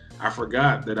partisan-wise, I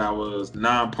forgot that I was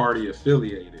non-party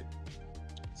affiliated.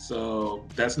 So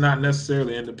that's not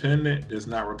necessarily independent. It's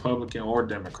not Republican or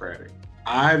Democratic.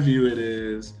 I view it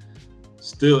as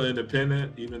still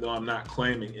independent, even though I'm not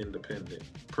claiming independent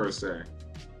per se,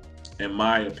 in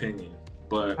my opinion.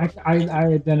 But I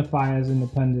identify as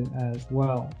independent as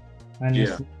well.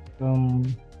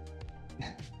 And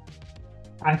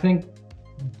I think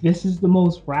this is the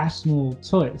most rational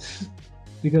choice.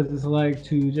 Because it's like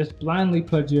to just blindly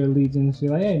pledge your allegiance.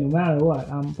 You're like, hey, no matter what,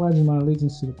 I'm pledging my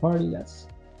allegiance to the party. That's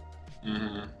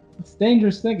it's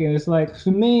dangerous thinking. It's like, for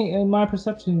me, in my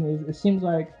perception, it seems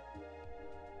like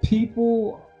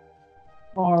people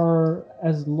are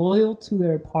as loyal to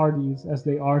their parties as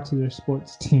they are to their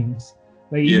sports teams.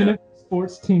 Like even if the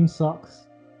sports team sucks,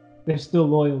 they're still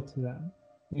loyal to them.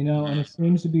 And it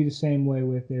seems to be the same way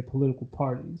with their political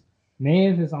parties.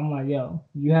 Maybe if I'm like, yo,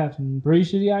 you have some pretty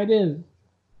shitty ideas.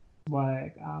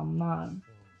 Like I'm not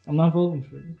voting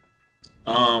for you.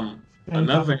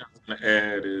 Another thing I was going to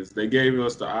add is they gave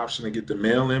us the option to get the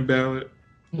mail-in ballot,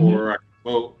 or I can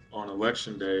vote on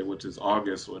election day, which is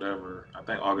August, whatever. I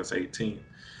think August 18th.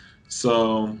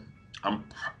 So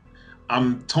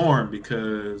I'm torn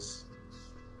because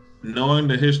knowing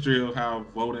the history of how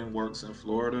voting works in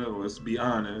Florida, let's be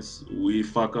honest, we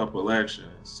fuck up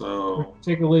elections. So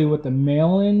particularly with the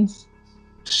mail-ins.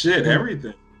 Shit,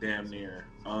 everything damn near.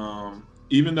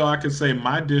 Even though I could say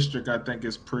my district, I think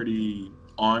is pretty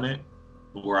on it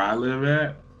where I live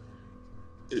at.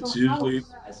 It's usually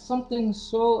something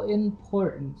so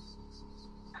important.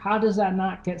 How does that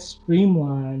not get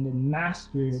streamlined and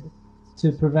mastered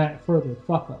to prevent further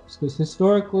fuck-ups? Because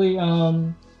historically,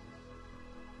 what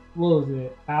was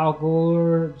it? Al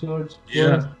Gore, George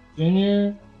Bush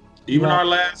Jr. Even our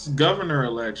last governor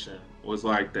election was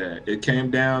like that. It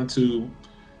came down to,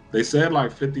 they said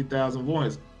like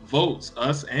 50,000 votes,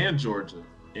 us and Georgia.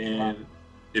 And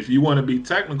if you want to be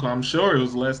technical, I'm sure it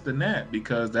was less than that,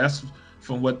 because that's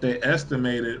from what they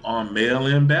estimated on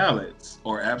mail-in ballots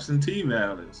or absentee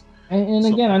ballots. And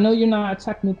again, I know you're not a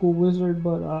technical wizard,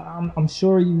 but I'm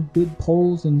sure you did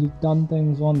polls and you've done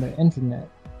things on the internet.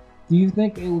 Do you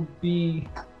think it would be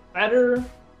better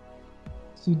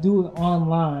to do it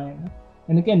online?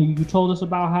 And again, you told us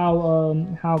about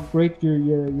how great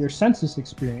your census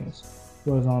experience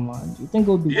was online. Do you think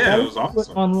it would be better to do it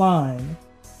online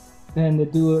than to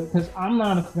do it? Because I'm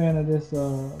not a fan of this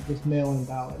mail-in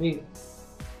ballot either.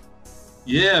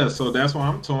 Yeah, so that's why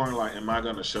I'm torn. Like, am I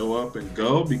going to show up and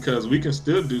go? Because we can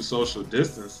still do social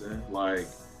distancing. Like,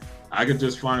 I could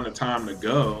just find a time to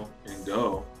go,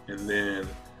 and then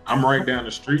I'm right down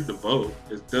the street to vote.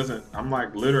 I'm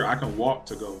like, literally, I can walk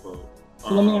to go vote.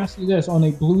 So let me ask you this: on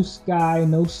a blue sky,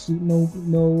 no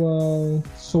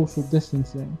social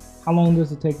distancing, how long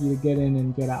does it take you to get in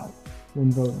and get out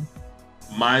when voting?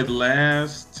 My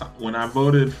last, when I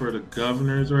voted for the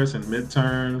governor's race and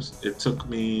midterms, it took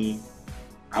me,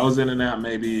 I was in and out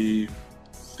maybe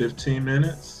 15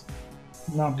 minutes.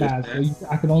 Not bad. So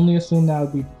I could only assume that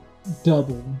would be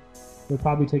double. It would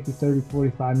probably take you 30,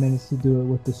 45 minutes to do it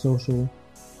with the social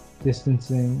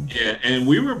distancing. Yeah, and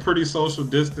we were pretty social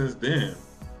distanced then.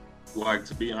 Like,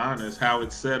 to be honest, how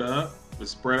it's set up, the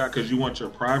spread out, because you want your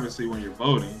privacy when you're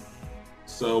voting.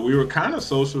 So we were kind of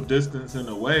social distance in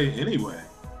a way anyway.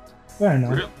 Fair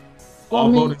enough. Really. All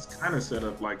voting's kind of set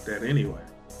up like that anyway.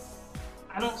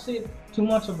 I don't see it too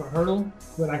much of a hurdle,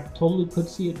 but I totally could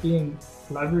see it being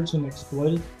leveraged and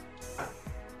exploited.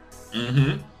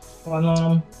 Mm-hmm.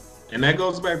 But, and that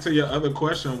goes back to your other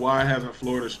question, why hasn't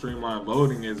Florida streamlined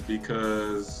voting, is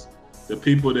because the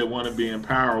people that want to be in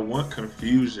power want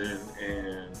confusion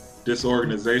and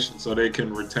disorganization so they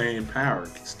can retain power,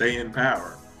 stay in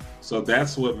power. So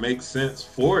that's what makes sense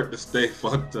for it to stay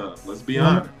fucked up. Let's be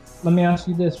honest. Let me ask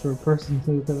you this for a person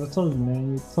who, because I told you,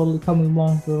 man, you're totally coming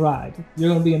along for the ride. You're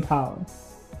going to be in power.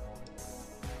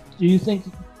 Do you think,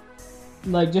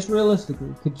 like, just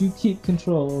realistically, could you keep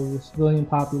control over the civilian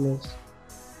populace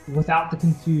without the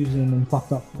confusion and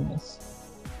fucked upness?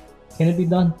 Can it be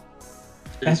done?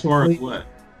 As far as what?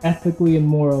 Ethically and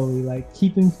morally, like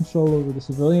keeping control over the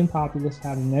civilian populace,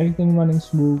 having everything running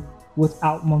smooth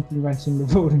without monkey wrenching the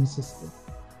voting system.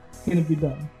 Can it be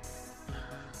done?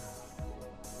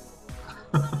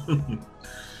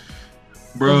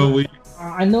 Bro,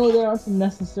 I know there are some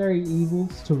necessary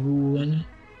evils to ruling,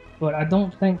 but I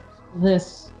don't think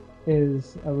this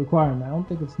is a requirement. I don't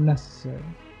think it's necessary.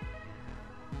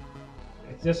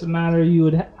 It's just a matter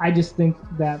I just think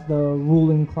that the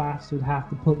ruling class would have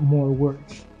to put more work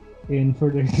in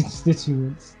for their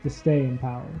constituents to stay in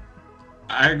power.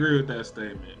 I agree with that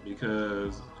statement,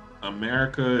 because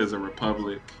America is a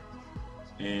republic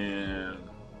and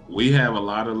we have a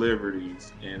lot of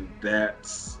liberties, and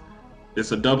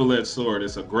it's a double-edged sword.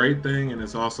 It's a great thing and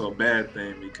it's also a bad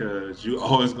thing, because you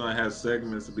always gonna have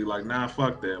segments to be like, nah,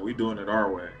 fuck that, we doing it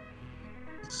our way.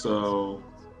 So,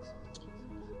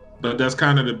 but that's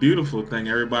kind of the beautiful thing.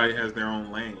 Everybody has their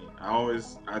own lane.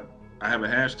 I have a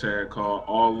hashtag called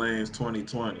All Lanes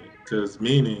 2020, because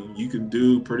meaning you can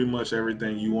do pretty much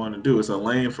everything you want to do. It's a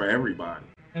lane for everybody.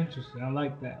 Interesting. I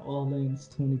like that. All Lanes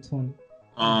 2020.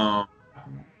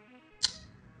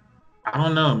 I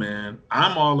don't know, man.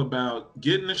 I'm all about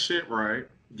getting the shit right,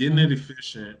 getting it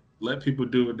efficient, let people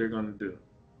do what they're going to do.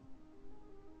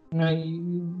 Now, you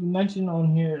mentioned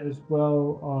on here as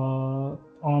well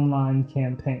online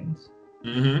campaigns.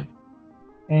 Mm-hmm.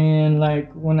 And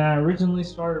like when I originally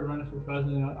started running for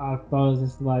president, I thought it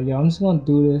was just like, yo, I'm just going to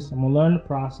do this. I'm going to learn the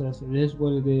process. It is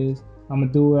what it is. I'm going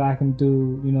to do what I can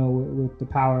do, with the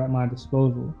power at my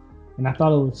disposal. And I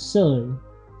thought it was silly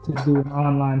to do an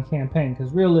online campaign,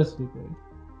 because realistically,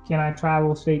 can I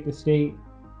travel state to state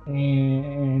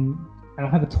and I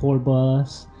don't have a tour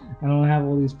bus, I don't have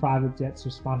all these private jets or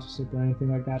sponsorship or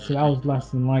anything like that, so that was less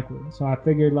than likely. So I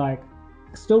figured, like, I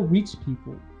could still reach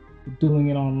people doing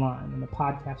it online, and the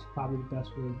podcast is probably the best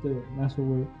way to do it, and that's what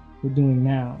we're doing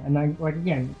now. And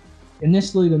again,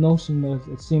 initially the notion was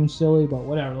it seemed silly, but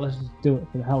whatever, let's just do it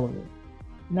for the hell of it.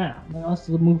 Now let's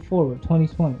move forward.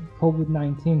 2020,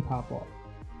 COVID-19 pop off.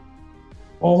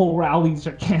 All rallies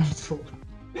are canceled.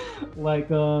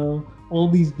 All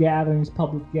these gatherings,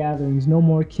 public gatherings, no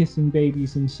more kissing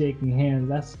babies and shaking hands.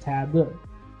 That's taboo.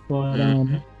 But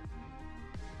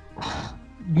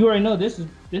you already know this is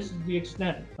the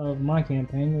extent of my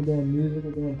campaign. We're doing music,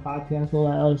 we're doing podcasts, all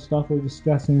that other stuff. We're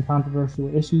discussing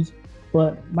controversial issues.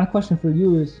 But my question for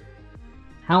you is,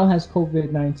 how has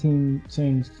COVID-19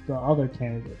 changed the other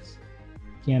candidates'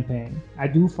 campaign? I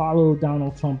do follow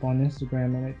Donald Trump on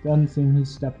Instagram, and it doesn't seem he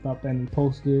stepped up and he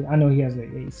posted. I know he has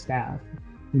a staff,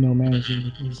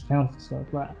 managing his accounts and stuff,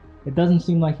 but it doesn't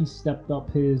seem like he stepped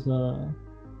up his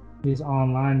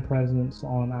online presence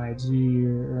on IG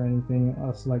or anything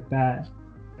else like that.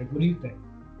 What do you think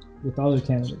with other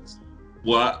candidates?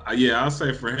 Well, yeah, I'll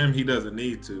say for him, he doesn't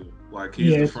need to.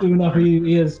 He's true enough.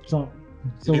 He is Trump.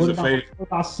 So what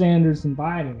about Sanders and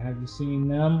Biden? Have you seen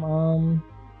them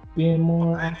being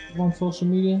more active on social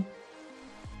media?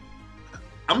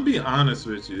 I'm being honest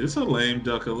with you. It's a lame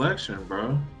duck election,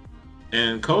 bro.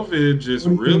 And COVID just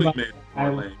really made it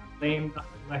more lame. Lame duck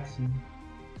election.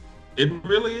 It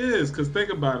really is, because think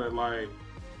about it.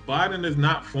 Biden is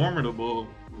not formidable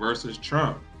versus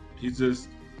Trump. He's just...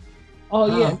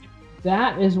 Oh, yeah.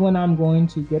 That is when I'm going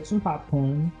to get some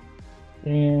popcorn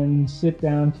and sit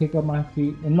down, kick up my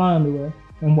feet in my underwear,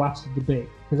 and watch the debate,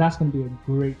 because that's going to be a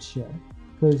great show.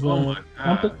 Because Trump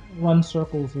is run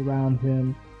circles around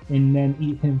him and then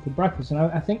eat him for breakfast, and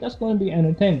I think that's going to be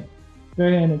entertaining,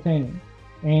 very entertaining.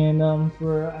 And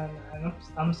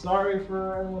I'm sorry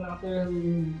for everyone out there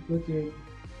who with your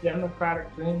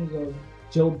Democratic dreams of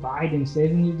Joe Biden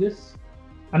saving you.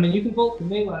 You can vote for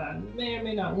me, but I may or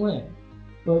may not win.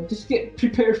 But just get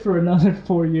prepared for another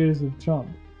 4 years of Trump.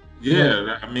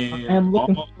 Yeah, I'm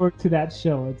looking forward to that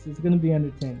show. It's going to be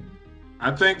entertaining. I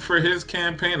think for his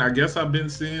campaign, I guess I've been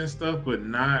seeing stuff, but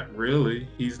not really.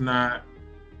 He's not,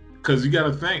 because you got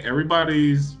to think,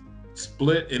 everybody's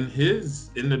split in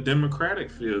the Democratic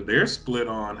field. They're split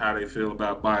on how they feel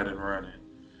about Biden running.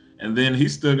 And then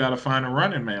he's still got to find a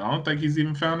running mate. I don't think he's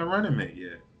even found a running mate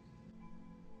yet.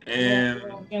 And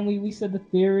we said the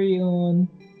theory on,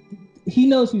 he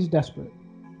knows he's desperate.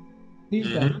 He's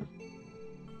desperate.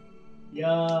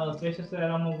 Yo, Fisher said,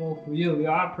 I'm going to vote for you. Yo,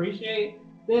 I appreciate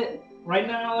that. Right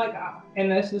now,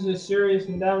 and this is a serious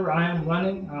endeavor. I am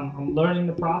running. I'm learning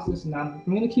the process, and I'm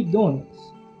going to keep doing this.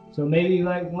 So maybe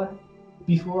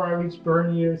before I reach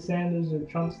Bernie or Sanders or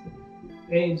Trump's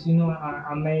age,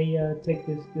 I may take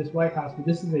this White House. But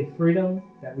this is a freedom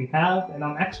that we have, and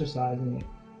I'm exercising it.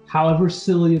 However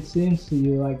silly it seems to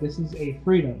you, this is a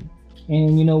freedom.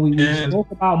 And we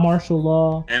spoke about martial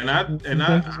law and things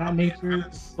of that nature.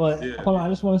 But hold on, I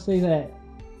just want to say that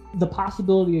the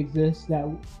possibility exists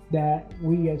that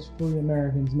we as free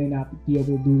Americans may not be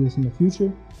able to do this in the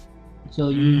future. So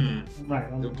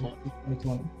right.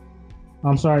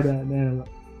 I'm sorry to interrupt.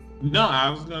 No, I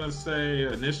was gonna say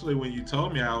initially when you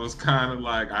told me, I was kind of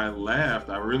I laughed.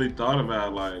 I really thought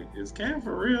about is Cam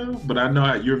for real? But I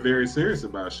know you're very serious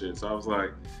about shit, so I was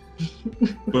like.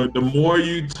 But the more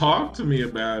you talk to me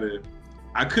about it,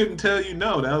 I couldn't tell you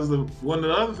no. That was one of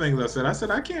the other things I said. I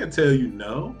said I can't tell you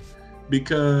no,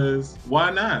 because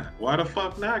why not? Why the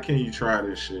fuck not? Can you try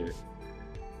this shit?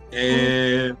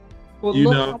 And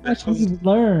look how much we've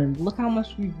learned. Look how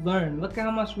much we've learned. Look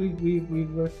how much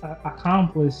we've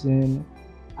accomplished. And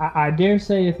I dare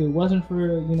say, if it wasn't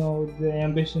for the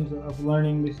ambitions of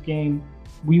learning this game,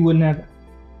 we wouldn't have.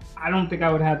 I don't think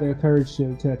I would have the courage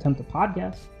to attempt a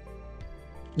podcast.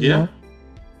 You know?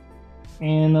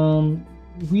 And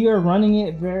we are running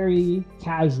it very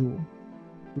casual.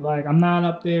 I'm not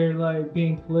up there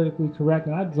being politically correct,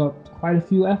 and I dropped quite a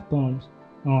few F-bombs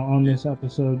on this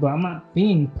episode, but I'm not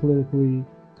being politically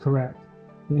correct,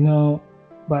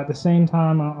 But at the same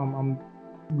time,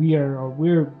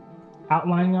 we're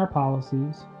outlining our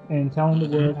policies and telling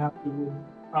the world how to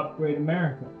upgrade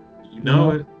America. You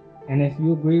know it. And if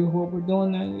you agree with what we're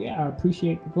doing, then yeah, I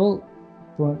appreciate the vote.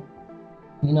 But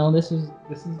this is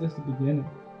just the beginning.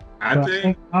 I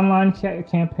think online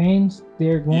campaigns,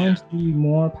 they're going to be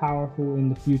more powerful in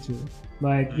the future.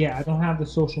 I don't have the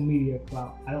social media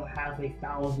clout. I don't have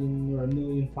 1,000 or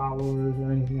 1,000,000 followers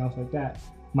or anything else like that.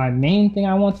 My main thing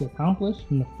I want to accomplish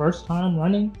from the first time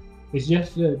running is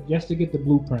just to get the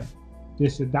blueprint.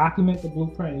 Just to document the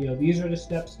blueprint. These are the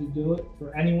steps to do it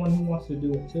for anyone who wants to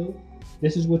do it too.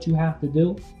 This is what you have to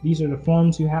do. These are the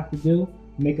forms you have to do.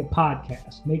 Make a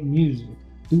podcast, make music,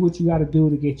 do what you got to do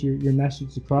to get your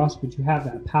message across, but you have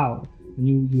that power.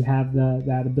 and you have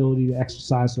that ability to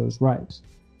exercise those rights.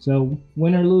 So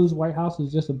win or lose, White House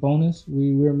is just a bonus.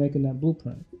 We're making that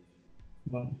blueprint.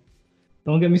 Well,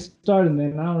 don't get me started,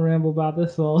 man. I don't ramble about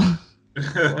this all.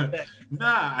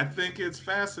 Nah, I think it's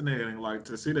fascinating, like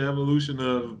to see the evolution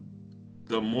of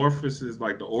the morphosis,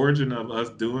 like the origin of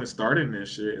us starting this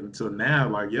shit until now.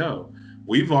 Like, yo,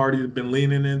 we've already been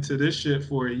leaning into this shit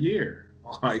for a year,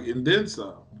 like, and then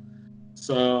some.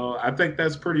 So I think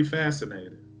that's pretty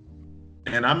fascinating.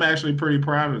 And I'm actually pretty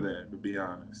proud of that, to be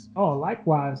honest. Oh,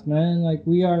 likewise, man. Like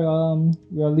we are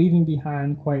leaving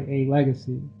behind quite a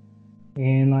legacy.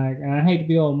 And I hate to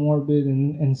be all morbid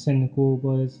and cynical,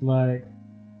 but it's like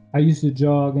I used to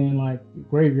jog in like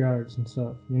graveyards and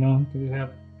stuff, you know, because you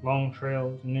have long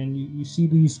trails, and then you see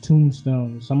these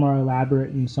tombstones. Some are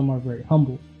elaborate and some are very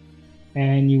humble.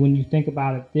 And when you think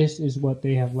about it, this is what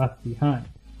they have left behind.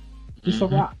 Just a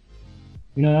rock.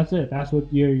 You know, that's it. That's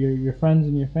what your friends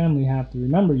and your family have to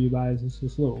remember you by, is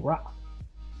this little rock.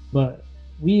 But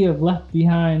we have left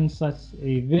behind such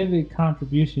a vivid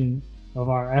contribution of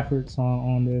our efforts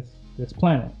on this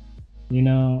planet, you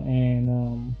know,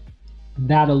 and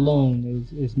that alone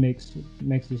makes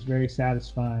this very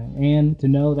satisfying. And to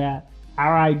know that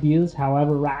our ideas,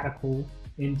 however radical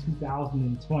in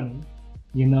 2020,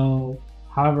 you know,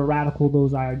 however radical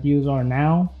those ideas are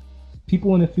now,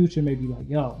 people in the future may be like,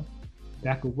 yo,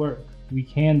 that could work. We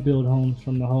can build homes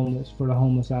for the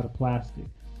homeless out of plastic.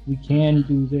 We can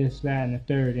do this, that, and the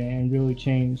third, and really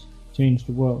change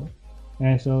the world.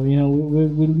 And so, you know,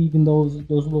 we're leaving those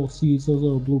little seeds, those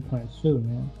little blueprints too,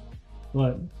 man.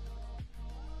 But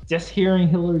just hearing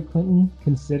Hillary Clinton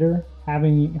consider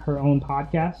having her own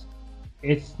podcast,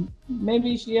 it's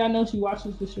maybe I know she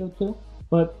watches the show too,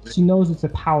 but she knows it's a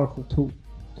powerful tool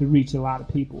to reach a lot of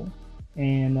people.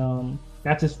 And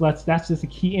that's just a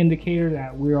key indicator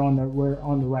that we're on the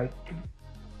right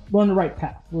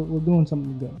path. We're doing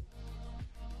something good.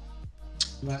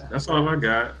 That's all I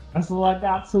got. That's all I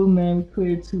got too, man. We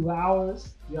cleared 2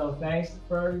 hours. Yo, thanks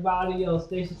for everybody. Yo,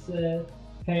 Stacia said,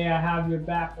 "Hey, I have your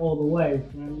back all the way."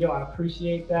 And yo, I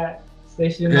appreciate that.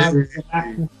 Stacia and I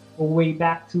went way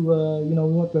back to you know,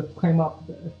 we went to climb up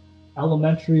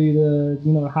elementary to,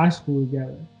 you know, high school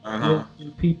together.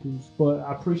 Peoples, but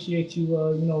I appreciate you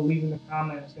you know, leaving the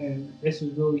comments, and this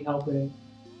is really helping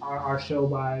our show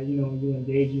by, you know, you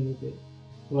engaging with it.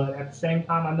 But at the same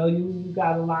time, I know you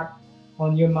got a lot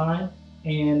on your mind,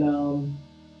 and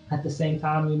at the same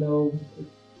time, you know,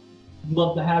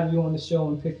 love to have you on the show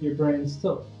and pick your brains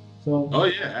too. So oh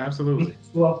yeah, absolutely.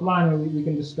 Go offline and we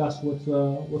can discuss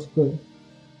what's good.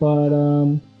 But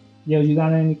yo, you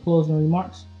got any closing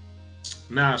remarks?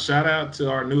 Now, shout out to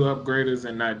our new upgraders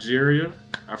in Nigeria.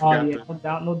 I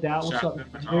forgot no doubt. What's up,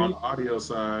 on the audio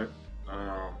side.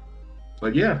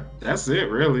 But yeah, that's it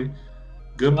really.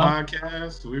 Good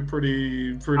podcast. We're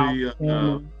pretty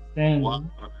on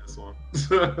this one.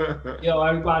 Yo,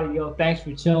 everybody, thanks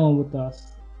for chilling with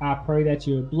us. I pray that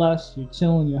you're blessed, you're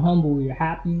chilling, you're humble, you're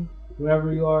happy,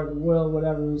 wherever you are in the world,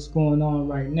 whatever is going on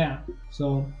right now.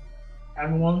 So,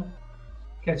 everyone,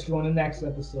 catch you on the next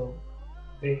episode.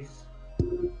 Peace.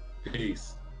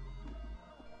 Peace.